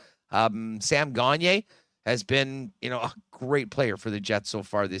 Now, Sam Gagner has been, a great player for the Jets so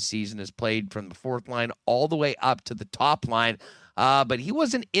far this season, has played from the 4th line all the way up to the top line, but he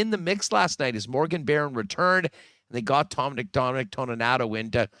wasn't in the mix last night as Morgan Barron returned, and they got Dominic Toninato in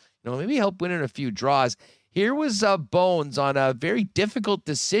to, maybe help win in a few draws. Here was Bones on a very difficult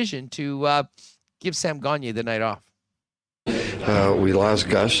decision to give Sam Gagner the night off. We lost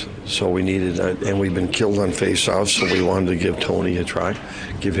Gus, so we needed, and we've been killed on face-offs, so we wanted to give Tony a try,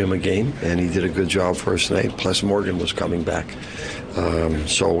 give him a game, and he did a good job for us tonight. Plus, Morgan was coming back.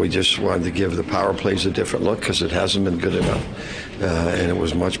 So we just wanted to give the power plays a different look because it hasn't been good enough, and it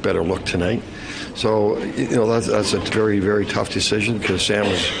was a much better look tonight. So, that's a very, very tough decision because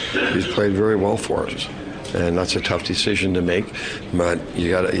he's played very well for us. And that's a tough decision to make, but you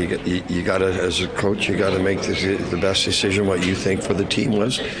gotta, as a coach, you gotta make the best decision what you think for the team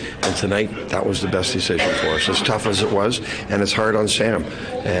was. And tonight, that was the best decision for us. As tough as it was, and it's hard on Sam.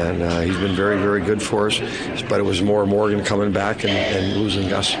 And he's been very, very good for us. But it was more Morgan coming back and losing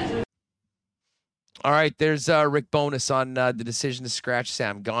Gus. All right, there's Rick Bowness on the decision to scratch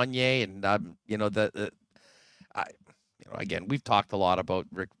Sam Gagner, and again, we've talked a lot about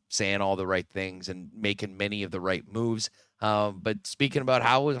Rick saying all the right things and making many of the right moves. But speaking about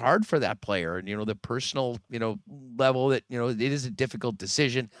how it was hard for that player and, the personal, level that, it is a difficult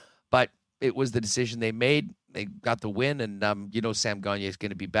decision, but it was the decision they made. They got the win, and, Sam Gagner is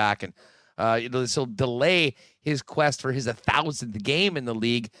going to be back. And, this will delay his quest for his 1,000th game in the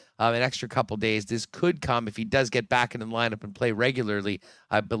league an extra couple days. This could come if he does get back in the lineup and play regularly,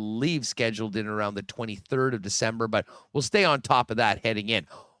 I believe scheduled in around the 23rd of December, but we'll stay on top of that heading in.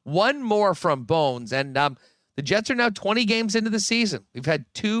 One more from Bones, and the Jets are now 20 games into the season. We've had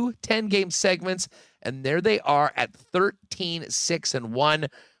 2 10-game segments, and there they are at 13-6-1,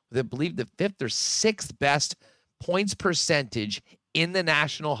 with I believe the 5th or 6th best points percentage in the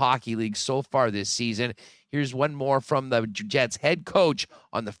National Hockey League so far this season. Here's one more from the Jets head coach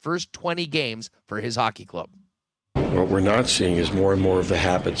on the first 20 games for his hockey club. What we're not seeing is more and more of the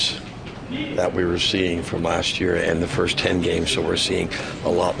habits that we were seeing from last year and the first 10 games. So we're seeing a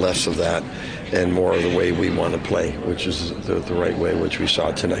lot less of that and more of the way we want to play, which is the right way, which we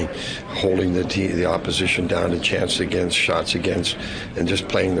saw tonight, holding the opposition down to chance against, shots against, and just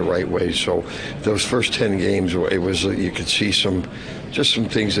playing the right way. So those first 10 games, it was, you could see some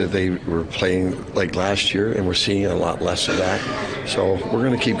things that they were playing like last year, and we're seeing a lot less of that. So we're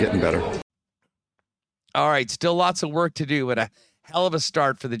going to keep getting better. All right, still lots of work to do, but a hell of a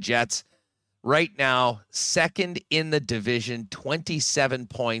start for the Jets. Right now, second in the division, 27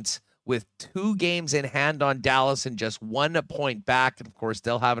 points, with 2 games in hand on Dallas and just 1 point back. And of course,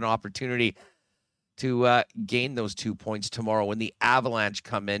 they'll have an opportunity to gain those 2 points tomorrow when the Avalanche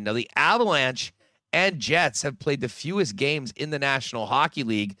come in. Now, the Avalanche and Jets have played the fewest games in the National Hockey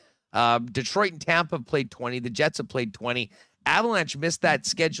League. Detroit and Tampa have played 20. The Jets have played 20. Avalanche missed that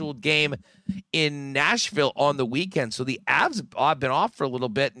scheduled game in Nashville on the weekend. So the Avs have been off for a little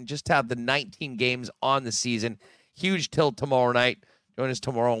bit and just have the 19 games on the season. Huge tilt tomorrow night. Join us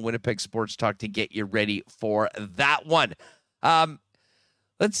tomorrow on Winnipeg Sports Talk to get you ready for that one.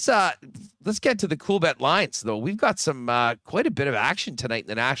 Let's get to the Coolbet lines, though. We've got some quite a bit of action tonight in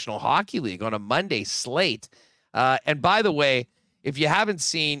the National Hockey League on a Monday slate. And by the way, if you haven't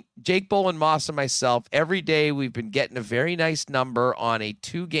seen, Jake Bowen-Moss and myself, every day we've been getting a very nice number on a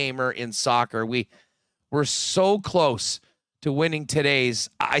 2-gamer in soccer. We're so close to winning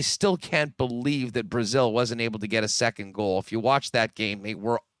today's. I still can't believe that Brazil wasn't able to get a second goal. If you watch that game, they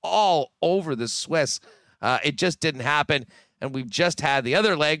were all over the Swiss. It just didn't happen. And we've just had the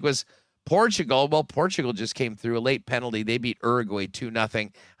other leg was Portugal. Well, Portugal just came through a late penalty. They beat Uruguay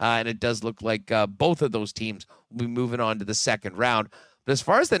 2-0. And it does look like both of those teams will be moving on to the second round. But as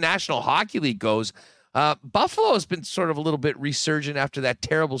far as the National Hockey League goes, Buffalo has been sort of a little bit resurgent after that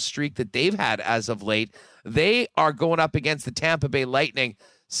terrible streak that they've had as of late. They are going up against the Tampa Bay Lightning.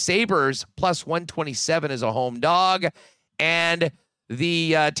 Sabres plus 127 as a home dog. And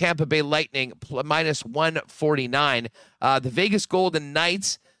the Tampa Bay Lightning minus 149. The Vegas Golden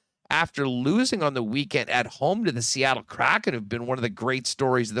Knights, after losing on the weekend at home to the Seattle Kraken, have been one of the great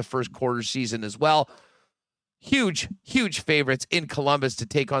stories of the first quarter season as well. Huge favorites in Columbus to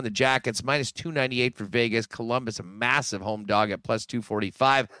take on the Jackets. Minus 298 for Vegas. Columbus, a massive home dog at plus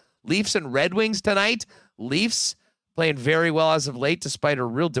 245. Leafs and Red Wings tonight. Leafs playing very well as of late, despite a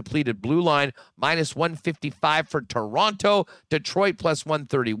real depleted blue line. Minus 155 for Toronto. Detroit plus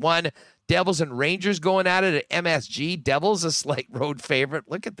 131. Devils and Rangers going at it at MSG. Devils a slight road favorite.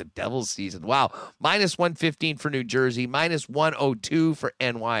 Look at the Devils season. Wow. Minus 115 for New Jersey. Minus 102 for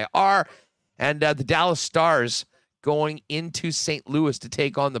NYR. And the Dallas Stars going into St. Louis to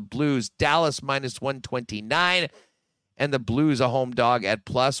take on the Blues. Dallas minus 129. And the Blues a home dog at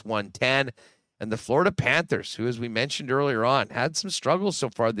plus 110. And the Florida Panthers, who, as we mentioned earlier on, had some struggles so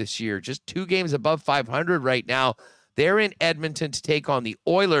far this year. Just 2 games above 500 right now. They're in Edmonton to take on the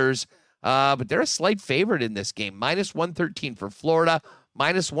Oilers. But they're a slight favorite in this game. Minus 113 for Florida.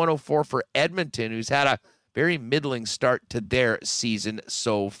 Minus 104 for Edmonton, who's had a very middling start to their season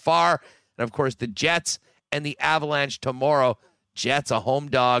so far. And, of course, the Jets and the Avalanche tomorrow. Jets a home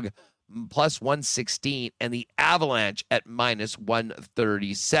dog, plus 116, and the Avalanche at minus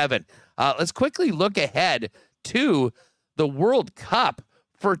 137. Let's quickly look ahead to the World Cup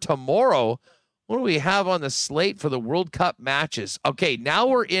for tomorrow. What do we have on the slate for the World Cup matches? Okay, now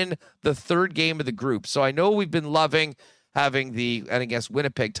we're in the third game of the group. So I know we've been loving having the, and I guess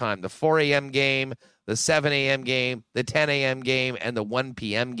Winnipeg time, the 4 a.m. game, the 7 a.m. game, the 10 a.m. game, and the 1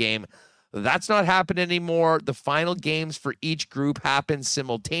 p.m. game. That's not happening anymore. The final games for each group happen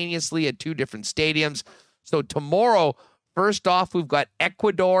simultaneously at 2 different stadiums. So tomorrow, first off, we've got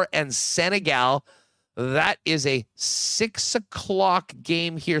Ecuador and Senegal. That is a 6 o'clock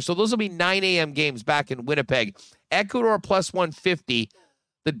game here. So those will be 9 a.m. games back in Winnipeg. Ecuador plus 150,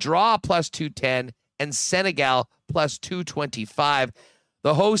 the draw plus 210, and Senegal plus 225.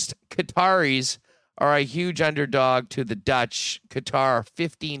 The host Qataris are a huge underdog to the Dutch. Qatar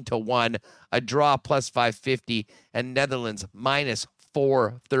 15-1, a draw plus 550, and Netherlands minus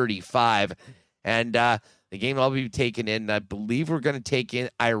 435. And the game I'll be taking in, I believe we're going to take in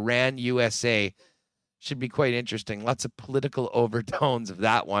Iran, USA. Should be quite interesting. Lots of political overtones of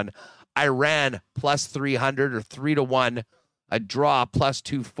that one. Iran plus 300 or 3-1, a draw plus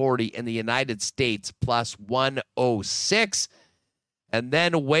 240, and the United States plus 106. And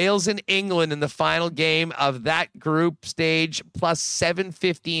then Wales and England in the final game of that group stage, plus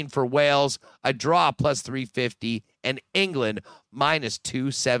 715 for Wales, a draw plus 350, and England minus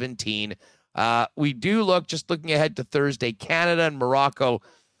 217. We do looking ahead to Thursday, Canada and Morocco.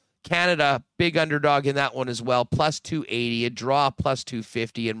 Canada, big underdog in that one as well, plus 280, a draw plus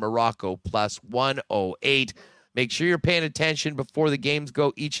 250, and Morocco plus 108. Make sure you're paying attention before the games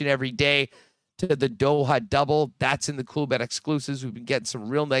go each and every day to the Doha Double. That's in the Coolbet exclusives. We've been getting some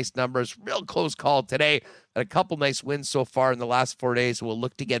real nice numbers, real close call today, and a couple nice wins so far in the last 4 days. We'll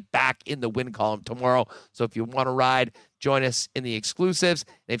look to get back in the win column tomorrow. So if you want to ride, join us in the exclusives.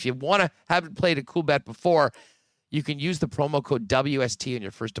 And if you haven't played a Coolbet before, you can use the promo code WST on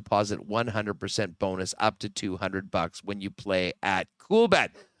your first deposit, 100% bonus up to $200 when you play at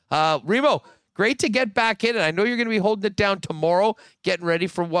Coolbet. Remo, great to get back in, and I know you're going to be holding it down tomorrow, getting ready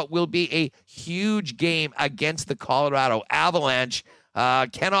for what will be a huge game against the Colorado Avalanche.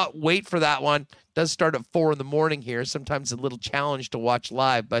 Cannot wait for that one. Does start at 4 a.m. here. Sometimes a little challenge to watch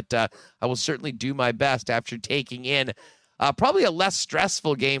live, but I will certainly do my best after taking in probably a less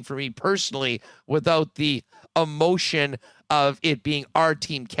stressful game for me personally without the emotion of it being our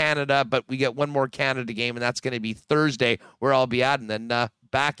team, Canada. But we get one more Canada game, and that's going to be Thursday where I'll be at, and then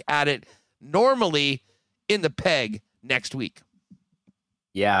back at it normally in the Peg next week.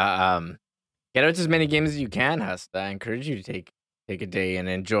 Yeah, get out to as many games as you can, Hus. I encourage you to take a day and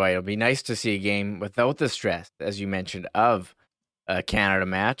enjoy. It'll be nice to see a game without the stress, as you mentioned, of a Canada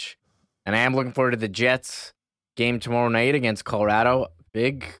match. And I am looking forward to the Jets game tomorrow night against Colorado.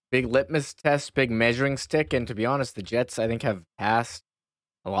 Big litmus test, big measuring stick. And to be honest, the Jets, I think, have passed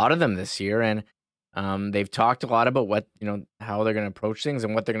a lot of them this year. And they've talked a lot about how they're going to approach things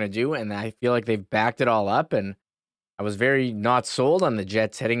and what they're going to do. And I feel like they've backed it all up. And I was very not sold on the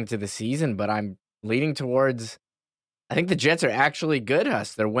Jets heading into the season, but I'm leaning towards, I think the Jets are actually good,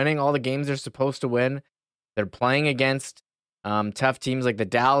 Hus. They're winning all the games they're supposed to win. They're playing against tough teams like the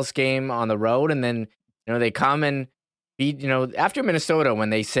Dallas game on the road. And then, they come and beat, after Minnesota, when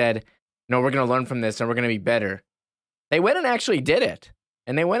they said, no, we're going to learn from this and we're going to be better. They went and actually did it.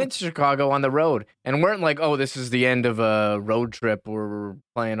 And they went into Chicago on the road and weren't like, oh, this is the end of a road trip where we're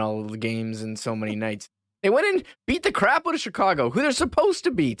playing all of the games in so many nights. They went and beat the crap out of Chicago, who they're supposed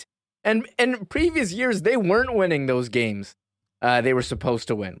to beat. And in previous years, they weren't winning those games. They were supposed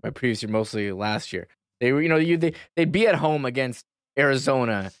to win. By previous year, mostly last year. They were, they'd be at home against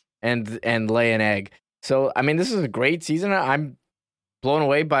Arizona and lay an egg. So, I mean, this is a great season. I'm blown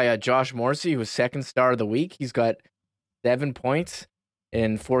away by Josh Morrissey, who was second star of the week. He's got 7 points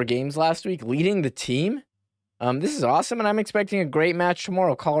in 4 games last week, leading the team. This is awesome, and I'm expecting a great match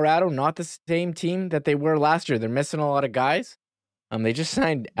tomorrow. Colorado, not the same team that they were last year. They're missing a lot of guys. They just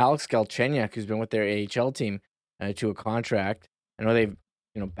signed Alex Galchenyuk, who's been with their AHL team, to a contract. I know they've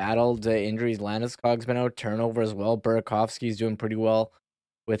battled injuries. Landeskog's been out, turnover as well. Burakovsky's doing pretty well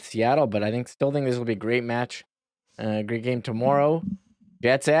with Seattle, but I still think this will be a great match. Great game tomorrow.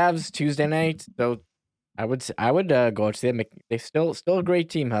 Jets Avs Tuesday night. So I would go out to them. They still a great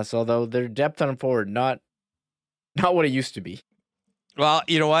team, Hus, although their depth on forward not what it used to be. Well,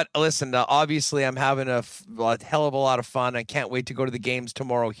 you know what? Listen, obviously I'm having a hell of a lot of fun. I can't wait to go to the games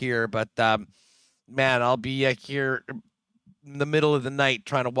tomorrow here, but man, I'll be here in the middle of the night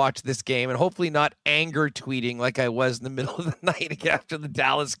trying to watch this game and hopefully not anger tweeting like I was in the middle of the night after the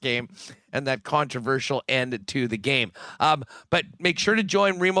Dallas game and that controversial end to the game. But make sure to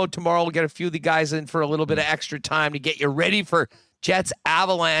join Remo tomorrow. We'll get a few of the guys in for a little bit of extra time to get you ready for Jets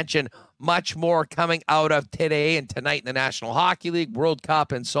Avalanche and much more coming out of today and tonight in the National Hockey League, World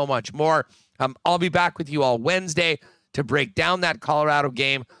Cup, and so much more. I'll be back with you all Wednesday to break down that Colorado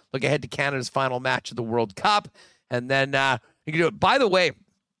game, look ahead to Canada's final match of the World Cup, and then you can do it. By the way,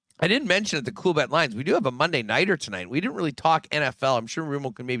 I didn't mention at the Coolbet Lines, we do have a Monday Nighter tonight. We didn't really talk NFL. I'm sure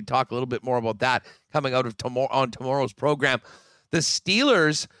Remo can maybe talk a little bit more about that coming out of on tomorrow's program. The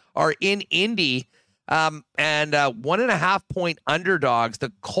Steelers are in Indy, and 1.5 point underdogs.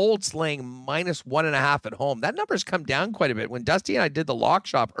 The Colts laying -1.5 at home. That number's come down quite a bit. When Dusty and I did the lock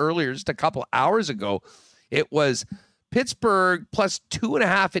shop earlier, just a couple hours ago, it was Pittsburgh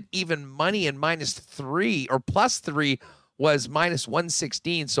 +2.5 at even money and -3 or +3 was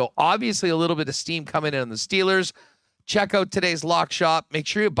 -116. So obviously a little bit of steam coming in on the Steelers. Check out today's lock shop. Make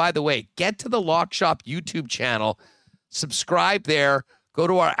sure you, by the way, get to the lock shop YouTube channel, subscribe there. Go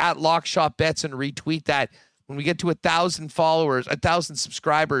to our @LockShopBets and retweet that. When we get to 1,000 followers, 1,000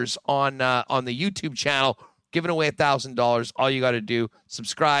 subscribers on the YouTube channel, giving away $1,000. All you got to do,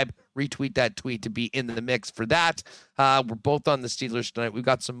 subscribe, retweet that tweet to be in the mix for that. We're both on the Steelers tonight. We've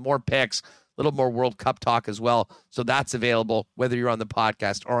got some more picks. little more World Cup talk as well. So that's available, whether you're on the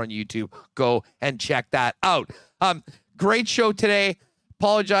podcast or on YouTube. Go and check that out. Great show today.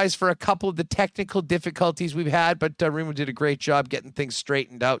 Apologize for a couple of the technical difficulties we've had, but Remo did a great job getting things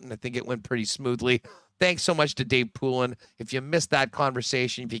straightened out, and I think it went pretty smoothly. Thanks so much to Dave Poulin. If you missed that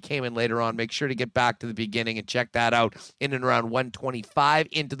conversation, if you came in later on, make sure to get back to the beginning and check that out in and around 1:25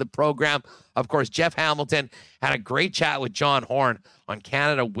 into the program. Of course, Jeff Hamilton had a great chat with John Horn on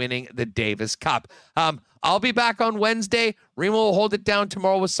Canada winning the Davis Cup. I'll be back on Wednesday. Remo will hold it down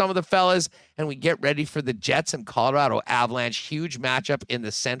tomorrow with some of the fellas, and we get ready for the Jets and Colorado Avalanche. Huge matchup in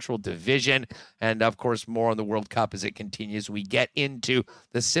the Central Division, and of course, more on the World Cup as it continues. We get into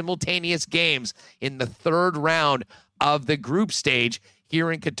the simultaneous games in the third round of the group stage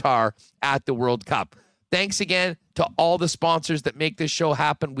here in Qatar at the World Cup. Thanks again to all the sponsors that make this show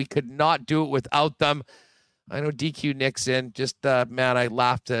happen. We could not do it without them. I know DQ Nixon, just, man, I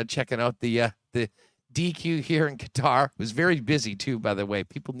laughed checking out the DQ here in Qatar. It was very busy too, by the way.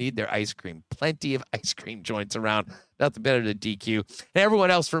 People need their ice cream. Plenty of ice cream joints around. Nothing better than DQ. And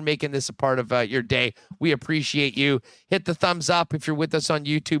everyone else for making this a part of your day. We appreciate you. Hit the thumbs up if you're with us on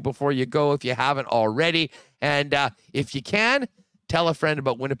YouTube before you go, if you haven't already. And if you can, tell a friend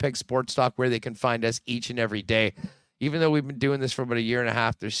about Winnipeg Sports Talk, where they can find us each and every day. Even though we've been doing this for about a year and a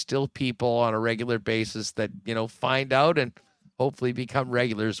half, there's still people on a regular basis that, find out and hopefully become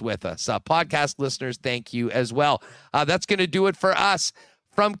regulars with us. Podcast listeners, thank you as well. That's going to do it for us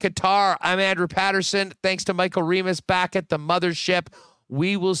from Qatar. I'm Andrew Patterson. Thanks to Michael Remus back at the mothership.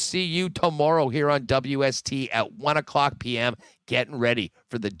 We will see you tomorrow here on WST at 1:00 p.m. Getting ready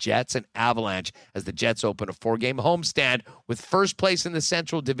for the Jets and Avalanche as the Jets open a 4-game homestand with first place in the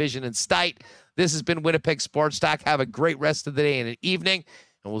Central Division in sight. This has been Winnipeg Sports Talk. Have a great rest of the day and an evening,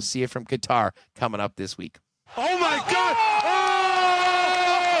 and we'll see you from Qatar coming up this week. Oh, my God!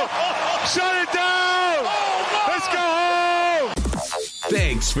 Shut it down! Let's go home!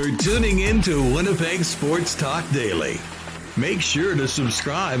 Thanks for tuning in to Winnipeg Sports Talk Daily. Make sure to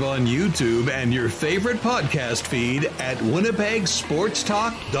subscribe on YouTube and your favorite podcast feed at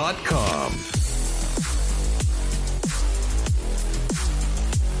winnipegsportstalk.com.